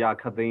ရောအရာ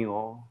ခတ်သိမ်း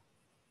ရော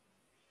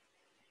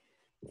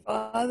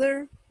Father,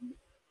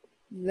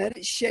 let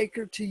it shake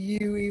her to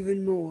you even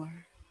more.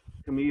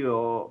 ခမီး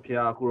တော်ဖေ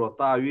ဟာကိုတော့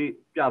တာ၍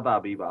ပြသ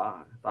ပေးပါ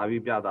တာ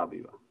၍ပြသ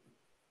ပေးပါ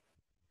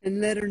And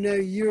let her know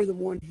you're the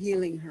one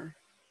healing her.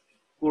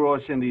 ကိုရော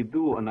ရှင်ဒီ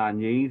သူ့ကိုအနာ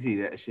ငြိမ်းစေ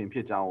တဲ့အရှင်ဖြ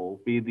စ်ကြောင်းကို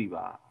ပေးသိ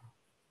ပါ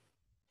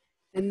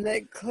And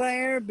let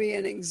Claire be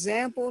an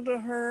example to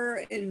her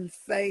in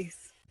faith.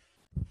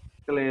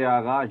 ကလေယာ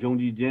ကယုံ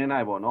ကြည်ခြင်း၌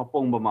ပေါ့နော်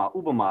ပုံပမာဥ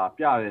ပမာ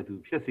ပြတဲ့သူ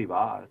ဖြစ်စေ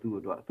ပါသူ့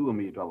အတွက်သူ့အ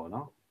မိအတွက်ပေါ့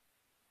နော်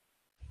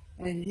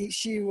And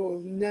she will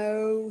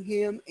know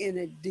him in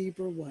a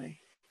deeper way.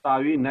 တာ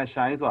၍နတ်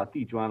ဆိုင်ဆိုတာတ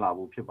ည်ကျွမ်းလာ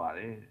ဖို့ဖြစ်ပါတ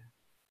ယ်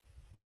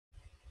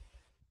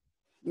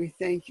We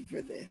thank you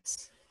for this.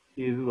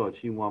 ကျေးဇူးတော်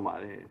ချီးမွမ်းပါ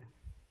တယ်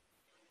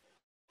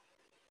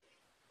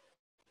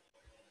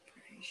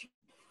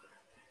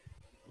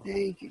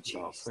Thank you,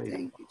 Jesus.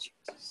 Thank you,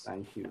 Jesus.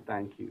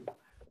 Thank you.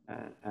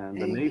 And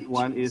the next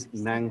one is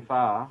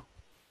Nangfa.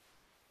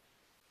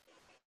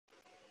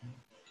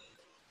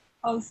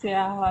 ဟုတ်ဆ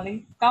ရာဟောလေ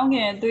ကောင်းက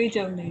င်အတွေ့အ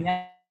ကြုံတွေရ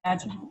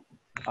ချင်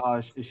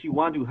She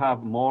want to have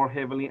more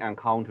heavenly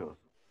encounters.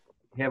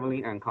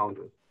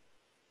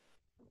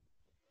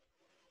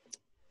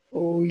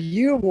 Oh,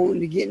 you're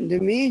wanting to get in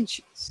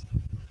dimensions.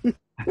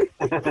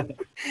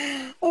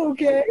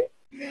 Okay.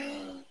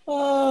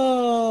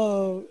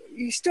 Oh,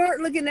 you start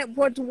looking at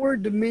what the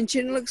word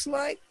dimension looks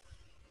like.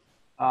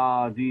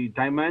 The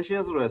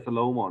dimensions ဆိုတဲ့စ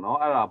လုံးပေါ့နော်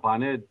အဲ့ဒါဘာ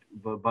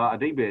အ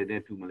ဓိပ္ပာယ်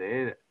နဲ့တူမလဲ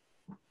တဲ့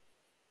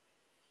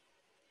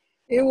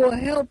It will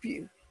help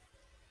you.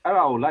 အဲ့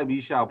ဒါကိုလိုက်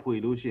ပြီးရှာဖွေ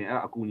လို့ရှိရင်အဲ့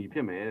ဒါအကူအညီဖြ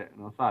စ်မယ်တဲ့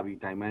နော်စပြီး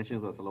dimension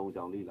ဆိုတဲ့စလုံးအ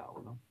ကြောင်းလေ့လာအော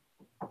င်နော်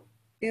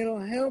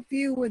It'll help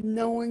you with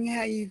knowing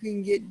how you can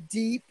get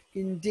deep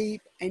in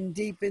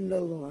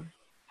the Lord.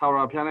 ထာဝ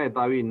ရဘုရားနဲ့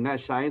တာပြီးနတ်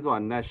ဆိုင်ဆို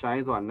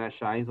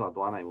တာ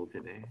သွားနိုင်မှုဖြ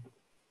စ်တယ်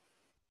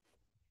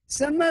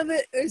Some of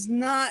it is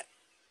not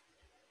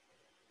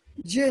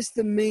just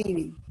the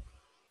meaning.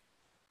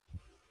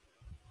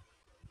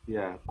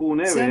 Yeah ကိုယ်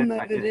နဲ့ပဲ Some တို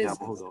of င်တဲ့ it နေရာ is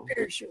မဟုတ်တော့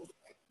spiritual.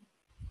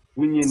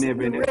 ဝိညာဉ်နဲ့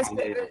ပဲ The နဲ့ rest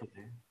တိုင် of နေတာ it. ဖြစ်တ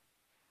ယ်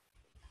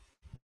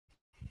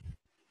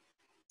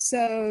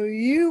So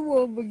you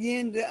will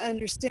begin to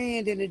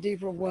understand in a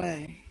deeper way.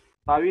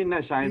 သာပြီး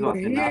နဲ့ဆိုင် You ဆို will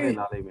သင်နားလည် hear,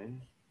 လာလိမ့်မယ်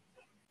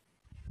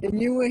and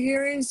you will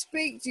hear him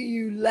speak to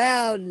you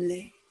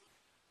loudly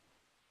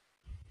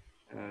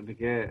တ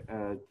ကယ်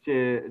ကျဲ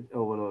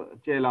ဟိုဘယ်လို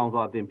ကျဲလောင်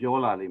ဆိုတာသင်ပြော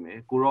လာလိမ့်မယ်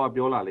ကိုရော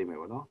ပြောလာလိမ့်မယ်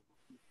ပေါ့နော်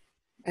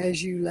as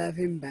you love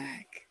him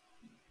back.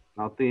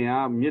 နောက်သင်က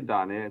မေတ္တာ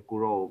နဲ့ကို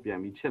ရောကိုပြန်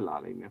ပြီးချစ်လာ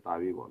လိမ့်မယ်သာ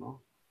ပြီးပေါ့နော်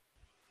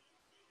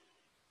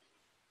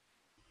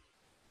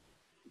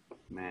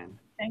Amen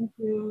Thank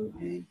you.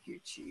 Thank you,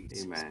 Jesus.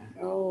 Amen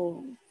Oh,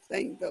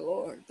 thank the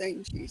Lord. Thank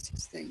Jesus.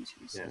 Thank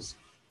Jesus. Yes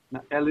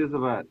နောက်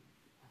Elizabeth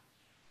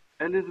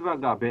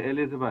ကဘယ်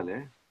Elizabeth လဲ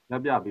လ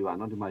က်ပြပေးပါ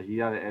နော်ဒီမှာရေး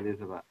ရတဲ့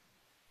Elizabeth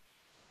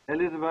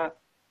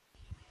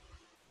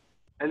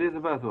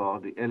ဆိုတော့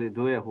ဒီ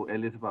တို့ရဲ့ဟို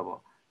Elizabeth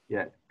ပေါ့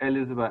Yeah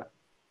Elizabeth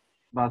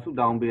ဘာဆူ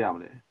တောင်းပေးရမ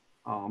လဲ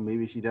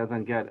maybe she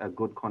doesn't get a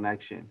good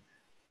connection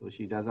so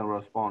she doesn't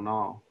respond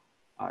now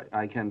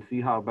I can see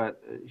how but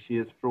she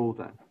is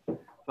frozen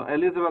so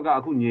Elizabeth ကအ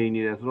ခုငြိမ်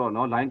နေတယ်ဆိုတော့เน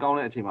าะ line ကောင်း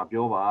တဲ့အချိန်မှာ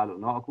ပြောပါလို့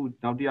เนาะအခု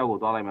နောက်တစ်ယောက်ကို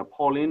သွားလိုက်မယ်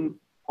Pauline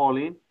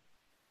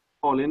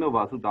တို့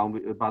ဘာဆူတောင်း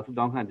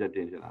ခံချက်တ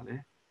င်ချင်တာလဲ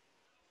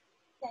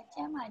ကျ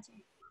မ်းပါခြ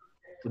င်း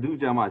ဘယ်သူ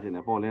ကျမ်းပါခြင်း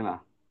လဲ Pauline လား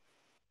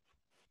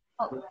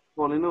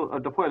Pauline တို့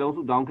တစ်ဖွဲ့လုံး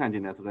ဆူတောင်းခံခြ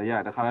င်းတယ်ဆိုတော့ရ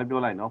တခါပဲပြော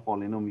လိုက်เนาะ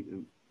Pauline တို့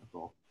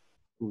ဆို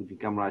သူဒီ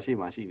ကင်မရာရှေ့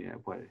မှာရှိနေတဲ့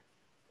အဖွဲ့တွေ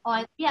ဟော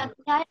ပြ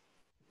ပြ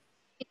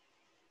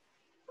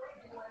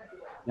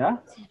ညာ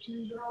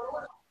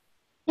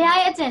ဘုရား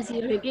ရဲ့အကြံစီ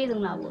တွေပြည့်စုံ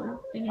လာပေါ့နော်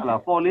ဟလာ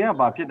Pauline က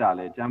ဘာဖြစ်တာ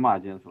လဲကျမ်းပါ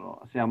ခြင်းဆိုတော့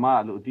ဆရာမက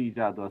လို့အတိအ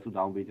ကျသူဆူ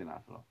တောင်းပေးနေတာ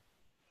ဆိုတော့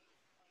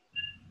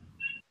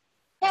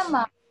ကျမ်း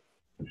ပါ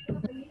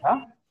ဟမ်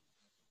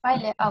ဘိုင်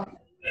လေအောင်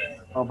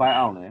ဟောဘိုင်း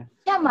အောင်လဲ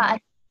ကျမ်းပါ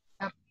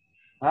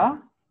ဟမ်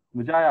မ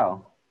ကြားရအောင်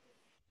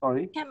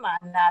sorry ခက်မှာ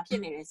နာဖြစ်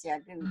နေတယ်ဆရာ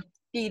သူ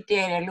တီ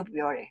တဲတယ်လို့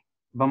ပြောတယ်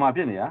ဘာမှဖြ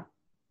စ်နေရ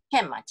ချ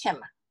က်မှာ ချက်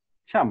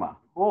မှာ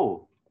oh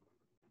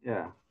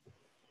yeah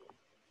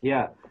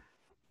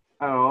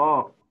အဲ့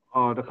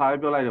တော့တခါပဲ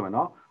ပြောလိုက်တယ်မယ်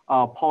နော်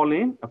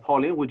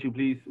Pauline would you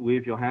please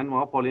wave your hand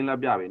နော် Pauline လက်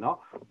ပြပြီနော်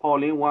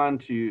Pauline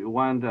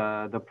want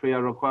the prayer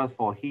request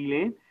for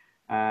healing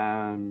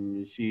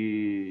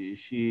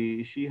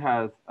she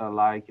has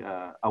like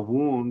a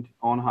wound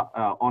on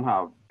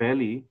her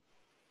belly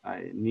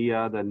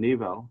near the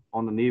navel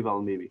on the navel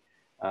maybe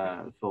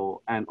so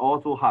and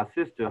also her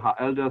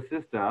elder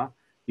sister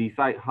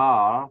beside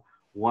her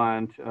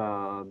want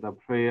the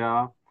prayer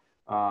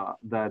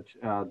that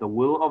the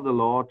will of the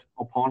Lord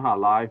upon her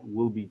life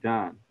will be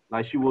done.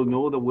 Like she will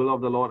know the will of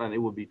the Lord and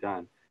it will be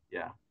done.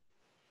 Yeah.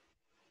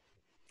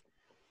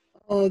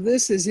 Oh,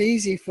 this is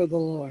easy for the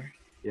Lord.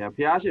 Yeah.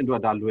 ဘုရားရှင်တို့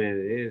ကဒါလွယ်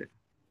တယ်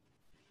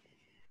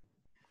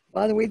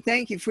Father, we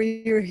thank you for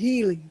your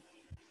healing.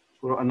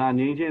 ကိုရောအနာ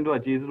ငြိမ်းခြင်းအတွက်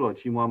ကျေးဇူးတော်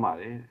ချီးမွမ်းပါ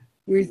တယ်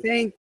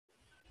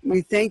We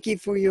thank you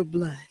for your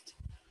blood.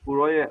 ကို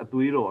ရောရဲ့အ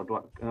သွေးတော်အတွ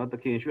က်သ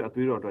ခင်ရွှေအ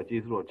သွေးတော်အတွက်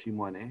ကျေးဇူးတော်ချီး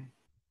မွမ်းတယ်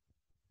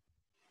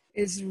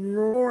It's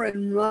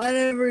roaring right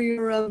over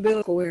your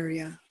umbilical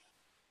area.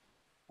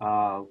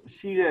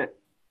 ရှိတဲ့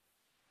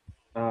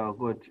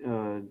ကို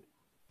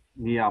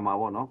နေရာမှာ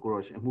ပေါ့နော်ကို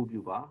ရောရှင်အမှု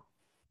ပြုပါ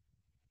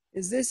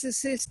Is this a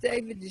cyst,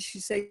 David? Did she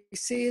say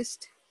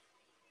cyst?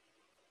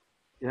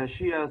 Yeah,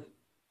 she has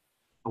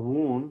a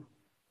wound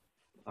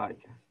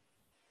like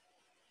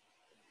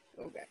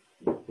Okay.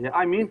 Yeah,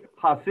 I mean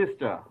her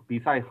sister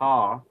beside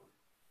her,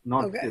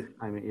 not Okay. sis.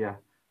 I mean,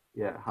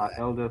 yeah, her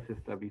elder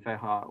sister beside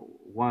her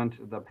want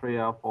the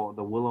prayer for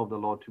the will of the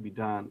Lord to be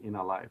done in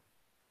her life.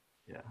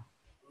 Yeah.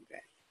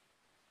 Okay.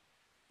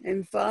 And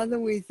Father,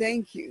 we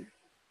thank you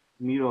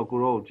Miro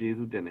kuro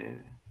Jesu tene.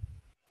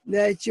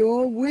 that your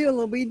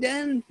will be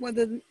done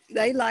whether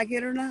they like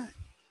it or not.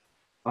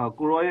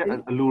 Kuro ye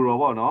aluro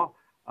bo no.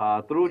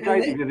 Through jai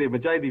di phise ma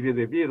jai di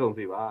phise piye song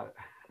si ba.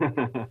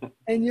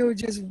 And you'll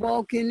just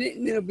walk in it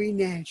and it'll be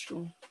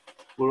natural.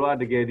 Kuro ka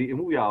takae di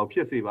amu ya ko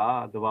phit se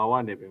ba, tabawa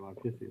ne pe ma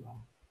phit se ba.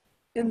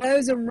 And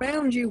those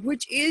around you,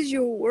 which is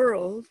your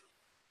world,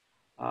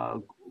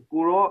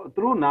 Kuro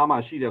through na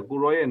ma shi de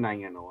kuro ye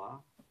naingan lo ba.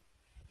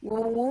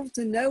 will want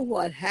to know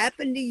what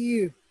happened to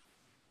you.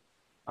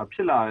 ဖြ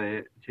စ်လာတဲ့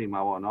အချိန်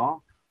မှာပေါ့နော်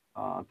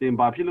တင်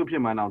ဘာဖြစ်လို့ဖြ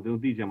စ်မှန်းတော့သူ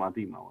သိချင်မှ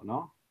သိမှာပေါ့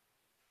နော်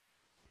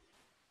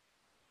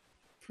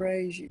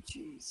Praise you,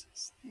 Jesus.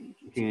 Thank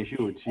you. ခင်ရှိ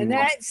ကိုချီး And မွ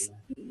မ်း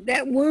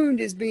that wound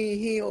is being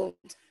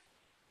healed.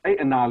 အဲ့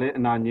အနာလည်း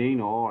အနာငြိမ်း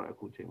တော့တဲ့အ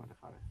ခုချိန်မှာတ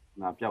ခါလေအ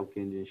နာပြောက်က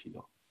င်းခြင်းရှိ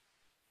တော့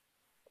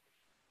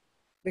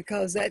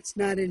Because that's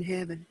not in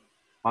heaven.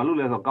 ဘာလို့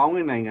လဲဆိုတော့ကောင်းက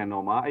င်နိုင်ငံ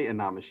တော်မှာအဲ့အ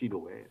နာမရှိ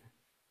လို့ပဲ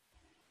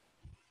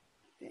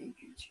Thank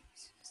you,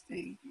 Jesus.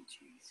 Thank you,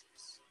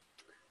 Jesus.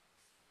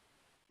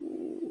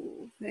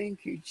 Oh, thank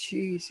you,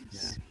 Jesus.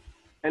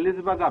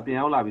 Elizabeth ကပြန်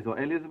ရောက်လာပြီဆို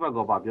Elizabeth က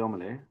ဘာပြောမ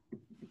လဲ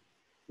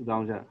သူတော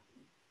င်းချက်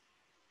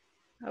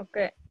ဟုတ်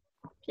ကဲ့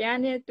ဖျား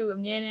နဲ့သူအ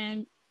မြဲတမ်း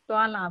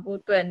သွားလာဖို့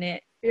အတွက်နဲ့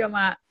ပြီးတော့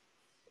မှ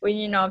ဝိ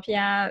ညာဉ်တော်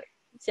ဖျား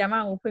ဆရာမ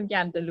ကိုဖွင့်ပြ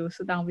တယ်လို့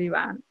ဆုတောင်းပေး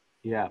ပါ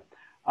Yeah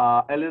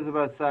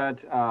Elizabeth said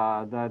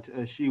that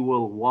she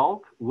will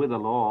walk with the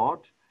Lord,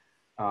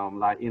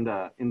 like in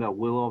the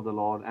will of the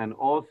Lord, and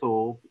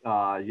also,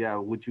 yeah,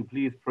 would you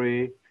please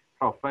pray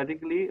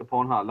prophetically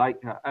upon her, like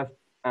as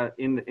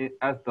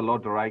as the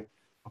Lord directs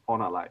upon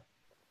her life.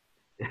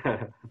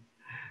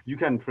 You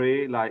can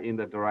pray like in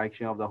the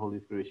direction of the Holy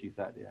Spirit. She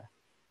said, yeah.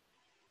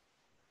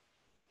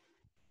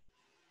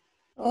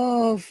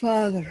 Oh,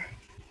 Father.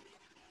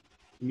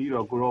 မိ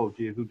တော်ကိုရော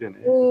ယေရှုတင်တ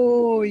ယ်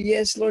Oh,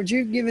 yes, Lord,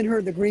 you've given her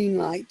the green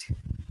light.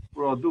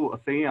 ကိုရောသူ့အ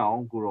စိမ်းအော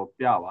င်ကိုရော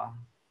ပြပါ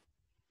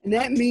And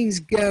that means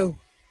go.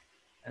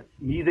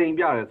 မိစိမ်း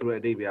ပြတယ်ဆိုတဲ့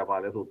အဓိပ္ပာယ်ကဘာ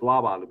လဲဆို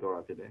သွားပါလို့ပြော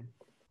တာဖြစ်တယ်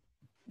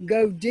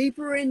Go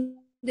deeper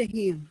into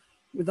Him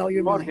with all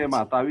your ဒီထဲ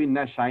မှာ might. တာပြီး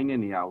net shine တဲ့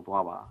နေရာကို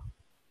သွားပါ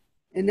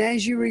And as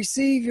you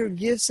receive your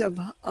gifts of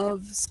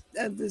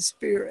the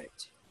Spirit,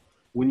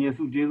 ဝိညာဉ်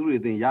စုကျေးဇူးတွေ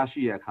သင်ရ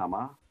ရှိရအခါ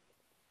မှာ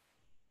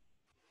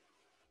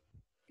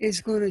it's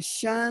going to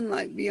shine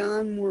like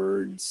beyond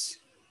words.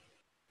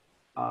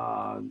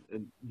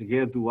 တက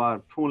ယ်သူက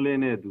ထွန်းလ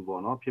င်းတဲ့သူ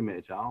ပေါ့နော်ဖြစ်မဲ့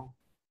အကြောင်း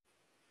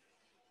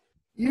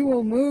You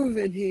will move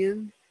in Him,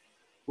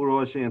 ကို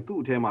ရောရှင်သူ့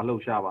အထဲမှာလှု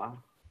ပ်ရှားပါ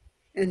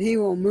and He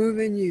will move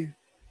in you.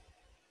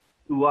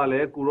 သူကလ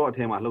ည်းကိုရောအ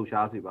ထဲမှာလှုပ်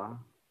ရှားစေပါ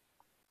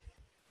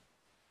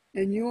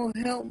And you will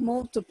help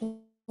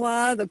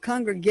multiply the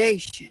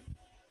congregation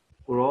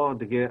ကိုရော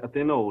တကယ်အသ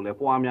င်းတော်ကိုလည်း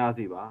ပွားများ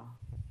စေပါ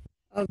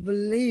of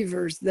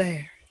believers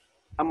there.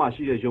 အမှ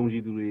ရှိတဲ့ယုံကြ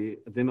ည်သူတွေ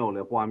အသင်းတော်ကိုလ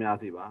ည်းပွားများ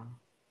စေပါ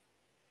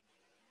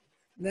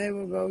They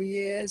will go,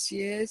 yes,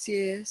 yes,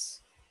 yes.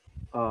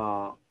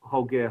 ဟု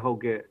တ်ကဲ့ဟို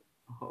ဖះ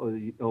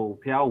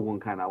ကိုဝန်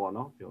ခံတာပေါ့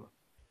နော်ပြော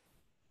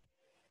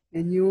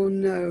And you will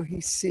know He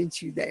sent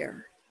you there,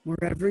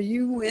 wherever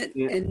you went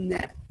in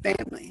that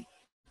family.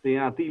 သင်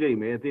ကသိလိမ့်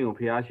မယ်အသင်ကို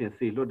ဖះရှင်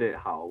စေလွတ်တဲ့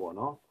ဟာပေါ့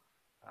နော်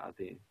အ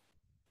သင်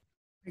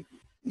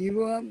You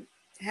will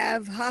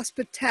have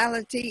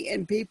hospitality, and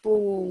people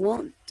will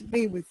want to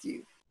be with you.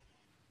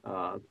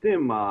 သင်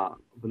မှာ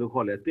ဘယ်လို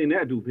ခေါ်လဲသင်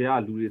နဲ့အတူဖះ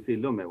လူတွေစေ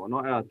လွတ်မယ်ပေါ့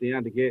နော်အဲ့ဒါသင်က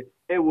တကယ်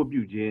အဲ့ဝတ်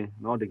ပြုခြင်း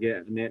เนาะတကယ်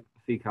နဲ့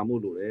စေခံမှု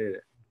လိုတယ်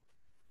တဲ့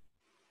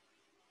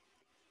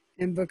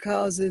And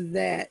because of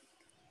that,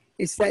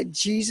 it's that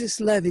Jesus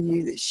loving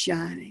you that's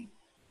shining.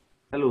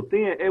 အဲ့လိုသ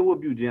င်ရဲ့အဲ့ဝတ်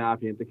ပြုခြင်းအ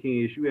ပြင်သခင်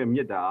ယေရှုရဲ့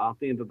မေတ္တာ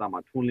သင်တတမှာ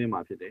ထွန်းလင်း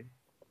မှာဖြစ်တယ်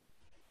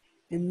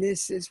And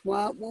this is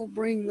what will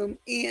bring them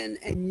in,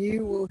 and you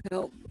will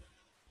help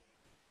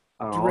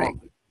အဲ့ direct.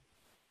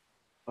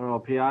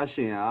 တော့ဖះရှ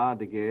င်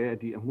ကတကယ်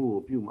ဒီအမှု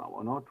ကိုပြုမှာ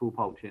ပေါ့နော်ထိုး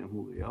ဖောက်ခြင်းအမှု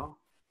တွေရော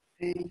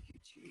Thank you,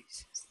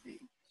 Jesus.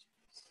 Thank you.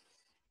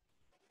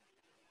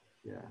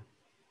 yeah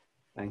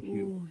thank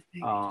you Oh,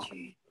 thank you,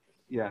 Jesus.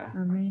 yeah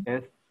Amen.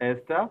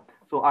 Esther.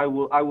 So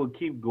I will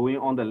keep going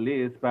on the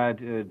list, but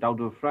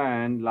Dr.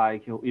 Fran,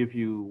 like if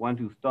you want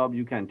to stop,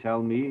 you can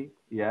tell me.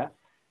 Yeah,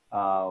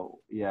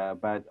 yeah.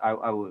 But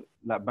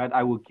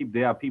I will keep.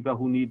 There are people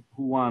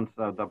who wants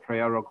the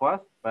prayer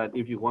request. But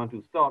if you want to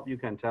stop, you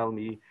can tell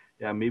me.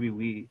 Yeah, maybe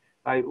we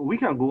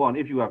can go on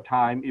if you have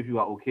time, if you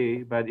are okay.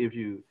 But if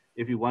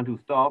you want to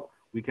stop,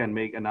 we can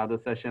make another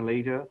session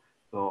later.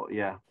 So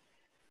yeah.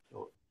 So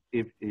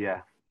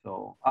yeah.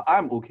 So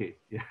I'm okay.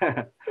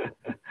 Yeah,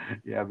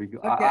 yeah. Because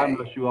Okay. I'm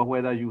not sure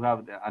whether you have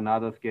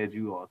another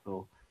schedule or so.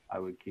 I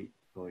will keep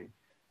going.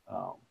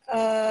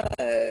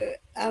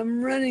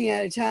 I'm running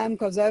out of time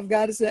because I've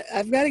got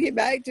to get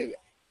back to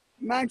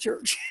my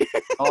church.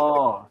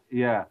 Oh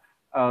yeah.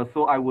 So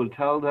I will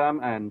tell them,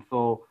 and so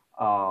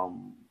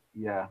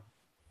yeah,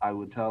 I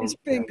will tell. It's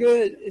been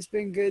good. It's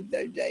been good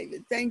though,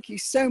 David. Thank you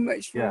so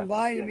much for Yeah.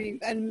 inviting me.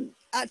 And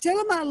I tell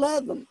them I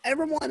love them,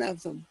 every one of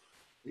them,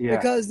 Yeah.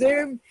 because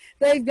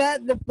they've got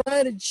the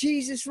blood of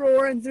Jesus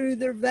roaring through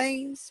their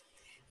veins.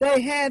 They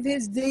have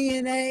His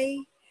DNA,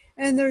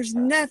 and there's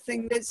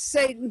nothing that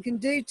Satan can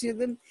do to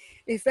them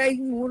if they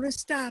want to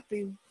stop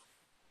him.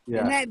 Yeah.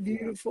 Isn't that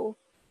beautiful?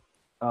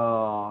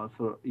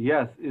 So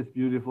yes, it's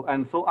beautiful,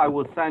 and so I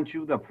will send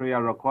you the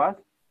prayer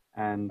request,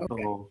 and so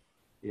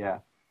yeah.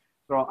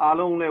 ဆိုတော့အား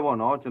လုံးလည်းပေါ့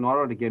နော်ကျွန်တော်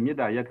တို့တကယ်မေတ္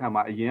တာရက်ခံ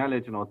မှာအရင်ကလ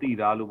ည်းကျွန်တော်တည်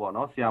ထားလို့ပေါ့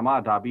နော်ဆရာမ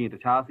ဒါပြီးရင်တ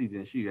ခြားအစီအစ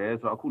ဉ်ရှိတယ်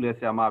ဆိုတော့အခုလည်း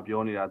ဆရာမ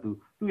ပြောနေတာသူ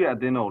ရဲ့အ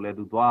သင်းတော်ကိုလည်း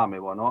သူသွားရမ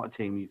ယ်ပေါ့နော်အ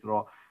ချိန်ကြီးဆို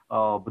တော့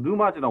ဘယ်သူ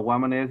မှကျွန်တော်1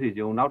 minute စီ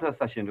ကျုံနောက်ထပ်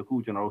session တစ်ခု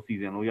ကျွန်တော်တို့စီ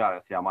စဉ်လို့ရတ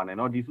ယ်ဆရာမနဲ့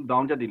နော်ဒီစုတော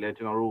င်းချက်တွေလည်း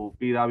ကျွန်တော်တို့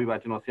ပေးထားပြီးပါ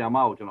ကျွန်တော်ဆရာမ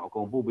ကိုကျွန်တော်အ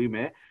ကုန်ပို့ပေးမ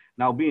ယ်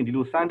နောက်ပြီးရင်ဒီ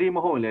လို Sunday မ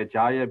ဟုတ်ရင်လည်း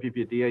ဂျားရက်ဖြစ်ဖြ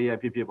စ်တရက်ရက်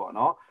ဖြစ်ဖြစ်ပေါ့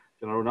နော်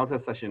ကျွန်တော်တို့နောက်ထ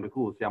ပ် session တစ်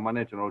ခုကိုဆရာမ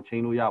နဲ့ကျွန်တော်တို့ချိ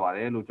န်လို့ရပါတ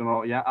ယ်လို့ကျွန်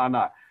တော်အရင်အား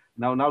နာ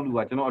နောက်လူက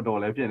ကျွန်တော်အတော်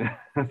လည်းဖြစ်နေ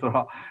ဆို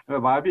တော့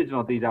ဘာဖြစ်ကျွန်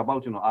တော်တေချာပေါ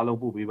က်ကျွန်တော်အားလုံး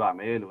ပို့ပေးပါ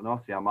မယ်လို့เนาะ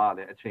ဆရာမကလ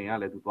ည်းအချိန်က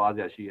လည်းသူသွားစ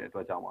ရာရှိတဲ့အတွ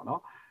က်ကြောင့်ပါเนาะ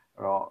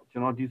အဲ့တော့ကျွ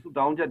န်တော်ဒီစု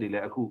တောင်းချက်တွေလ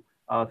ည်းအခု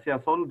ဆရာ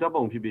စောလူဓာတ်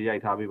ပုံဖြစ်ဖြစ်ရို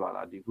က်ထားပေးပါ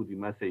လားဒီခုဒီ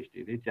message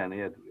တွေလေကြံနေ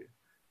တဲ့သူတွေ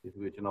ဒီသူ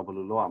တွေကျွန်တော်ဘယ်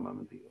လိုလုပ်ရမှန်း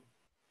မသိဘူး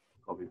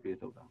copy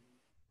paste လုပ်တာ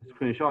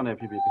screenshot နဲ့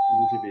ဖြစ်ဖြစ်တစ်ခု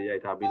ခုဖြစ်ဖြစ်ရို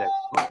က်ထားပေးလိုက်เ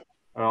นาะ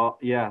အဲ့တော့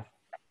yes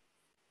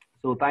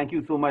so thank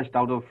you so much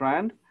Dr.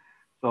 Fran.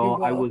 So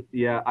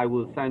I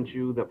will send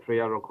you the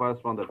prayer request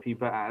from the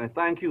people, and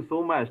thank you so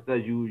much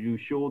that you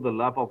show the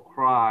love of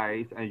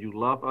Christ and you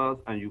love us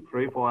and you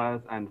pray for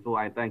us, and so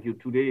I thank you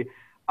today.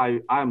 I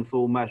am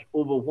so much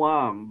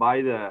overwhelmed by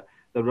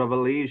the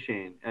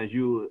revelation as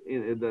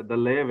the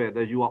level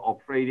that you are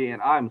operating,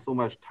 and I'm so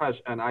much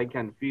touched, and I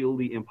can feel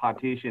the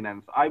impartation,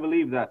 and I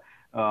believe that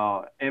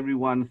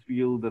everyone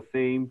feel the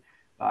same,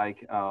 like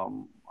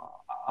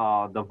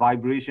the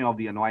vibration of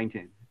the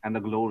anointing and the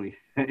glory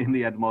in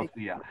the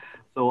atmosphere.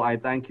 So I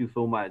thank you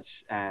so much.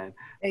 And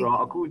Thank so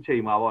you.အခုချိ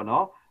န်မှာပေါ့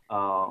နော်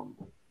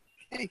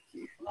Thank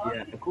you.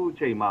 yeah အခု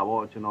ချိန်မှာ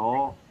ပေါ့ကျွန်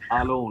တော်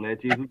အားလုံးကိုလည်း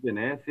ကျေးဇူးတင်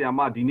တယ်ဆရာမ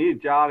ဒီနေ့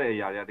ကြားတဲ့အ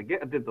ရာတွေကတကယ်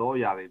အသစ်တော်အ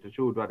ရာတွေတ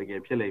ချို့အတွက်တကယ်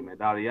ဖြစ်လိမ့်မယ်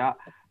ဒါတွေက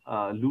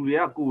လူတွေ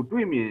ကကို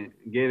တွေ့မြင်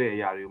ခဲ့တဲ့အ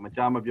ရာတွေကိုမ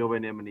ကြားမပြောဘဲ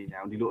နဲ့မနေနို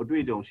င်ဘူးဒီလိုအ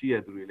တွေ့အကြုံရှိ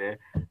တဲ့သူတွေလည်း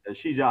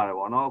ရှိကြတယ်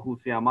ပေါ့နော်အခု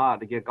ဆရာမက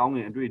တကယ်ကောင်းင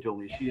င်အတွေ့အကြုံ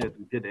တွေရှိတဲ့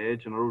သူဖြစ်တယ်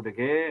ကျွန်တော်တို့တ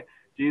ကယ်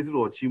ကျေးဇူး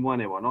တော်ချီးမွမ်း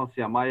တယ်ပေါ့နော်ဆ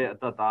ရာမရဲ့အ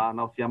သက်တာ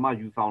နောက်ဆရာမ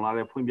ယူဆောင်လာ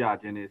တဲ့ဖွင့်ပြ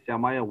ခြင်းတွေဆရာ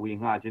မရဲ့ဝေ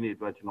ငှခြင်းတွေအ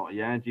တွက်ကျွန်တော်အ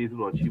ရန်ကျေးဇူး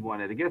တော်ချီးမွမ်း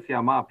တယ်တကယ်ဆရာ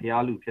မဘု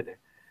ရားလူဖြစ်တယ်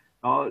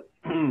နော်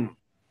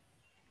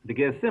တ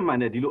ကယ်စစ်မှန်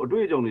တဲ့ဒီလိုအ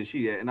တွေ့အကြုံတွေရှိ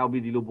တယ်နောက်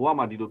ပြီးဒီလိုဘဝ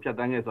မှာဒီလိုဖြတ်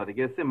တန်းခဲ့ဆိုတာတက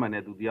ယ်စစ်မှန်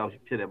တဲ့သူတယောက်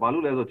ဖြစ်တယ်ဘာ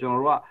လို့လဲဆိုတော့ကျွန်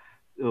တော်တို့က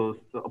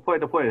အဖွဲ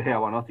ထဲရ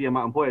ပါတော့ဆီယမ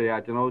အဖွဲတွေက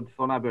ကျွန်တော်တို့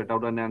စောနာပြောဒေါ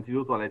က်တာနန်စီ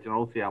တို့ဆိုတာလည်းကျွန်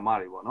တော်တို့ဆရာမ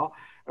တွေပေါ့နော်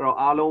အဲ့တော့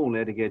အားလုံးကိုလ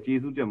ည်းတကယ်ကျေး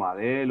ဇူးတင်ပါ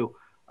တယ်လို့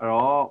အဲ့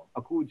တော့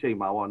အခုအချိန်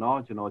မှာပေါ့နော်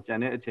ကျွန်တော်ကြံ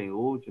တဲ့အချိန်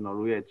ကိုကျွန်တော်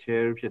တို့ရဲ့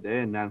chair ဖြစ်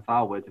တဲ့နန်စာ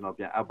ကိုပဲကျွန်တော်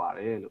ပြန်အပ်ပါတ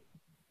ယ်လို့